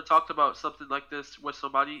niggas never talked about something like this with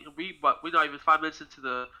somebody. But we're not even 5 minutes into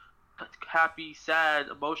the happy, sad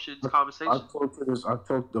emotions conversation. I've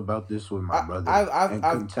talked about this with my brother.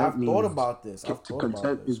 I've thought about this.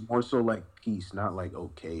 Content is more so like peace, not like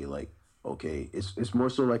okay. Like okay, it's more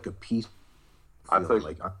so like a peace. I feel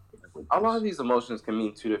like a lot of these emotions can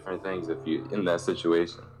mean two different things if you in that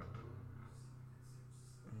situation.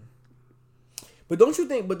 But don't you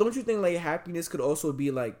think like happiness could also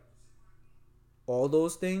be like all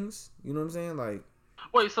those things. You know what I'm saying? Like,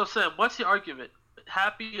 wait, so Sam, what's your argument?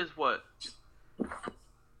 Happy is what?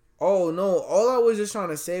 Oh no! All I was just trying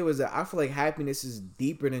to say was that I feel like happiness is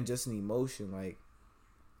deeper than just an emotion. Like,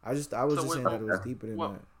 I was just saying that it was deeper than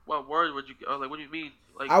that. What word would you? Like, what do you mean?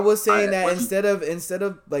 Like, I was saying that instead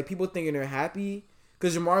of like people thinking they're happy,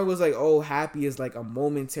 because Jamari was like, "Oh, happy is like a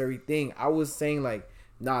momentary thing." I was saying like,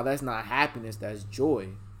 "Nah, that's not happiness. That's joy,"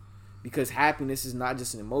 because happiness is not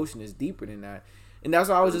just an emotion; it's deeper than that. And that's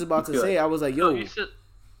what I was just about to say. I was like, "Yo,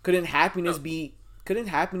 couldn't happiness be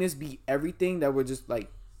everything that we're just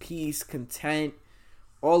like?" Peace, content,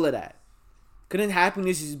 all of that. Couldn't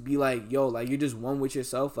happiness just be like, yo, like you're just one with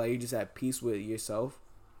yourself, like you're just at peace with yourself?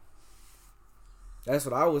 That's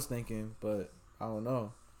what I was thinking, but I don't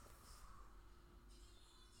know.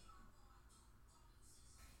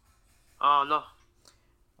 No.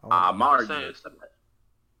 I'm arguing.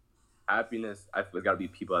 Happiness, I feel gotta be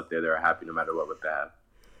people out there that are happy no matter what they have.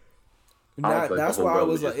 That's why I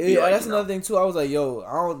was like, yeah, that's another thing too. I was like, yo,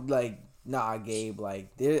 I don't like. Nah, Gabe, like,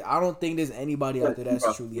 I don't think there's anybody out there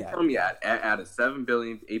that's truly happy. Tell me, out of 7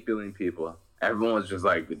 billion, 8 billion people, everyone's just,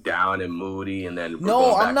 like, down and moody, and then...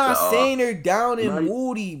 No, I'm not saying they're down and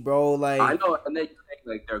moody, bro, like... I know, and they think,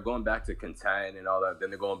 like, they're going back to content and all that,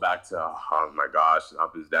 then they're going back to, oh, my gosh,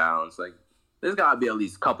 up is down. It's like, there's gotta be at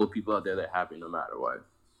least a couple people out there that are happy no matter what.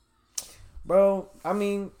 Bro, I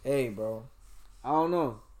mean, hey, bro, I don't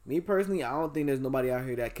know. Me, personally, I don't think there's nobody out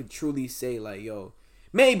here that could truly say, like, yo,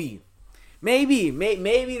 maybe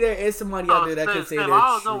there is somebody out there that can say that.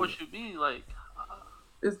 I don't know what you mean. Like,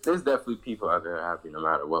 there's definitely people out there happy no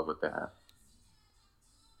matter what they have.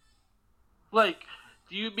 Like,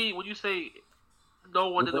 do you mean when you say no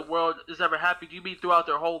one in the world is ever happy? Do you mean throughout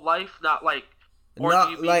their whole life? Not like, or not,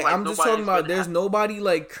 do you mean like I'm just talking about. There's nobody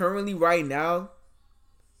like currently right now.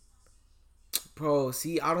 Bro,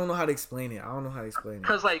 see, I don't know how to explain it.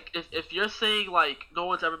 Because, like, if you're saying, like, no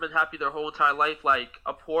one's ever been happy their whole entire life, like,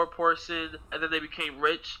 a poor person, and then they became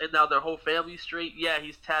rich, and now their whole family's straight, yeah,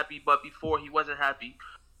 he's happy, but before he wasn't happy.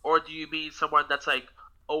 Or do you mean someone that's, like,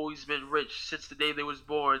 always been rich since the day they was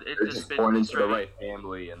born, and just been born into the right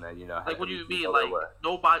family, and then, you know... Like, what do you mean? Like,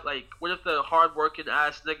 nobody, like, what if the hard-working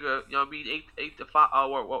ass nigga, you know what I mean, 8 to 5,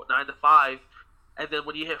 or 9 to 5, and then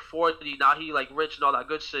when he hit 40, now he, like, rich and all that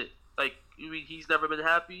good shit. Like, you mean he's never been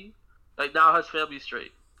happy? Like, now his family's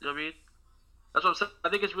straight. You know what I mean? That's what I'm saying. I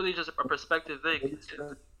think it's really just a perspective thing.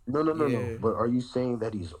 No. But are you saying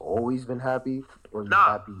that he's always been happy? Or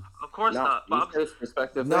happy? Of course not.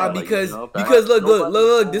 Perspective because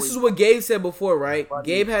look. This is what Gabe said before, right?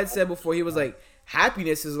 Gabe had said before, he was like,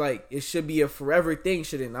 happiness is like, it should be a forever thing,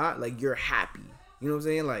 should it not? Like, you're happy. You know what I'm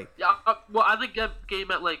saying? Like, yeah. Well, I think Gabe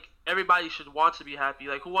meant like everybody should want to be happy.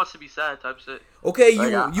 Like, who wants to be sad type shit. Okay,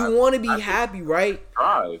 you want to be happy, right?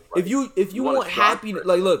 Strive. If you want happiness,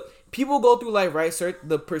 like, look, people go through life, right?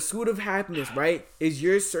 The pursuit of happiness, right, is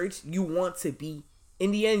your search. You want to be,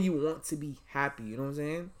 in the end, you want to be happy. You know what I'm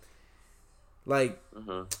saying? Like,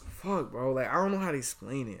 fuck, bro. Like, I don't know how to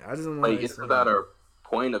explain it. I just don't know. Like, isn't that our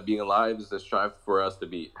point of being alive? Is to strive for us to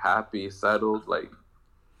be happy, settled, like.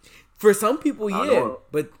 For some people, yeah,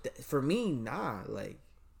 but for me, nah. Like,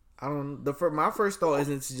 I don't. My first thought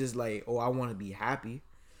isn't to just like, oh, I want to be happy.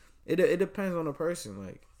 It depends on the person.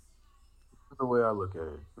 Like, the way I look at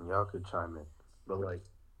it, and y'all could chime in, but like,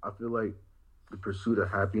 I feel like the pursuit of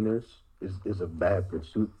happiness is a bad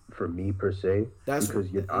pursuit for me per se. That's because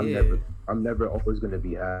I'm never always gonna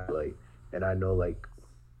be happy. Like, and I know, like,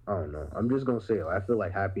 I don't know. I'm just gonna say, I feel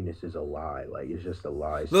like happiness is a lie. Like, it's just a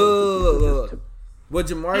lie. Look. What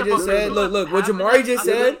Jamari just said, look, what Jamari just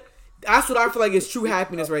said, that's what I feel like is true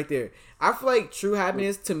happiness right there. I feel like true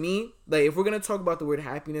happiness, to me, like, if we're going to talk about the word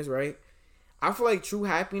happiness, right, I feel like true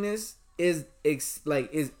happiness is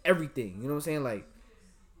everything. You know what I'm saying? Like,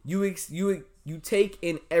 you take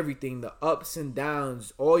in everything, the ups and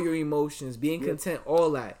downs, all your emotions, being content, all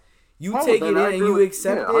that. You take it in and you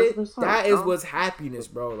accept it. That is what's happiness,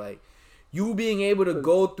 bro. Like, you being able to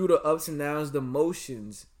go through the ups and downs, the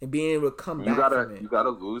emotions, and being able to come back from it. You gotta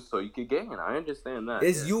lose so you can gain. I understand that.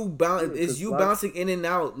 It's you bouncing in and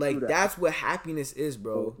out. Like, that's what happiness is,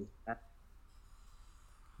 bro. You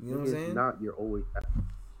know what I'm saying? It's not you're always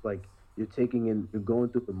like you're going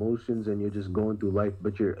through emotions and you're just going through life,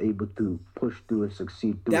 but you're able to push through and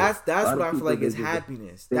succeed through. That's what I feel like is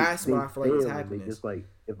happiness. That's what I feel like is happiness. They just like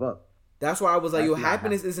give up. That's why I was like, yo,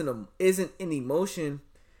 happiness isn't an emotion.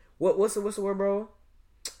 What's the word, bro?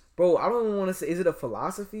 Bro, I don't want to say, is it a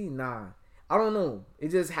philosophy? Nah. I don't know.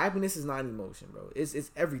 It's just happiness is not an emotion, bro.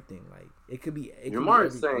 It's everything. Like it could be.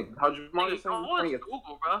 Jamar's saying, how'd you saying?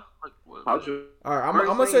 Google, bro. Like, how'd you? All right, I'm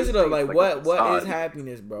gonna search it up. Like what is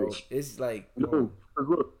happiness, bro? It's like no.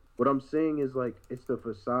 Look, what I'm saying is like it's the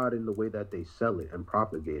facade in the way that they sell it and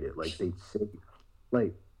propagate it. Like they say,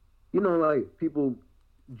 like like people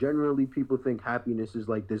think happiness is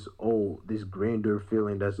like this grander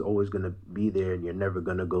feeling that's always gonna be there and you're never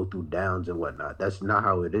gonna go through downs and whatnot. That's not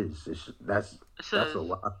how it is. That's a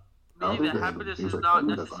lot. Meaning that happiness is not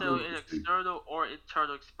necessarily an external or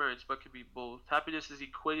internal experience, but can be both. Happiness is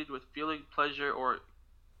equated with feeling pleasure or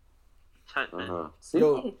contentment.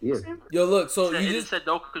 Yo, look. So you just said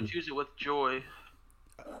don't confuse it with joy.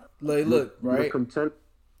 Like, look, right? Content.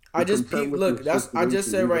 I just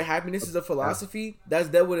said right. Happiness is a philosophy. That's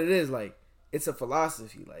what it is. Like it's a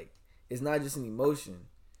philosophy. Like it's not just an emotion.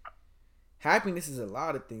 Happiness is a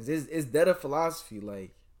lot of things. It's that a philosophy.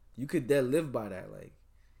 Like you could live by that. Like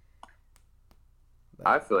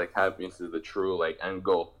I feel like happiness is the true like end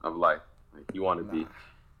goal of life. Like you want to be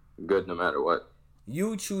good no matter what.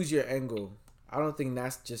 You choose your end goal. I don't think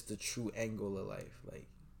that's just the true end goal of life. Like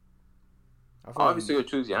obviously you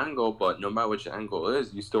choose your end goal, but no matter what your end goal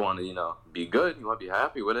is, you still want to be good. You want to be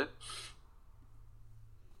happy with it.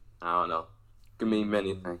 I don't know. Could mean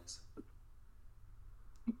many things.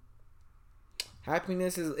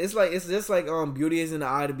 Happiness is it's just like beauty is in the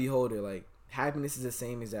eye of the beholder. Like happiness is the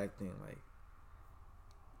same exact thing. Like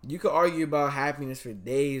you could argue about happiness for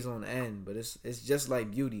days on end, but it's just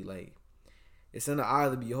like beauty. Like it's in the eye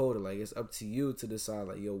of the beholder. Like it's up to you to decide.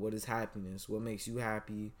 Like what is happiness? What makes you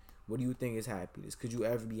happy? What do you think is happiness? Could you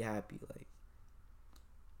ever be happy? Like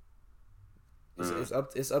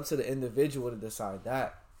it's up to the individual to decide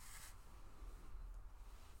that.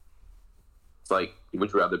 It's like,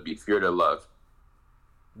 would you rather be feared or loved?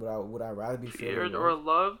 Would I rather be feared or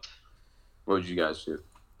loved? What would you guys choose?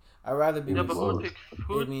 I'd rather be loved.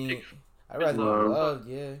 I'd rather be loved.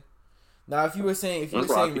 Yeah. Now, if you were saying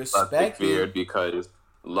respect, feared because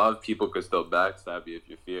love people could still backstab you if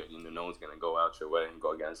you're feared. No one's gonna go out your way and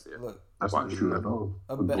go against you. Look, that's not true at all.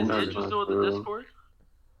 Is Andrew still in the Discord?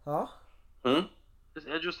 Huh? Is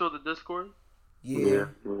Andrew still in the Discord? Yeah.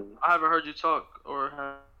 I haven't heard you talk, or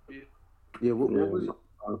have you? Yeah. What was?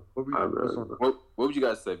 What would you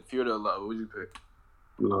guys say? Fear or love? What would you pick?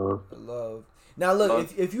 Love. Now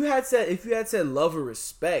look, if you had said love or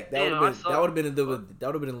respect, that would have been a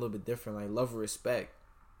little bit different. Like love or respect.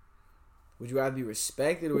 Would you rather be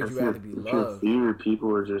respected or would you rather be loved? If you fear,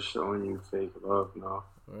 people are just showing you fake love, no.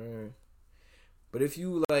 Right. But if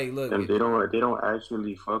you look, and they don't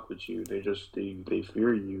actually fuck with you. They just they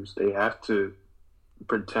fear you. So they have to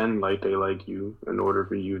pretend like they like you in order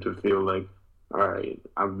for you to feel like, all right,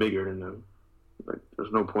 I'm bigger than them. Like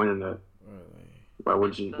there's no point in that. Right. Why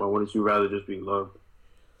wouldn't you rather just be loved?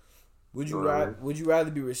 Would you rather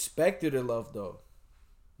be respected or loved though?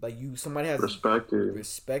 Like somebody has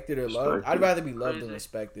respected or loved. I'd rather be loved than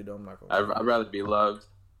respected. Though I'm not gonna. I'd rather be loved.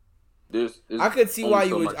 I could see why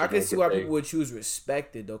people would choose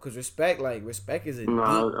respected though, because respect is a deep thing.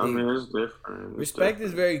 I mean it's different. Respect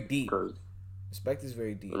is very deep. Respect is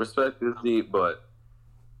very deep. Respect is deep, but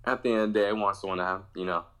at the end of the day, I want someone to have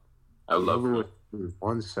I love you.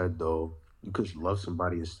 One said though, you could love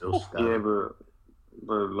somebody and still stop. Yeah, but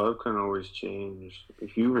love can always change.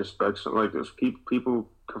 If you respect something, like there's people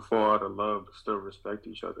can fall out of love but still respect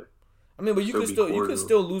each other. I mean, but you could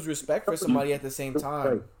still lose respect for somebody at the same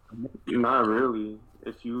time. Not really.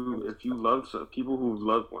 If you love people who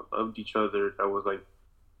loved each other that was like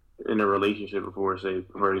in a relationship before, say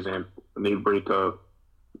for example, when they break up,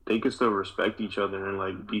 they can still respect each other and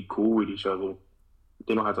like be cool with each other.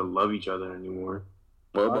 They don't have to love each other anymore.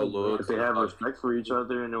 What about love? If they have respect for each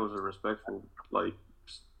other and it was a respectful, like,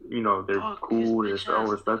 they're cool, they're so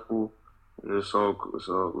respectful, and they're so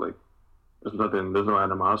like, there's no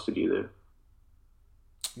animosity there.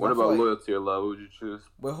 What about loyalty or love? What would you choose?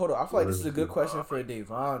 Well, hold on. I feel like this is a good question for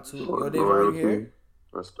Daevon too. Yo, Daevon, you here?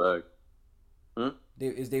 Respect.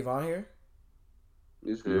 Is Daevon here?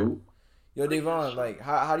 He's here. Yo, Daevon, like,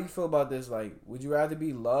 how do you feel about this? Like, would you rather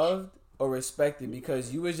be loved or respected?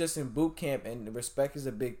 Because you was just in boot camp and respect is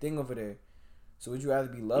a big thing over there. So would you rather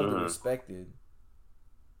be loved or respected?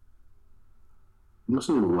 I'm gonna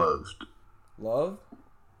say loved. Loved?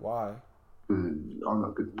 Why? I'm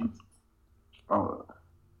not good.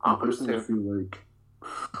 I personally feel like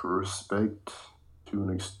respect to an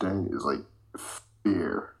extent is like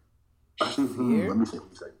fear. Actually, let me say.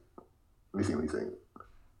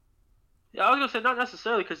 Yeah, I was gonna say not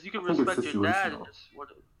necessarily because you can respect your dad.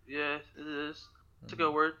 Yeah, it is. It's a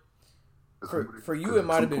good word. For you, it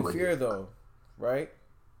might have been fear though, right?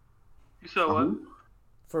 You said what?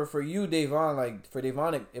 For you, Daevon, like for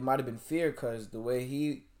Daevon, it might have been fear because the way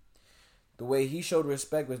he showed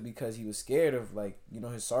respect was because he was scared of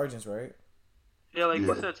his sergeants, right? Yeah, like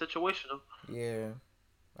you said, situational. Yeah,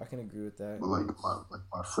 I can agree with that. But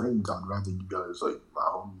my friends, I'd rather you guys my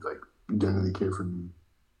homies genuinely care for me.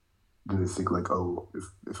 Didn't think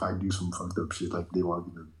if I do some fucked up shit, they want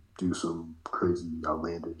me to do some crazy,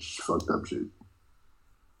 outlandish, fucked up shit.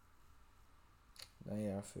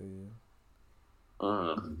 Yeah, I feel you.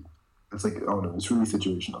 It's I don't know. It's really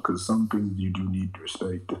situational because some things you do need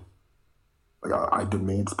respect. I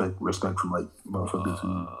demand respect from motherfuckers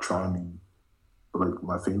who try me, but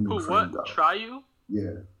my family. Who friends, what? Try you?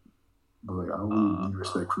 Yeah, but I don't really need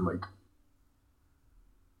respect from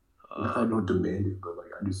I don't demand it, but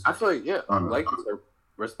I feel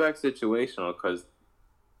respect situational because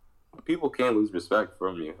people can't lose respect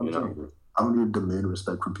from you. You know, I don't need to demand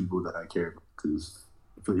respect from people that I care about because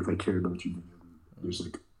I feel if I care about you, there's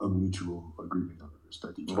a mutual agreement on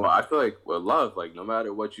respect each other. Well, I feel with love, no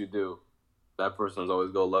matter what you do, that person's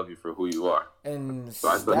always gonna love you for who you are. And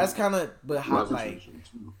so that's kind of, but how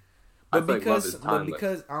but because I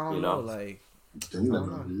don't know, I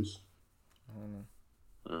don't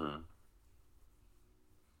know.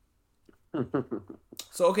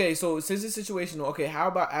 So since it's situational, how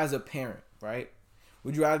about as a parent, right?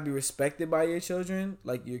 Would you rather be respected by your children,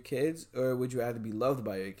 like your kids, or would you rather be loved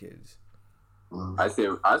by your kids? I say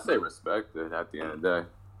respected at the end of the day.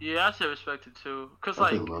 Yeah, I say respected too, cause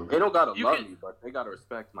they don't gotta love me, but they gotta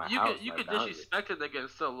respect my house. You can disrespect it, they can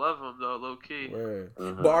still love them though, low key.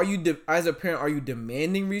 Mm-hmm. But are you as a parent, are you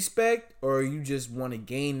demanding respect, or you just want to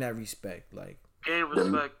gain that respect, Gain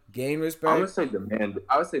respect. Gain respect. I would say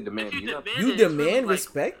demand. You demand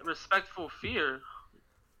respect. Respectful fear,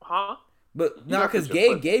 huh? But because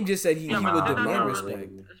Gabe just said he would demand respect.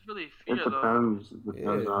 It's really fear though. It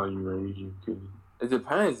depends how you raise your kid. It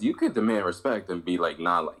depends. You could demand respect and be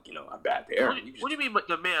not a bad parent. What do you mean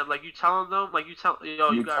demand? You telling them?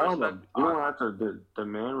 You got respect. Them. You don't have to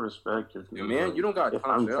demand respect. Demand. You don't got. If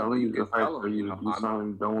I'm telling you, if I tell you to do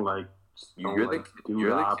something, you're the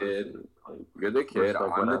kid. You're the kid.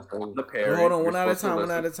 I'm the parent. Hold on, one at a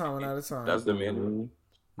time. That's demanding.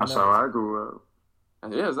 That's how I grew up.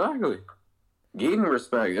 Yeah, exactly. Gaining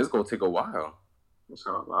respect, it's gonna take a while. That's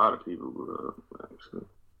how a lot of people grew up, actually.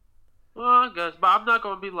 Well, I guess, but I'm not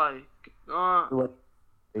gonna be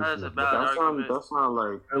that's a bad argument. That's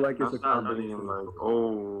not it's a combination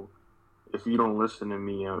oh, if you don't listen to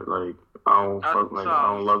me, I don't fuck, I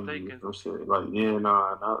don't love you. Some shit. Not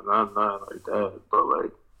like that, but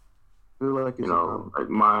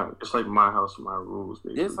it's my house, my rules.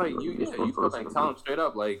 Basically. It's you could tell them straight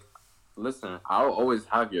up, listen, I'll always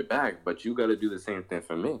have your back, but you got to do the same thing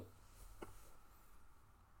for me.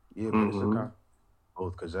 Yeah, but it's a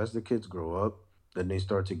both, because as the kids grow up, then they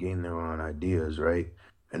start to gain their own ideas, right?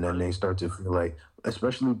 And then they start to feel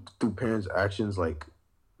especially through parents' actions,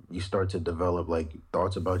 you start to develop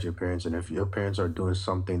thoughts about your parents, and if your parents are doing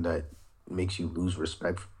something that makes you lose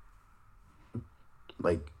respect,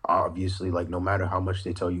 obviously, no matter how much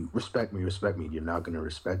they tell you, respect me, you're not gonna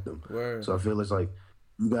respect them. Word. So I feel it's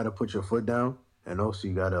you gotta put your foot down, and also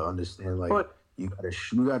you gotta understand you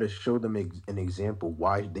gotta show them an example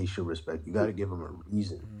why they should respect. You gotta give them a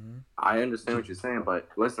reason. Mm-hmm. I understand what you're saying, but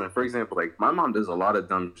listen, for example, my mom does a lot of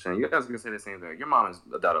dumb shit. You guys can say the same thing. Your mom has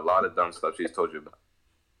done a lot of dumb stuff she's told you about.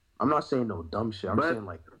 I'm not saying no dumb shit. I'm saying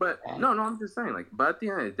I'm just saying but at the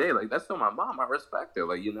end of the day, that's still my mom. I respect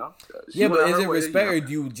her, Yeah, but is it respect or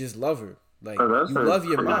do you just love her? You love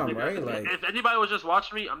your mom, right? If anybody was just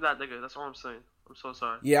watching me, I'm that nigga. That's all I'm saying. I'm so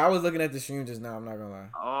sorry. Yeah, I was looking at the stream just now. I'm not gonna lie.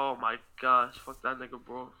 Oh my gosh, fuck that nigga,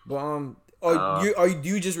 bro. But do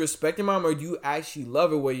you just respect your mom, or do you actually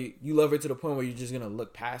love her? Where you love her to the point where you're just gonna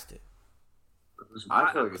look past it?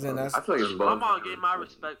 I feel like my mom gave my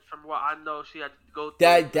respect from what I know she had to go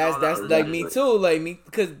through. That's me too.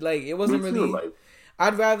 Because it wasn't really.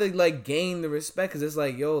 I'd rather gain the respect because it's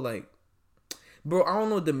bro, I don't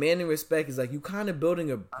know. Demanding respect is you kind of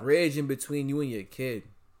building a bridge in between you and your kid.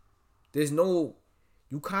 There's no,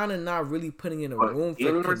 you kind of not really putting in a room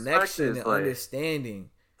for connection and understanding.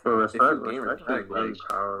 For respect is really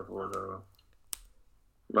powerful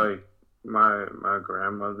though. My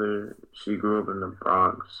grandmother, she grew up in the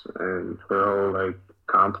Bronx, and her whole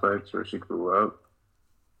complex where she grew up,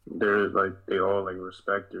 there's they all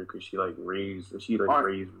respect her because she raised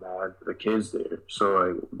mad the kids there.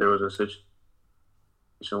 So there was a situation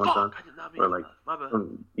one time where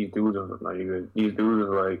these dudes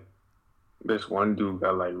are this one dude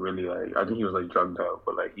got really I think he was drugged out,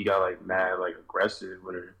 but he got mad aggressive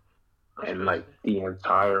with her, and the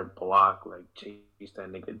entire block chased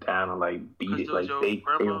that nigga down and like beat it, like they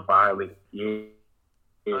were violent,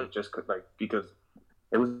 just because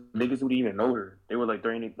it was niggas who didn't even know her. They were like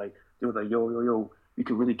during it, like they were like, yo, you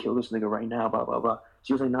could really kill this nigga right now, blah blah blah.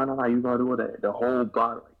 She was like, no, you gotta do that. The whole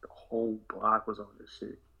block was on this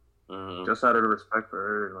shit. Just out of respect for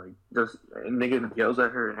her, like just nigga yells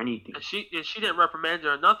at her anything. And she didn't reprimand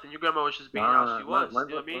her or nothing. Your grandma was just being how she was. You know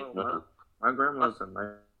what I mean? My grandma's a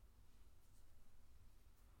nice.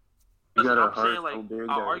 You got a heart so big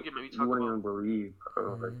that you wouldn't even believe.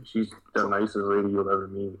 Like, she's the nicest lady you'll ever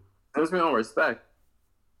meet. That's me on respect.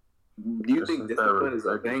 Do you think discipline is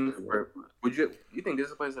a thing? You think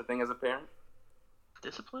discipline is a thing as a parent?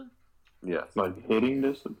 Discipline? Yeah. Like hitting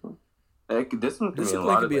discipline? Discipline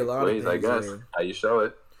can be a lot of ways, I guess. Yeah. How you show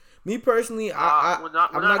it. Me personally, I'm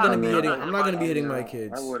not gonna be hitting. I'm not gonna be hitting my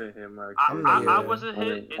kids. I wouldn't hit my kids. I wasn't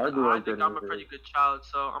hit. I think I'm a pretty good child,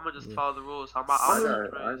 so I'm gonna just follow the rules. I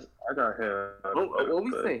got hit. When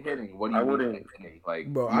we say hitting, what do you mean hitting?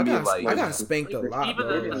 Like, bro, I got spanked a lot.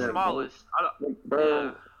 Even the smallest.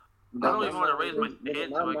 I don't even want to raise my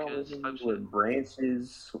hand to my kids. With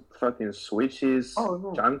branches, fucking switches,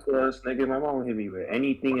 chanclas, nigga. My mom hit me with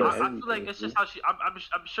anything. I feel like it's just how she. I'm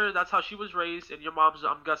sure that's how she was raised, and your mom's,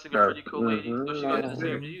 I'm guessing, a pretty cool lady. So she did the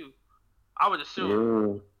same to you. I would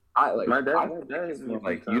assume. My dad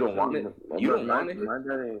like you don't want it. You don't want it. My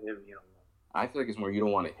dad ain't hit me. I feel like it's more you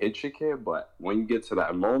don't want to hit your kid, but when you get to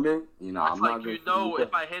that moment, you know, I'm like,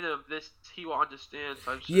 if I hit him, he will understand.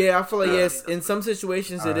 Yeah, I feel like yes, in some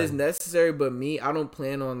situations it is necessary, but me, I don't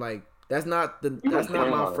plan on like that's not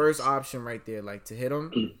my first option right there, like to hit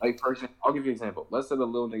him. Like first, I'll give you an example. Let's say the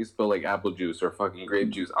little nigga spill like apple juice or fucking grape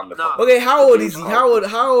juice on the. Okay, how old is he? How old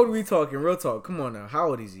are we talking? Real talk. Come on now. How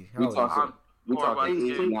old is he? We talking 8,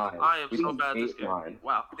 9. I am so bad at this game.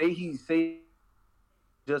 Wow. Say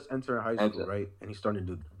just entering high school, right? And he's starting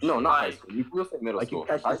to do not high school. You feel like middle school. You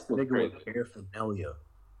catch this nigga with paraphernalia.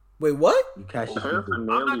 Wait, what? You catch him. I'm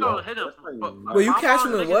not gonna hit him. Wait, you catch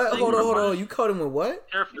him with what? Hold on. You caught him with what?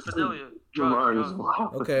 Paraphernalia.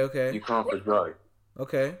 Okay. You caught him for drug.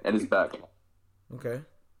 Okay. And his back. Okay.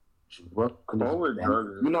 You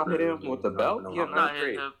not hit him with the belt? Yeah, not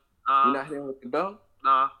hit him. You not hit him with the belt?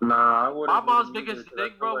 Nah, I wouldn't. My mom's biggest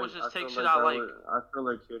thing, bro, was just take shit out like. I feel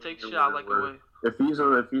like take shit out like away. If he's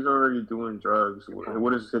already doing drugs,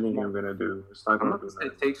 what is hitting him gonna do? It's not gonna do nothing.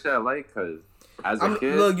 Take shit out like, cause as a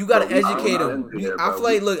kid, look, you gotta educate him. I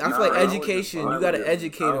feel like education. You gotta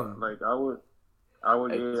educate him. Like I would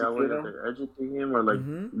either educate him or like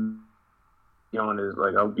be on his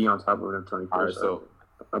I'll be on top of him 24/7. So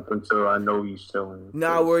up until I know he's chilling.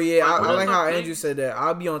 Nah, I like how Andrew said that.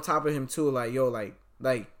 I'll be on top of him too. Like yo, like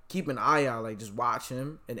keep an eye out, like just watch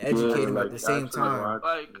him and educate him at the same time.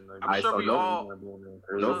 I'm sure we all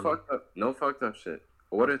no fucked up shit.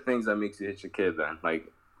 What are things that makes you hit your kid then?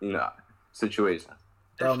 Like, situations.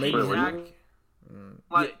 Oh, maybe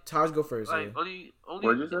Taj go first. Like only.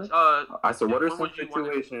 What did you say? I said, what are some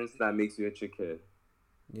situations that makes you hit your kid?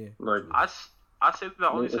 Yeah. Like I say the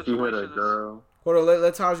only situation is. Hold on,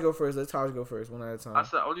 let Taj go first. One at a time. I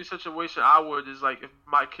said the only situation I would is like if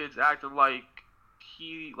my kid's acting like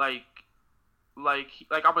he like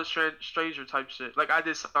I'm a stranger type shit. Like I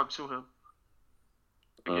did something to him.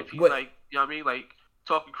 Like if he's like, you know what I mean, like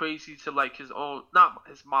talking crazy to like his own, not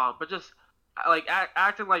his mom, but just like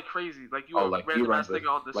acting like crazy, like you a random ass nigga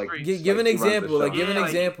on the street. Give an example. Give an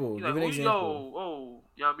example. You know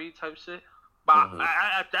what I mean, type shit. But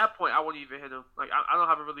at that point, I wouldn't even hit him. Like I don't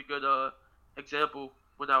have a really good example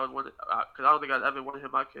when I would want it, because I don't think I'd ever want to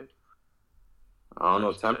hit my kid. I don't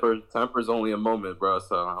know. Temper's only a moment, bro.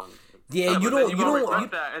 So yeah, you don't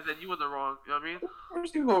regret that, and then you in the wrong. You know what I mean?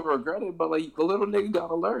 First, you gonna regret it, but like the little nigga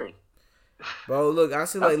gotta learn. Bro, look, I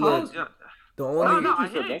said the only.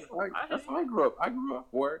 That's how I grew up. I grew up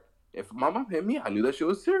where if my mom hit me, I knew that she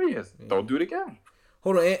was serious. Yeah. Don't do it again.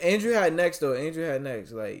 Hold on, Andrew had next though.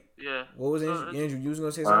 Like, yeah. What was Andrew? You was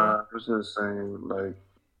gonna say something? I was just saying like,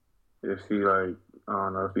 if he like, I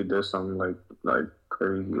don't know, if he did something like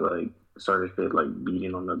crazy, like started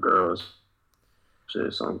beating on the girls.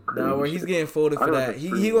 Shit, something crazy. Nah, where he's getting folded for that.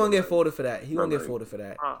 He gonna get folded for that.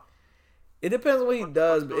 It depends on what he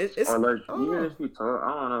does, but it's or even if he talk, I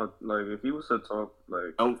don't know. Like if he was to talk,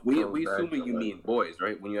 we assume you mean boys,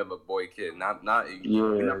 right? When you have a boy kid, not our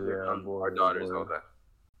daughters, all that.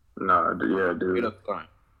 Nah, yeah, dude.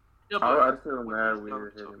 I feel mad we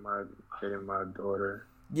were hitting my daughter.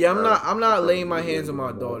 Yeah, I'm not laying my hands on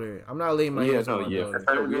my daughter. I'm not laying my hands on my daughter.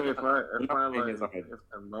 I'd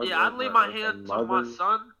lay my hands on my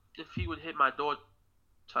son if he would hit my daughter.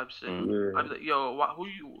 Type shit. Yeah. I'd be like, yo,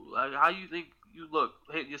 how you think you look,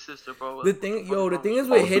 hit your sister, bro. The thing is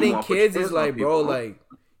with hitting kids is like, bro, like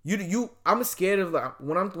I'm scared of like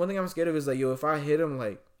one thing I'm scared of is like, yo, if I hit him,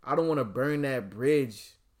 like I don't want to burn that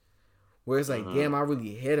bridge where it's like, damn, I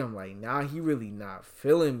really hit him. Like now he really not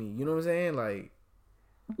feeling me. You know what I'm saying? Like,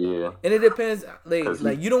 yeah. And it depends.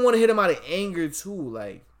 Like you don't want to hit him out of anger too.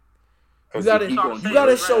 Like you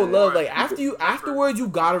gotta show love. Like afterwards, you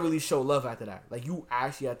gotta really show love after that. Like you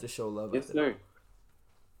actually have to show love. Yes, after sir. that.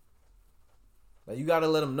 Like you gotta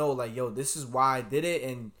let him know, like, yo, this is why I did it,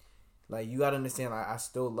 and like you gotta understand, like I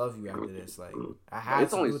still love you after this. Like I had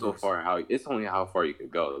it's to only do so this. far how far you could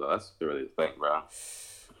go. Though. That's really the thing, bro.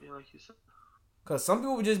 Yeah, like you said. Cause some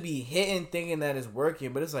people would just be hitting, thinking that it's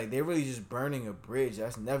working, but it's like they're really just burning a bridge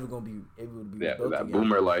that's never gonna be able to be built that again.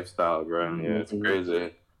 boomer lifestyle, bro. Yeah, it's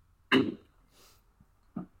crazy. Yeah.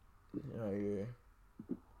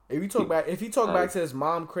 If he talk back to his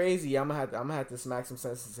mom crazy, I'm gonna have to smack some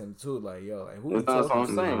sense in him too. Like, yo, like who you That's what I'm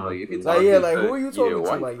talking saying. to? Like, if you Like, yeah, like who are you talking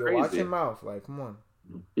to? Like, yo, watch your mouth. Like, come on.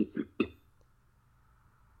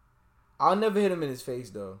 I'll never hit him in his face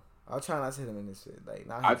though. I'll try not to hit him in his face. Like,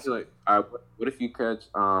 not I feel like, what if you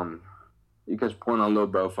catch porn on little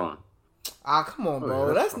bro phone? Ah, come on,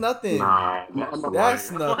 bro. That's nothing. Nah,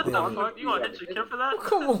 that's nothing. You gonna hit your kid for that?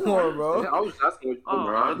 Come on, bro. I was asking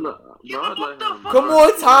what you Come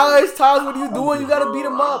on, Taj. Taj, what are you doing? You gotta beat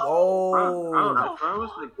him up. Bro, I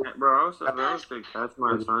was to catch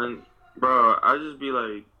my son, bro, I'd just be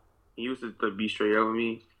like, he used to be straight up with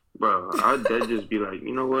me, bro. I'd dead just be like,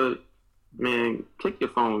 you know what, man, take your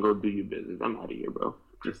phone and go do your business. I'm out of here, bro.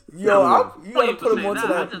 You gotta put him onto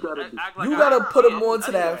that. You gotta put him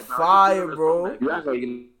onto that fire, bro. You act like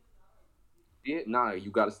nah,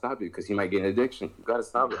 you gotta stop it because he might get an addiction. You gotta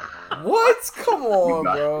stop it. What? Come on,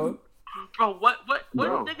 bro. Bro, what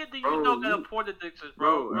nigga do you know got a porn addiction,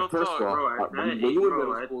 bro? Real talk. Bro, at that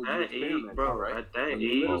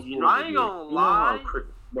age, you know, I ain't gonna lie.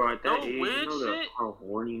 Bro, at that age, you know how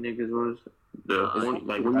horny niggas was?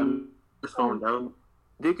 Like when you found out.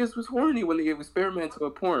 Niggas was horny when they experiment to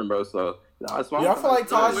a porn, bro. So that's why. I feel like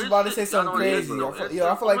Taj is about to say something crazy.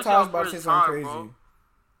 I feel like Taj is about to say something crazy.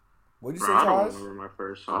 What'd you say, Taj? I don't remember my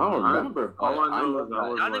first song. I don't remember. All I know is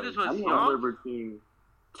y'all niggas was young. I remember between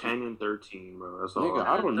 10 and 13, bro. That's all. Nigga,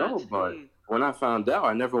 I don't know, but when I found out,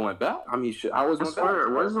 I never went back. I mean, shit, I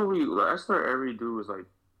swear every dude was like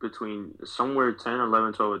between somewhere 10,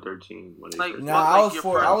 11, 12, or 13. I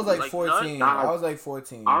was like 14. I was like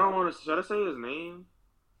 14. I don't want to. Should I say his name?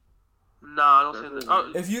 Nah, don't say that.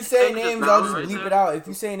 Oh, if you say names, I'll just bleep it out. If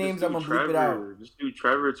you say names, I'm gonna bleep it out. This dude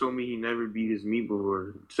Trevor told me he never beat his meat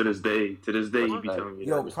before. To this day, he be telling me.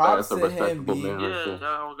 Yo, props to him, B. Yeah,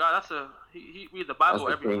 oh God, that's he read the Bible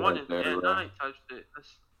every morning and night type shit.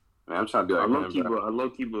 Man, I'm trying to be like I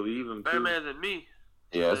low-key believe him. Better man than me.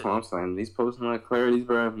 Yeah, that's what I'm saying. These posting like clarities,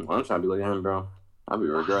 bro. I'm trying to be like him, bro. I'll be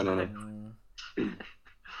regretting it.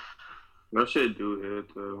 That shit do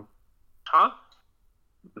hit though. Huh?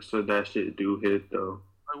 I said that shit do hit though.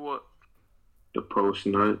 Like what? The post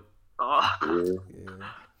nut. Oh. Yeah.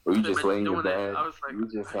 Or you just laying in your bed. You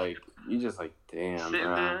just like, damn,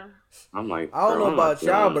 bro. There. I'm like, I don't know about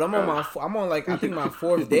y'all, but I'm on like I think my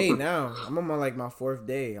 4th day now. I'm on like my 4th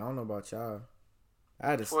day. I don't know about y'all.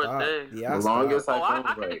 I had to stop. Day. Yeah, the longest I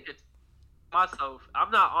can get myself.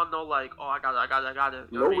 I'm not on no like, oh, I got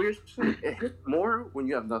it. No weird shit. It hits more when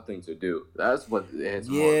you have nothing to do. That's what it hits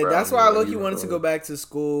more. Yeah, that's why I low-key wanted to go back to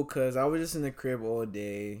school because I was just in the crib all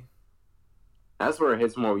day. That's where it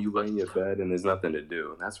hits more when you lay in your bed and there's nothing to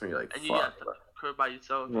do. That's when you're like, and you got the crib by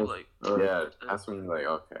yourself. You're like, yeah, that's when you're like,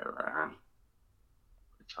 okay, right.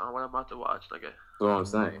 What I'm about to watch, like that's what I'm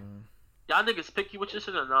saying. Y'all niggas picky with your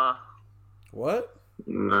shit or nah? What?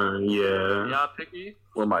 Nah, yeah. Y'all picky?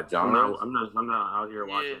 Well, my genre. I'm not out here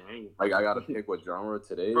watching anything. Like I gotta pick what genre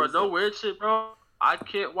today. Bro, no weird shit, bro. I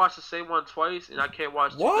can't watch the same one twice, and I can't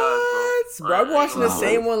watch two guys, bro. I'm watching the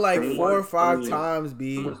same one like 4 or 5 times,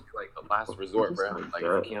 B. Like the last resort, bro. Like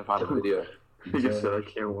I can't find a video. He just said I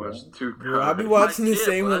can't watch 2. Bro, I be watching the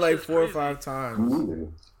same one like 4 or 5 times.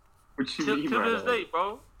 What you mean to this day,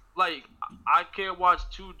 bro. Like I can't watch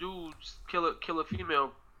 2 dudes kill a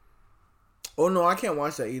female. Oh no, I can't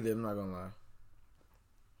watch that either. I'm not gonna lie.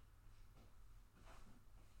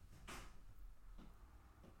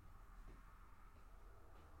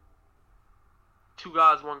 Two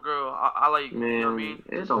guys, one girl. I like, man, you know what I mean?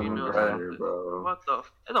 It don't matter, bro. What the?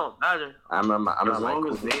 It don't matter. As long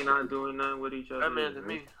as they not doing nothing with each other. That man to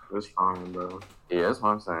me. It's fine, bro. Yeah, that's what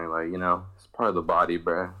I'm saying. Like, you know, it's part of the body,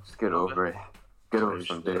 bro. Just get over it. Get over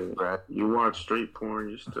some dick, bro. You watch straight porn,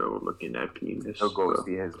 you're still looking at penis. He'll go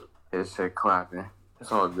see his shit clapping.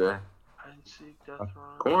 It's all good.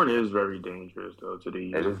 Corn is very dangerous though to the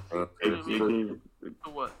youth.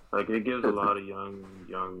 What? Like it gives a lot of young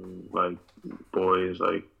like boys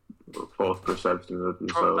like false perceptions of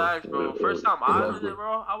themselves. Facts, bro. First time I heard it,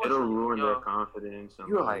 bro, I was it'll ruin their confidence. And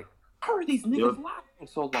you're like, how are these niggas laughing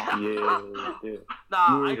so long? Yeah.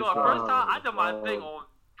 Nah, I ain't gonna. First time I did my thing on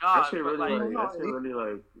God. That shit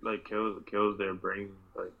really like kills their brain.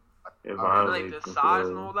 Like it violates like the size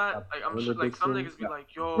and all that. Like I'm sure like some niggas be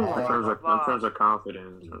like, yo, in terms of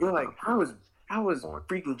confidence. You're like, how is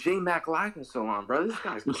freaking J Mac laughing so long, bro? This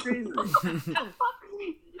guy's crazy.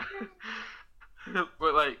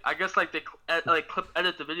 But like, I guess like they clip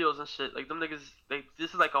edit the videos and shit. Like them niggas, this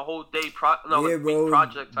is like a whole day week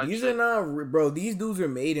project type these shit. are not, bro. These dudes are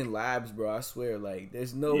made in labs, bro. I swear, like,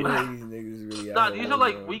 there's no way these niggas really. Nah, these are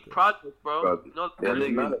like weak projects, bro. That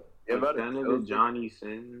nigga Johnny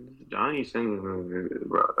Sins,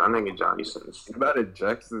 bro. That nigga Johnny Sins. About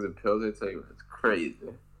injections and pills, they tell you it's crazy.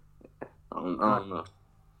 I don't know.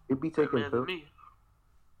 They be taking pills.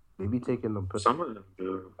 They be taking them pills. Some of them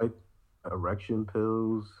do. Like erection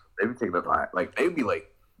pills. They be taking they be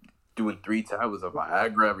like doing 3 tablets of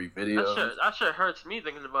Viagra every video. That shit hurts me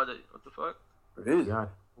thinking about it. What the fuck? It is. Yeah,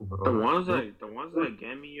 the ones that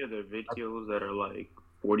get me are the videos that are like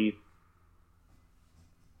 40.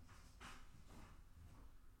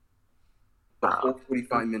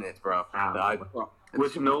 45 minutes, bro.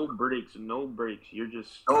 With no breaks. You're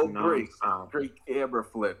just breaks. Straight camera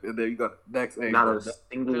flip, and then you got next angle. Not a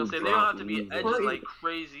single. They don't have to be edged like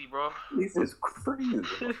crazy, bro. This is crazy.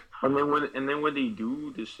 and then when they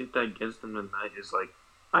do, the shit that gets them tonight is like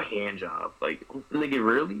a hand job. Like, nigga,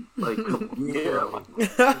 really? Like,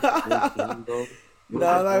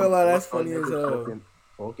 Nah, I'm not gonna lie, that's funny as hell.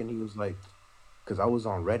 Talking, he was like, because I was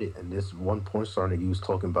on Reddit, and this one porn star nigga, he was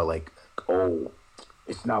talking about like, oh,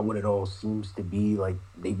 it's not what it all seems to be. Like,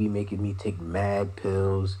 they be making me take mad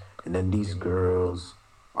pills, and then these girls,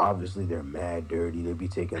 obviously they're mad dirty. They be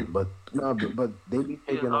taking, but they be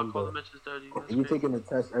taking they be taking a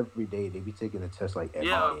test every day. They be taking a test like every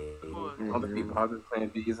day. All the people have been playing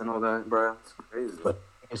bees and all that, bro. It's crazy. But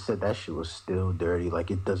like I said, that shit was still dirty. Like,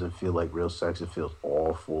 it doesn't feel like real sex. It feels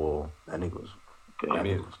awful. That nigga was. I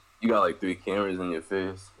mean, you got like 3 cameras in your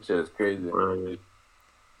face. Shit is crazy. Right.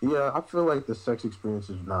 Yeah, I feel like the sex experience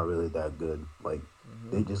is not really that good. Like,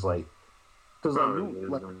 they just like, because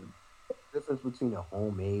like, the difference between a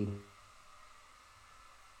homemade.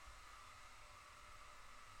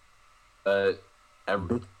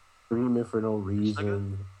 Bitch screaming for no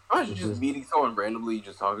reason. Why you just meeting someone randomly, you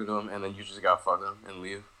just talking to them, and then you just gotta fuck them and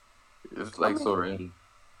leave? It's like so random.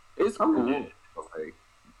 It's cool. Like,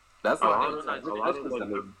 that's not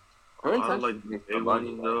they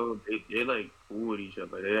like fool with each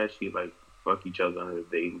other. They actually like fuck each other on a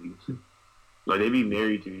daily. Like they be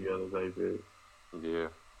married to each other type shit. Yeah.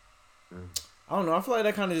 I don't know. I feel like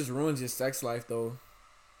that kind of just ruins your sex life, though.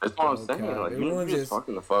 That's what I'm saying. Like, it ruins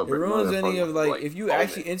fucking the fuck. It ruins any of like if you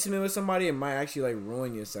actually intimate with somebody, it might actually like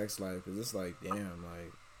ruin your sex life because it's like damn,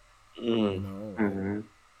 like you know,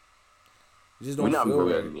 you just don't feel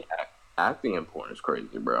right. Acting in porn is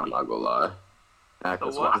crazy, bro. I'm not gonna lie. Acting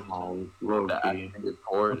is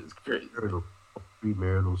crazy.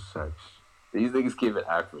 Premarital sex. These niggas can't even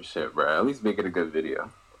act for shit, bro. At least make it a good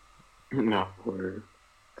video. No.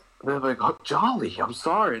 They're like, oh, Jolly, I'm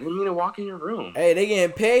sorry. I didn't mean to walk in your room. Hey, they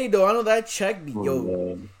getting paid, though. I know that check be,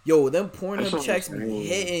 yo, them Pornhub checks be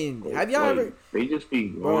hitting. Have y'all ever? They just be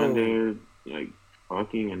going there, like,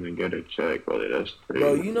 fucking and then get a check, brother. That's crazy.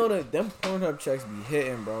 Bro, you know that them Pornhub checks be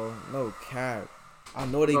hitting, bro. No cap. I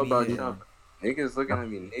know they be hitting. Niggas looking at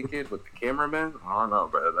me naked with the cameraman? I don't know,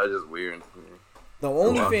 bro. That's just weird to me. The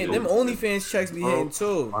OnlyFans checks be hitting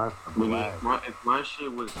too. If my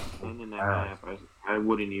shit was 10.5, I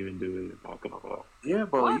wouldn't even do it. Not gonna lie. Yeah,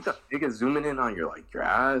 bro. You got niggas zooming in on your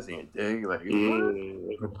ass and your dick, like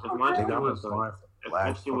If my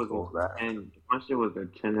shit was a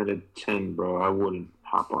 10 out of 10, bro, I wouldn't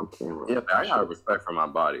hop on camera. Yeah, but I got respect for my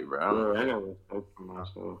body, bro. I got respect for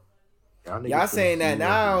myself. Y'all saying that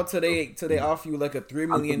now till they offer you like a $3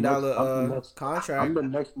 million contract. I'm the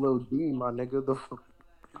next Lil D, my nigga.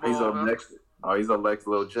 He's up next. Oh, he's up next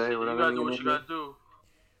Lil J. You gotta do what you gotta do.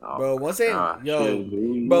 Bro, once they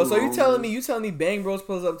bro, so you telling me Bang Bros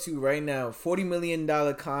pulls up to right now $40 million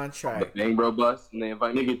contract. The Bang Bro bus, and they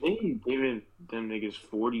invite nigga. They ain't giving them niggas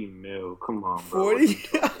 40 mil. Come on, bro.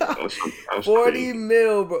 40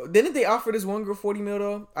 mil, bro. Didn't they offer this one girl 40 mil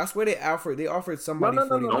though? I swear they offered somebody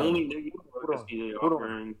 40 mil. Only nigga. Hold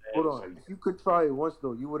on. If you could try it once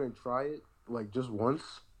though, you wouldn't try it like just once.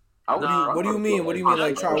 What do you mean? What do you mean?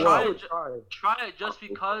 Like try what? Try it just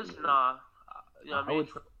because. Nah. You know what I mean?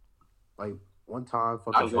 Like one time,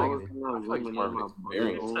 I fucking. feel like it's more of an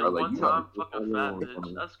experience, bro. Like one time, fucking fat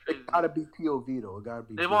bitch. That's crazy. It gotta be POV though. It gotta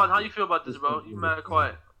be. Daevon, how you feel about this, bro? You mad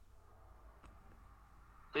quiet?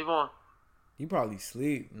 Daevon. He probably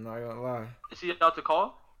sleep. I'm not gonna lie. Is he out to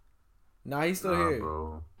call? Nah, he's still here.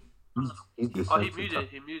 Bro. He muted.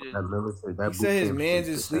 He muted. He said his man's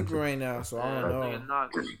just sleeping right now, so I don't know.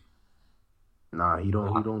 Nah, he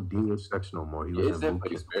don't deal with sex no more. He was it's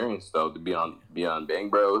definitely experience though to be on Bang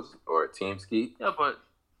Bros or Team Ski. Yeah, but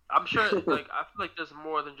I'm sure like I feel like there's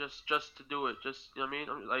more than just to do it. Just you know what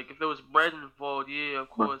I mean? Like if there was bread involved, yeah, of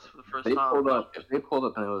course for the first time. If they pulled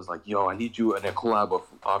up and it was like, yo, I need you in a collab of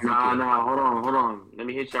Nah, hold on. Let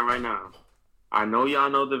me hit y'all right now. I know y'all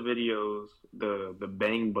know the videos, the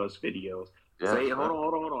Bang Bus videos. Yeah,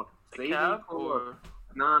 hold on. Say cab or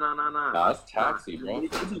No. Nah, it's taxi, bro.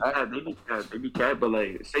 They be cat, but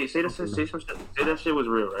like say that shit was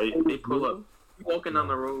real, right? They pull up, you walking down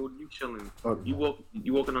the road, you chilling. You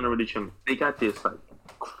walking on the road, you chilling. They got this like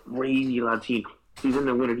crazy Latino. She's in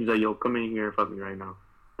the winter. She's like, yo, come in here and fuck me right now.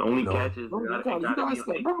 The only catch is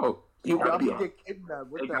bro. You gotta get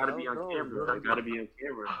kidnapped. They gotta be on camera. They gotta be on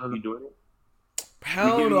camera. You doing it?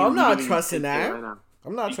 Hell no, I'm not trusting that.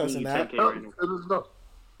 I'm not trusting that.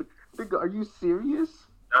 Are you serious?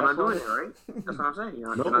 You're not doing it, right? That's what I'm saying.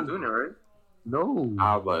 You're not doing it, right? No.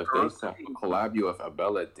 But if they collab you with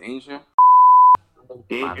Abella Danger.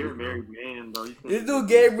 Gabe, you're a married man, bro. This dude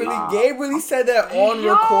Gabe really said that on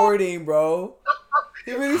recording, bro.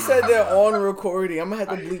 He really said that on recording. I'm gonna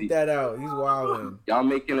have to bleep that out. He's wilding. Y'all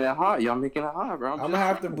making it hot, bro. I'm gonna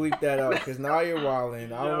have to bleep that out because now you're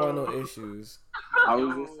wilding. I don't want no issues. I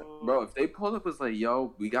was just, bro. If they pull up, it's like,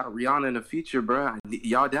 yo, we got Rihanna in the feature, bro.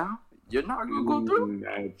 Y'all down? You're not gonna go through.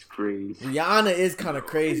 That's crazy. Rihanna is kind of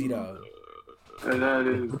crazy though. That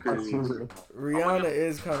is crazy. Rihanna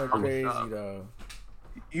is kind of crazy though.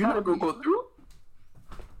 You not gonna go through?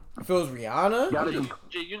 If it was Rihanna,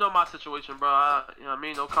 you know my situation, bro. You know what I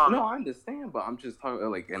mean? No comment. No, I understand, but I'm just talking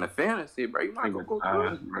like in a fantasy, bro. You not gonna go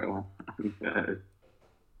through, bro.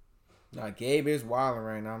 Nah, Gabe is wilding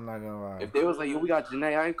right now. I'm not gonna lie. If they was like, yo, we got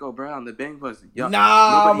Janae Aiko, bro, on the Bang Bus. Nah,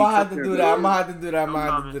 I'm gonna have to do that. I'm gonna have to do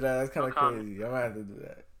that. That's kind of crazy. I'm gonna have to do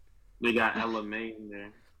that. They got Ella May in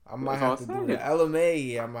there. I might have to do that. Ella May,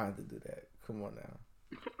 yeah, I might have to do that. Come on now.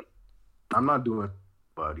 I'm not doing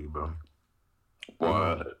buddy, bro.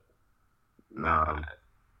 What? Nah.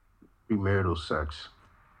 Premarital sex.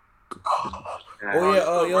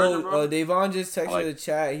 Daevon just texted the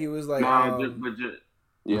chat. He was like,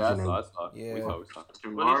 yeah, I saw. Yeah.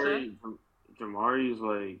 Jamari's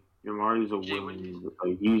a willing,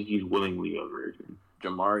 like he's willingly a virgin.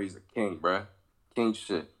 Jamari's a king, bruh. King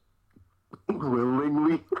shit.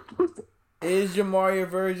 Willingly. Is Jamari a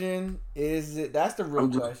virgin? Is it? That's the real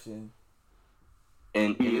question.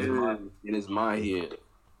 And in his mind, he is.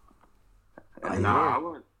 I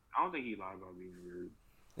don't think he lied about being a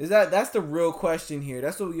virgin. That's the real question here.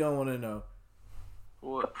 That's what we all want to know.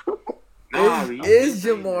 What? Is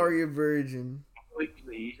Jamari a virgin?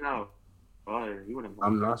 He's not.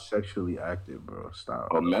 I'm not sexually active, bro. Stop.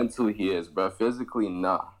 But mentally he is, bro. Physically,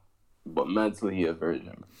 nah. But mentally he a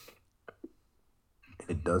virgin.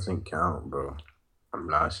 It doesn't count, bro. I'm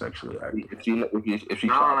not sexually active. If she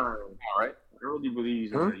chopped, all right. I really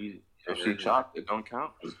believe he's if she chopped, it don't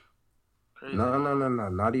count. No.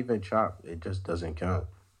 Not even chopped. It just doesn't count.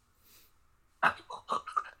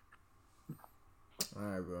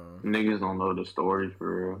 Alright, bro. Niggas don't know the story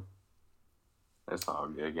for real. That's all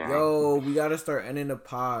good, gang. Yo, we gotta start ending the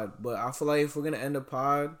pod, but I feel like if we're gonna end the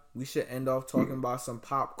pod, we should end off talking about some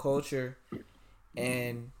pop culture.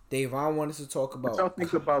 And Daevon wanted to talk about. What y'all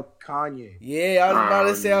think about Kanye? Yeah, I was about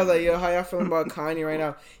to say, I was like, yo, how y'all feeling about Kanye right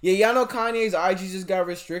now? Yeah, y'all know Kanye's IG just got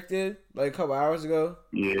restricted like a couple hours ago.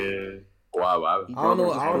 Yeah. Wow. I don't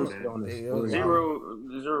know.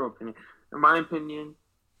 Zero opinion. In my opinion,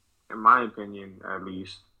 at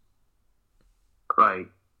least, like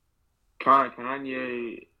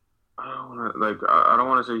Kanye, I don't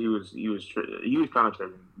want to say he was kind of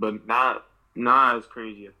tripping, but not as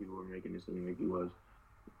crazy as people were making it seem like he was.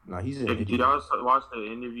 Nah, he's an idiot. Did y'all watch the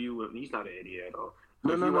interview? He's not an idiot at all.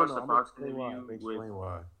 No. Explain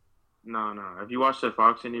why. No. If you watch the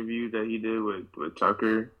Fox interview that he did with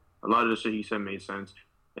Tucker, a lot of the shit he said made sense,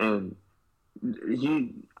 and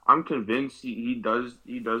I'm convinced he does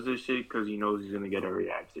this shit because he knows he's gonna get a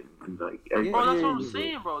reaction. And bro, that's what I'm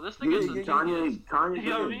saying, bro. This nigga's a Kanye. You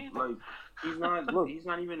know what I mean? Like he's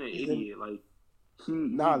not even an idiot. Like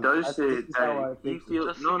he does shit that he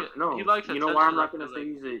feels. No. He likes you know why I'm not gonna say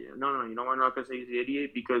he's a no. You know why I'm not gonna say he's an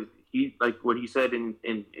idiot, because he, like what he said in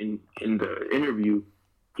the interview.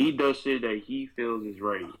 He does shit that he feels is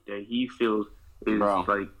right. That he feels is Bro.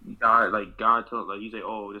 like God told, like you say,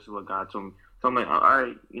 oh, this is what God told me. So I'm like, all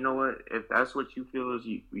right, you know what? If that's what you feel is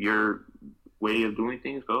your way of doing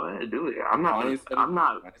things, go ahead, do it. I'm not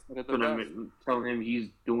gonna tell him he's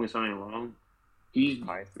doing something wrong. He's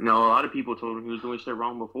a lot of people told him he was doing shit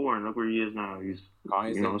wrong before, and look where he is now. He's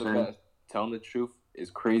you know what I'm saying? Telling the truth is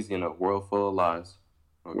crazy in a world full of lies.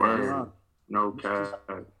 Okay. Word. No cap.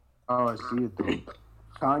 Oh, I see it though.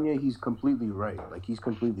 Kanye, he's completely right. Like he's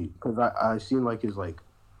completely, because I seen like his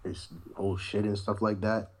whole shit and stuff like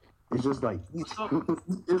that. It's just like he's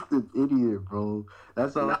just an idiot, bro.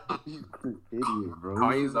 That's all. He's an idiot, bro.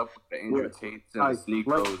 Kanye's up with the Andrew Tates and the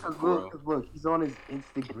sneakers, bro. Look, he's on his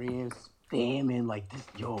Instagram spamming like this.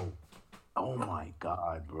 Yo, oh my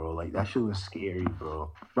god, bro. Like that shit was scary,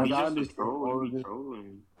 bro. Like I understand all of it.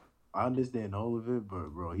 I understand all of it, but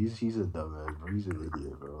bro, he's a dumbass, bro. He's an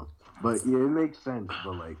idiot, bro. But yeah, it makes sense.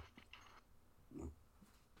 But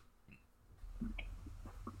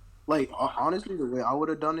like honestly, the way I would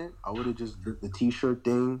have done it, I would have just did the T-shirt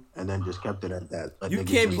thing and then just kept it at that. Like, you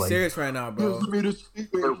can't be serious right now, bro. But it's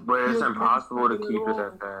impossible to keep it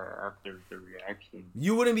at that after the reaction.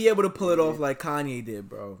 You wouldn't be able to pull it off like Kanye did,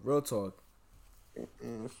 bro. Real talk.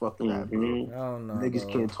 Fuck that, bro. I don't know. Niggas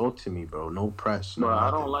can't talk to me, bro. No press. No. But I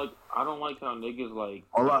don't like how niggas like.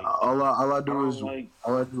 All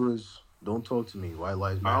I do is don't talk to me. White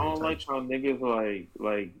lives matter. I don't like how niggas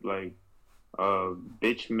like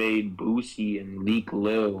bitch made Boosie and Leak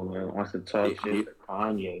Lil wants to talk shit to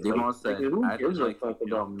Kanye. They want to say I just like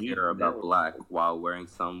don't care about black while wearing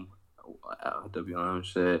some WM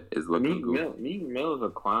shit is looking good. Meek Mill is a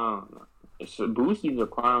clown. Boosie's a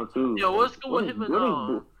clown too. Yo, what's going with him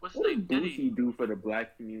and what's Boosie do for the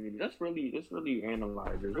black community? Let's really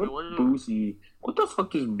analyze it. What the fuck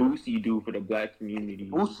does Boosie do for the black community?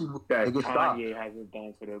 That Kanye hasn't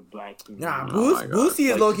done for the black community. Nah,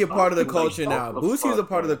 Boosie is low-key a part of the culture now. Boosie is a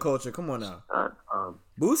part of the culture. Come on now.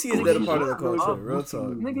 Boosie is a part of the culture. Real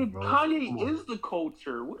talk. Nigga, Kanye is the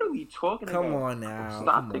culture. What are we talking about? Come on now.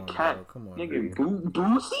 Stop the cat. Come on. Nigga,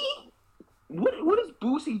 Boosie? What is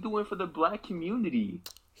Boosie doing for the black community?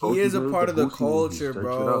 He is a part of the culture,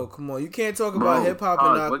 bro. Come on, you can't talk about hip hop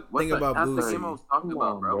and not think about Boosie. That's the game I was talking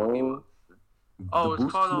about, bro. Oh,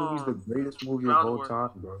 it's called movie's the greatest movie of all time,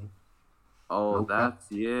 bro. Oh,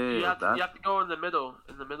 that's You have to go in the middle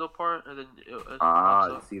part, and then.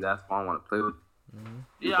 See, that's what I want to play with. Mm-hmm.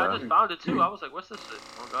 Yeah, I just found it too. I was like, "What's this shit?"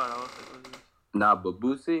 Oh God, I was like, "What is this?" Nah, but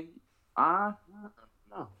Boosie,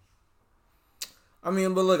 no. I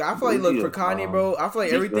mean, but look, I feel like, for Kanye, bro, I feel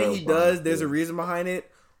like everything he does, there's a reason behind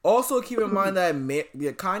it. Also, keep in mind that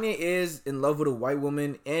Kanye is in love with a white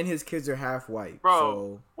woman, and his kids are half white. Bro,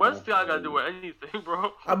 so, what's that got to do with anything,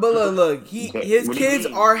 bro? But look, his kids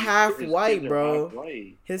are half white, bro.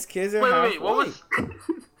 His kids are half white.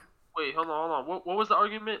 Wait, hold on. What was the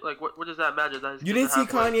argument? Like, what does that matter? That you didn't see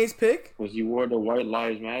Kanye's pic? Because he wore the White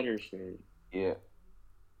Lives Matter shirt. Yeah.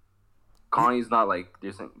 Kanye's not like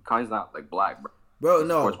black, bro. Bro,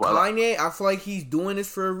 no, Kanye, I feel like he's doing this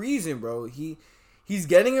for a reason, bro. He's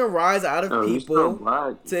getting a rise out of people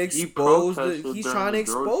to expose. He's trying to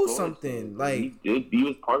expose something. Like he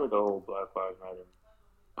was part of the whole Black Lives Matter.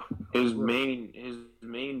 His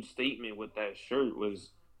main statement with that shirt was,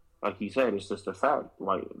 like he said, it's just a fact.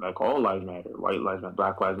 Like all lives matter. White lives matter.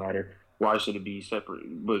 Black lives matter. Why should it be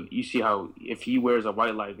separate? But you see how if he wears a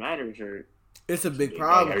White Lives Matter shirt. It's a big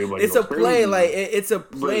problem. It's a play, it's a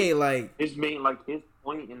play, his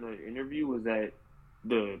point in the interview was that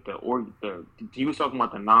he was talking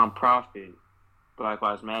about the nonprofit Black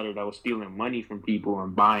Lives Matter that was stealing money from people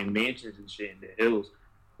and buying mansions and shit in the hills,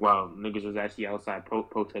 while niggas was actually outside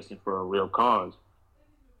protesting for a real cause.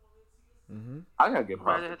 Mm-hmm. I gotta get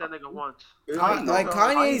I hit that nigga once.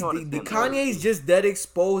 Kanye's just dead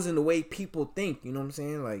exposing the way people think. You know what I'm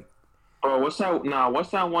saying? Like. Oh, what's that one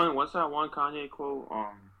Kanye quote?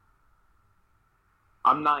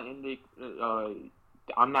 I'm not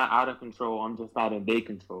out of control. I'm just not in their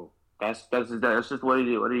control. That's just what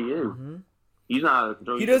he is. Mm-hmm. He's not out of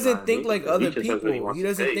control. He doesn't think like other people. He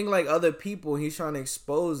doesn't think like other people. He's trying to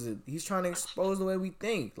expose it. He's trying to expose the way we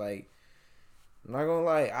think. Like, I'm not gonna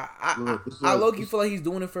lie. I low-key feel like he's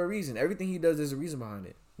doing it for a reason. Everything he does, there's a reason behind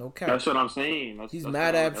it. No cap. That's what I'm saying. He's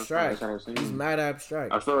mad abstract. He's mad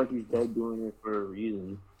abstract. I feel like he's dead doing it for a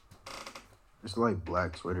reason. It's like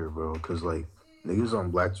Black Twitter, bro. Because like niggas on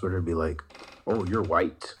Black Twitter be like, "Oh, you're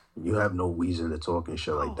white. You have no reason to talk and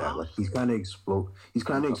shit like that." Like he's kind of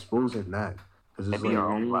exposing that because it's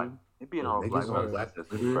like it be all black Twitter.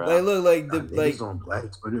 Like look, like the niggas on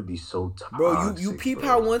Black Twitter be so toxic. Bro, you peep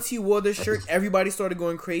how once he wore the shirt, everybody started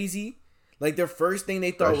going crazy. Like, their first thing they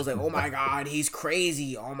thought was like, oh my God, he's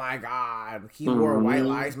crazy. Oh my God, he wore a White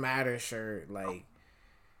Lives Matter shirt. Like,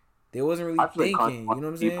 they wasn't really thinking. You know what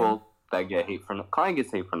I'm saying? People that get hate for Kanye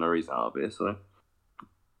gets hate for no reason, obviously.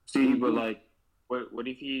 See, but like, what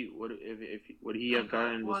if he would have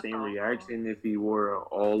gotten the same reaction if he wore a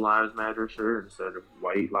All Lives Matter shirt instead of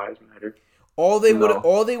White Lives Matter? All they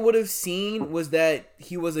would have seen was that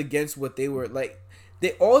he was against what they were like.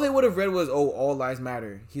 All they would have read was, oh, all lives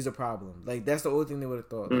matter. He's a problem. Like, that's the only thing they would have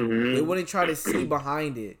thought. Like, they wouldn't try to see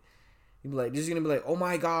behind it. You'd be like, just gonna be like, oh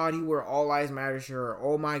my God, he wore an all lives matter shirt.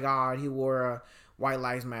 Oh my God, he wore a White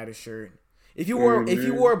Lives Matter shirt. If you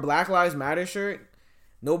wore a Black Lives Matter shirt,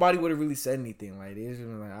 nobody would have really said anything. Like, they just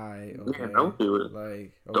been like, all right, okay.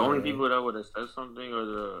 Like, the only people that would have said something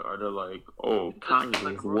are the like, oh,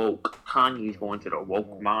 Kanye's woke. Kanye's going to the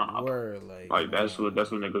woke mob. Like that's what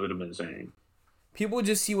niggas would have been saying. People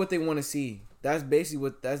just see what they want to see. That's basically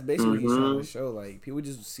what he's trying to show. Like, people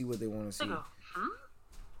just see what they want to see.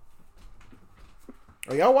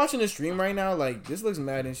 Are y'all watching the stream right now? Like, this looks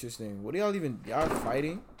mad interesting. What are y'all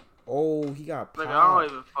fighting? Oh, he got popped. Nigga, I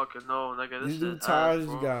don't even fucking know. Nigga, this dude Taj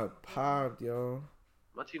got popped, yo.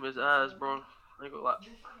 My team is ass, bro. Nigga, lie.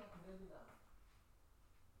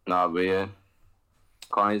 Nah, but yeah.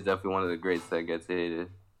 Kanye's definitely one of the greats that gets hated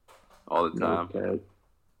all the time.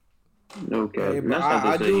 Okay, yeah, but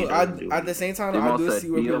I do. At the same time, I do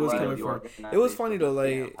see where people was coming from. It was funny though,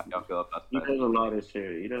 like he does a lot of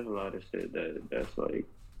shit. He does a lot of shit that's like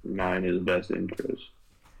not in his best interest.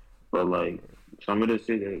 But like some of the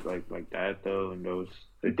shit like that though, and those.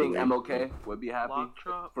 You think MLK would be happy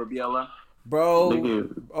for BLM?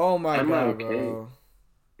 Bro, oh my God, bro.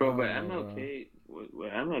 Bro, but MLK,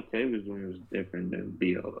 what MLK was doing was different than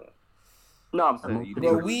BLM. No, I'm saying,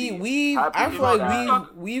 bro, I feel like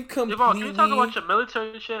we've completely. Devon, can you talk about your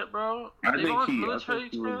military shit, bro? Devon's military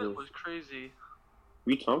shit was crazy.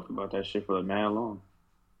 We talked about that shit for a man long.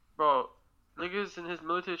 Bro, niggas in his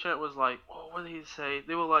military chat was like, oh, what did he say?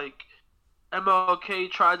 They were like,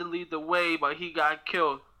 MLK tried to lead the way, but he got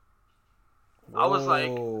killed. Whoa. I was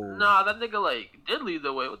like, nah, that nigga like did lead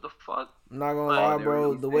the way. What the fuck? I'm not gonna lie,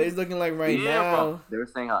 bro. The way it's looking like now. Bro. They were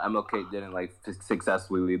saying how MLK didn't like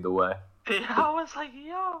successfully lead the way. Yeah, I was like,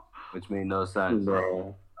 yo. Which made no sense,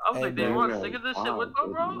 bro. I was like, they want to stick this shit with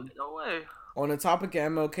them, bro? No way. On the topic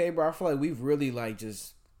of MLK, bro, I feel like we've really like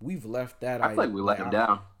we've left that. I feel like we let him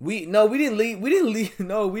down. We didn't leave.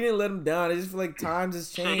 No, we didn't let him down. I just feel like times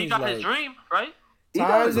has changed. He got his dream, right?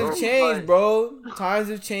 Times have changed, bro. Times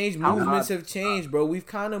have changed. Movements have changed, bro. We've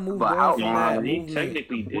kind of moved on from that movement. He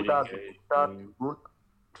technically did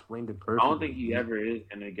explained it perfectly. I don't think he ever is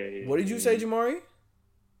gonna get. What did you say, Jamari?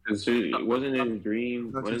 It wasn't his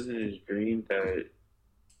dream. Wasn't his dream that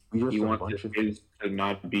he wants his kids to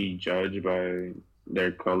not be judged by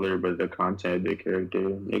their color, but the content of their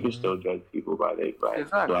character. They can still judge people by their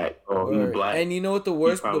black. Oh, he's black. And you know what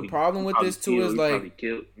the problem with this too is like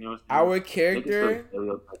our character.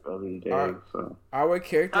 Our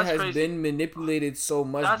character has been manipulated so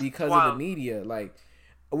much because of the media. Like,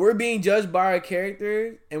 we're being judged by our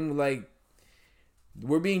character, and like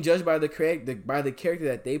we're being judged by the character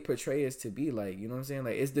that they portray us to be. Like, you know what I'm saying?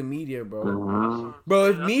 Like, it's the media, bro. Bro,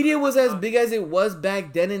 if media was as big as it was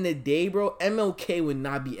back then in the day, bro, MLK would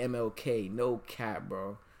not be MLK. No cap,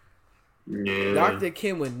 bro. Yeah. Dr.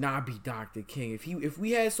 King would not be Dr. King. If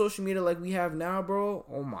we had social media like we have now, bro,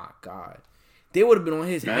 oh my God. They would have been on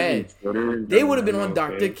his head. They would have been on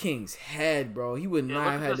Dr. King's head, bro. He would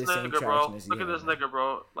not have had the same traction as he Look at this nigga,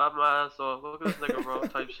 bro. Laugh my ass off. Look at this nigga, bro.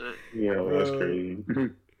 Type shit. Yeah, that's crazy.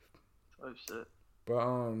 Type shit.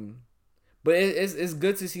 But it's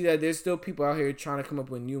good to see that there's still people out here trying to come up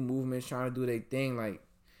with new movements, trying to do their thing. Like,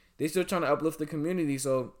 they still trying to uplift the community.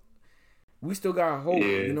 So we still got hope. Yeah.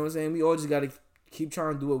 You know what I'm saying? We all just got to keep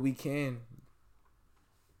trying to do what we can.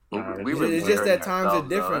 It's just that times are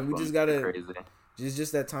different. We just gotta. It's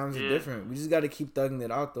just that times are different. We just gotta keep thugging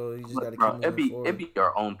it out, though. You just gotta keep moving forward. It'd be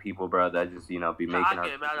our own people, bro. That just be making. I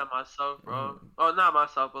get mad at myself, bro. Oh, not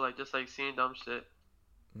myself, but like just like seeing dumb shit.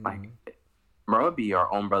 Like, bro, it'd be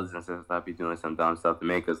our own brothers and sisters that be doing some dumb stuff to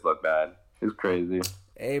make us look bad. It's crazy.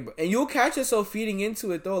 Hey, and you'll catch yourself feeding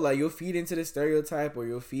into it though. Like, you'll feed into the stereotype, or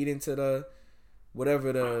you'll feed into the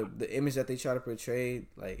whatever the image that they try to portray.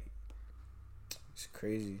 Like, it's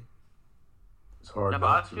crazy. It's hard. Yeah, but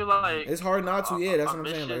I feel like it's hard not to. Yeah, that's what I'm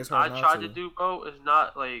saying. Like, it's hard I tried to do, bro, is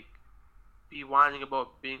not like be whining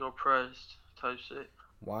about being oppressed type shit.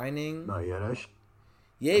 Whining? No, yeah,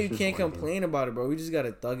 yeah, you can't complain about it, bro. We just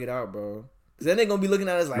gotta thug it out, bro. Cause then they're gonna be looking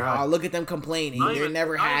at us like, oh, look at them complaining. They're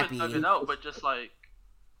never happy. Not even thug it out, but just like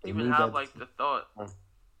even have like the thought.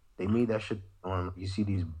 They made that shit on. You see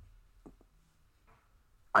these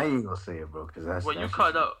I ain't gonna say it, bro, because that's. Well, you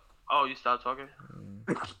cut up. Oh, you stopped talking.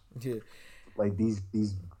 Yeah. Like these,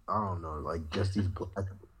 I don't know, like just these black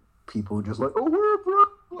people, just like, oh, we're bro.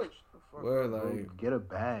 Like, shut the fuck We're up, like, bro. Get a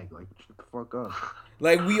bag, like, shut the fuck up.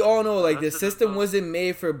 Like we all know, like the system wasn't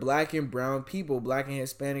made for black and brown people, black and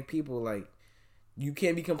Hispanic people. Like you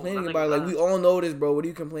can't be complaining about it. Like we all know this, bro. What are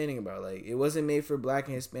you complaining about? Like it wasn't made for black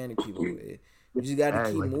and Hispanic people. You just gotta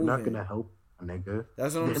keep moving. You're not gonna help, nigga.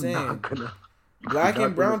 That's what I'm saying. Black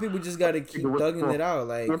and brown people just gotta keep thugging it out.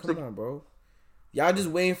 Like, come on, bro. Y'all just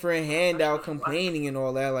waiting for a handout, complaining and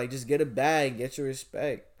all that. Like, just get a bag, get your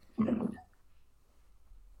respect.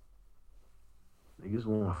 Niggas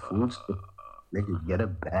want food stuff. Nigga, get a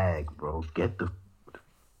bag, bro. Get the.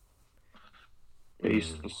 You're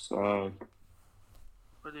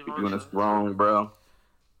doing this wrong, bro.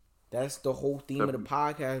 That's the whole theme of the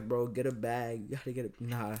podcast, bro. Get a bag. You gotta get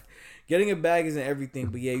a getting a bag isn't everything,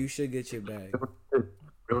 but yeah, you should get your bag.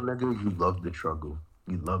 Real nigga, you love the struggle.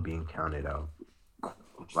 You love being counted out.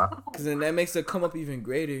 Cause then that makes the come up even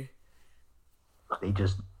greater. They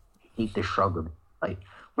just hate the struggle. Like,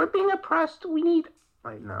 we're being oppressed. We need.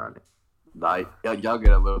 Like, nah. Like, y'all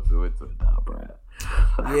get a little too into it now, bro.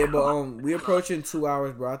 Yeah, but we approaching 2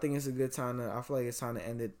 hours, bro. I think it's a good time to. I feel like it's time to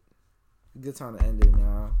end it. Good time to end it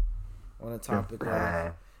now. On the topic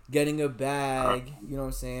of getting a bag, you know what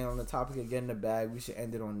I'm saying? On the topic of getting a bag, we should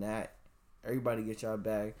end it on that. Everybody get y'all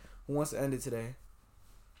bag. Who wants to end it today?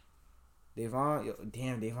 Daevon? Yo,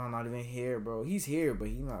 damn, Daevon not even here, bro. He's here, but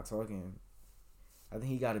he's not talking. I think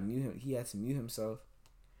he got to mute him. He had to mute himself.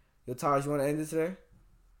 Yo, Taj, you want to end it today?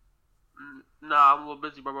 Nah, I'm a little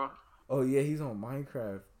busy, bro. Oh yeah, he's on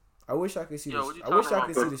Minecraft. I wish I could see. I wish I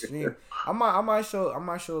could see the stream. I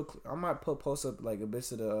might post up like a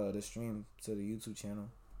bit of the stream to the YouTube channel.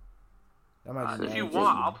 That might if you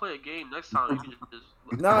want, I'll play a game next time. You can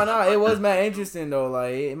just Nah. It was mad interesting though.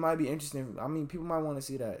 Like it might be interesting. I mean, people might want to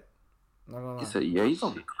see that. Not gonna lie. He said, "Yeah, he's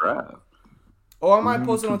on the crab." Oh, I might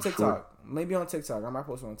post it on TikTok. Maybe on TikTok. I might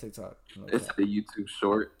post it on TikTok. It's the YouTube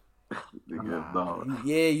short.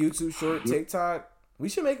 Yeah, YouTube short, TikTok. We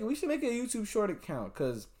should make a YouTube short account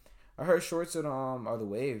because I heard shorts are the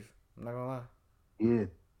wave. I'm not gonna lie. Yeah,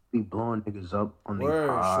 be blowing niggas up on the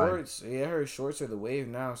shorts. Yeah, I heard shorts are the wave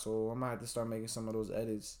now, so I might have to start making some of those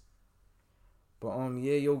edits. But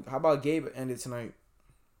yeah, yo, how about Gabe end it tonight?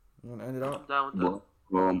 You wanna end it out? I'm down with that.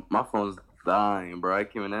 Well, my phone's dying, bro. I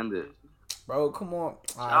can't even end it. Bro, come on.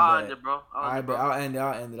 I'll end it, bro. I'll end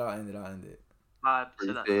it. I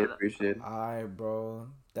appreciate it. Alright, bro.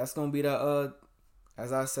 That's gonna be the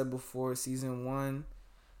as I said before, season 1.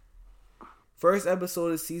 First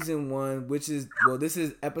episode of season 1, which is this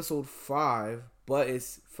is episode 5, but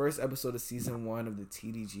it's first episode of season 1 of the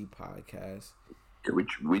TDG podcast. Yeah,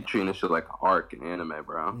 we treat this shit like an arc in anime,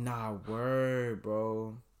 bro. Nah, word,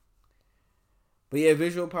 bro. But yeah,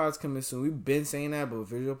 visual pods coming soon. We've been saying that, but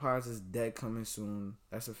visual pods is dead coming soon.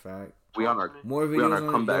 That's a fact. We on our more videos on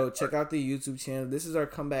comeback. Yo, check out the YouTube channel. This is our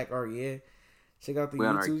comeback art, yeah. Check out the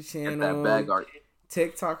YouTube channel. That bag art.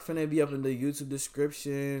 TikTok finna be up in the YouTube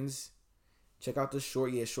descriptions. Check out the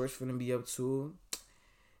short. Yeah, shorts finna be up too.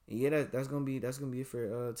 And yeah, that's gonna be it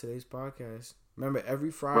for today's podcast. Remember,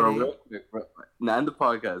 every Friday. Bro. Now end the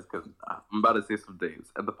podcast because I'm about to say some things.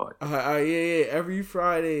 End the podcast. Yeah. Every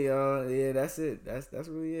Friday, yeah, that's it. That's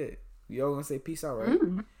really it. Y'all gonna say peace out, right?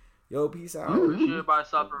 Mm-hmm. Yo, peace out. Everybody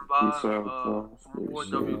stopping by. More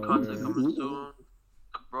W content coming soon.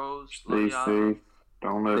 Bros, stay safe.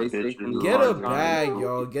 Don't let bitches. Get a bag,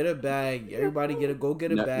 yo. Get a bag. Everybody get a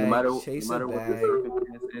bag. Chase a bag.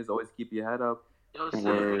 Always keep your head up.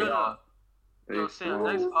 Yo, Sam,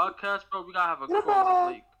 next podcast, bro, we gotta have a quote.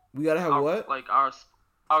 Like, we gotta have what? Like our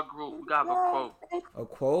group, we gotta have a quote. A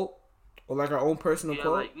quote? Or like our own personal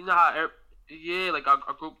quote? Like, you know how, like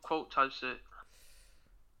our group quote type shit.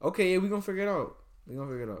 Okay, yeah, we gonna figure it out.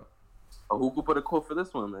 Who could put a quote for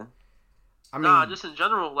this one, man? I mean, just in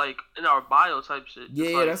general, like in our bio type shit.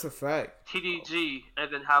 Yeah, like that's a fact. TDG,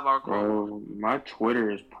 and then have our quote. Bro, my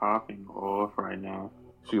Twitter is popping off right now.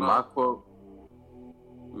 Shoot, my quote.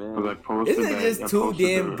 Man, like isn't it just too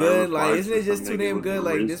damn good? Like, isn't it just too damn good?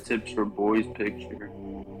 Like this tips for boys picture.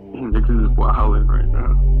 Niggas is wilding right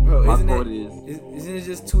now. Bro, isn't it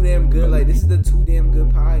just too damn good? Like, this is the too damn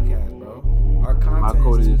good podcast, bro. Our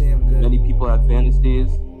content is too damn good. Many people have fantasies,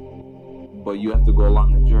 but you have to go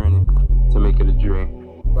along the journey to make it a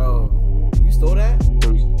dream. Bro, you stole that?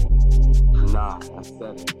 Nah, I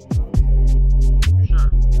said it.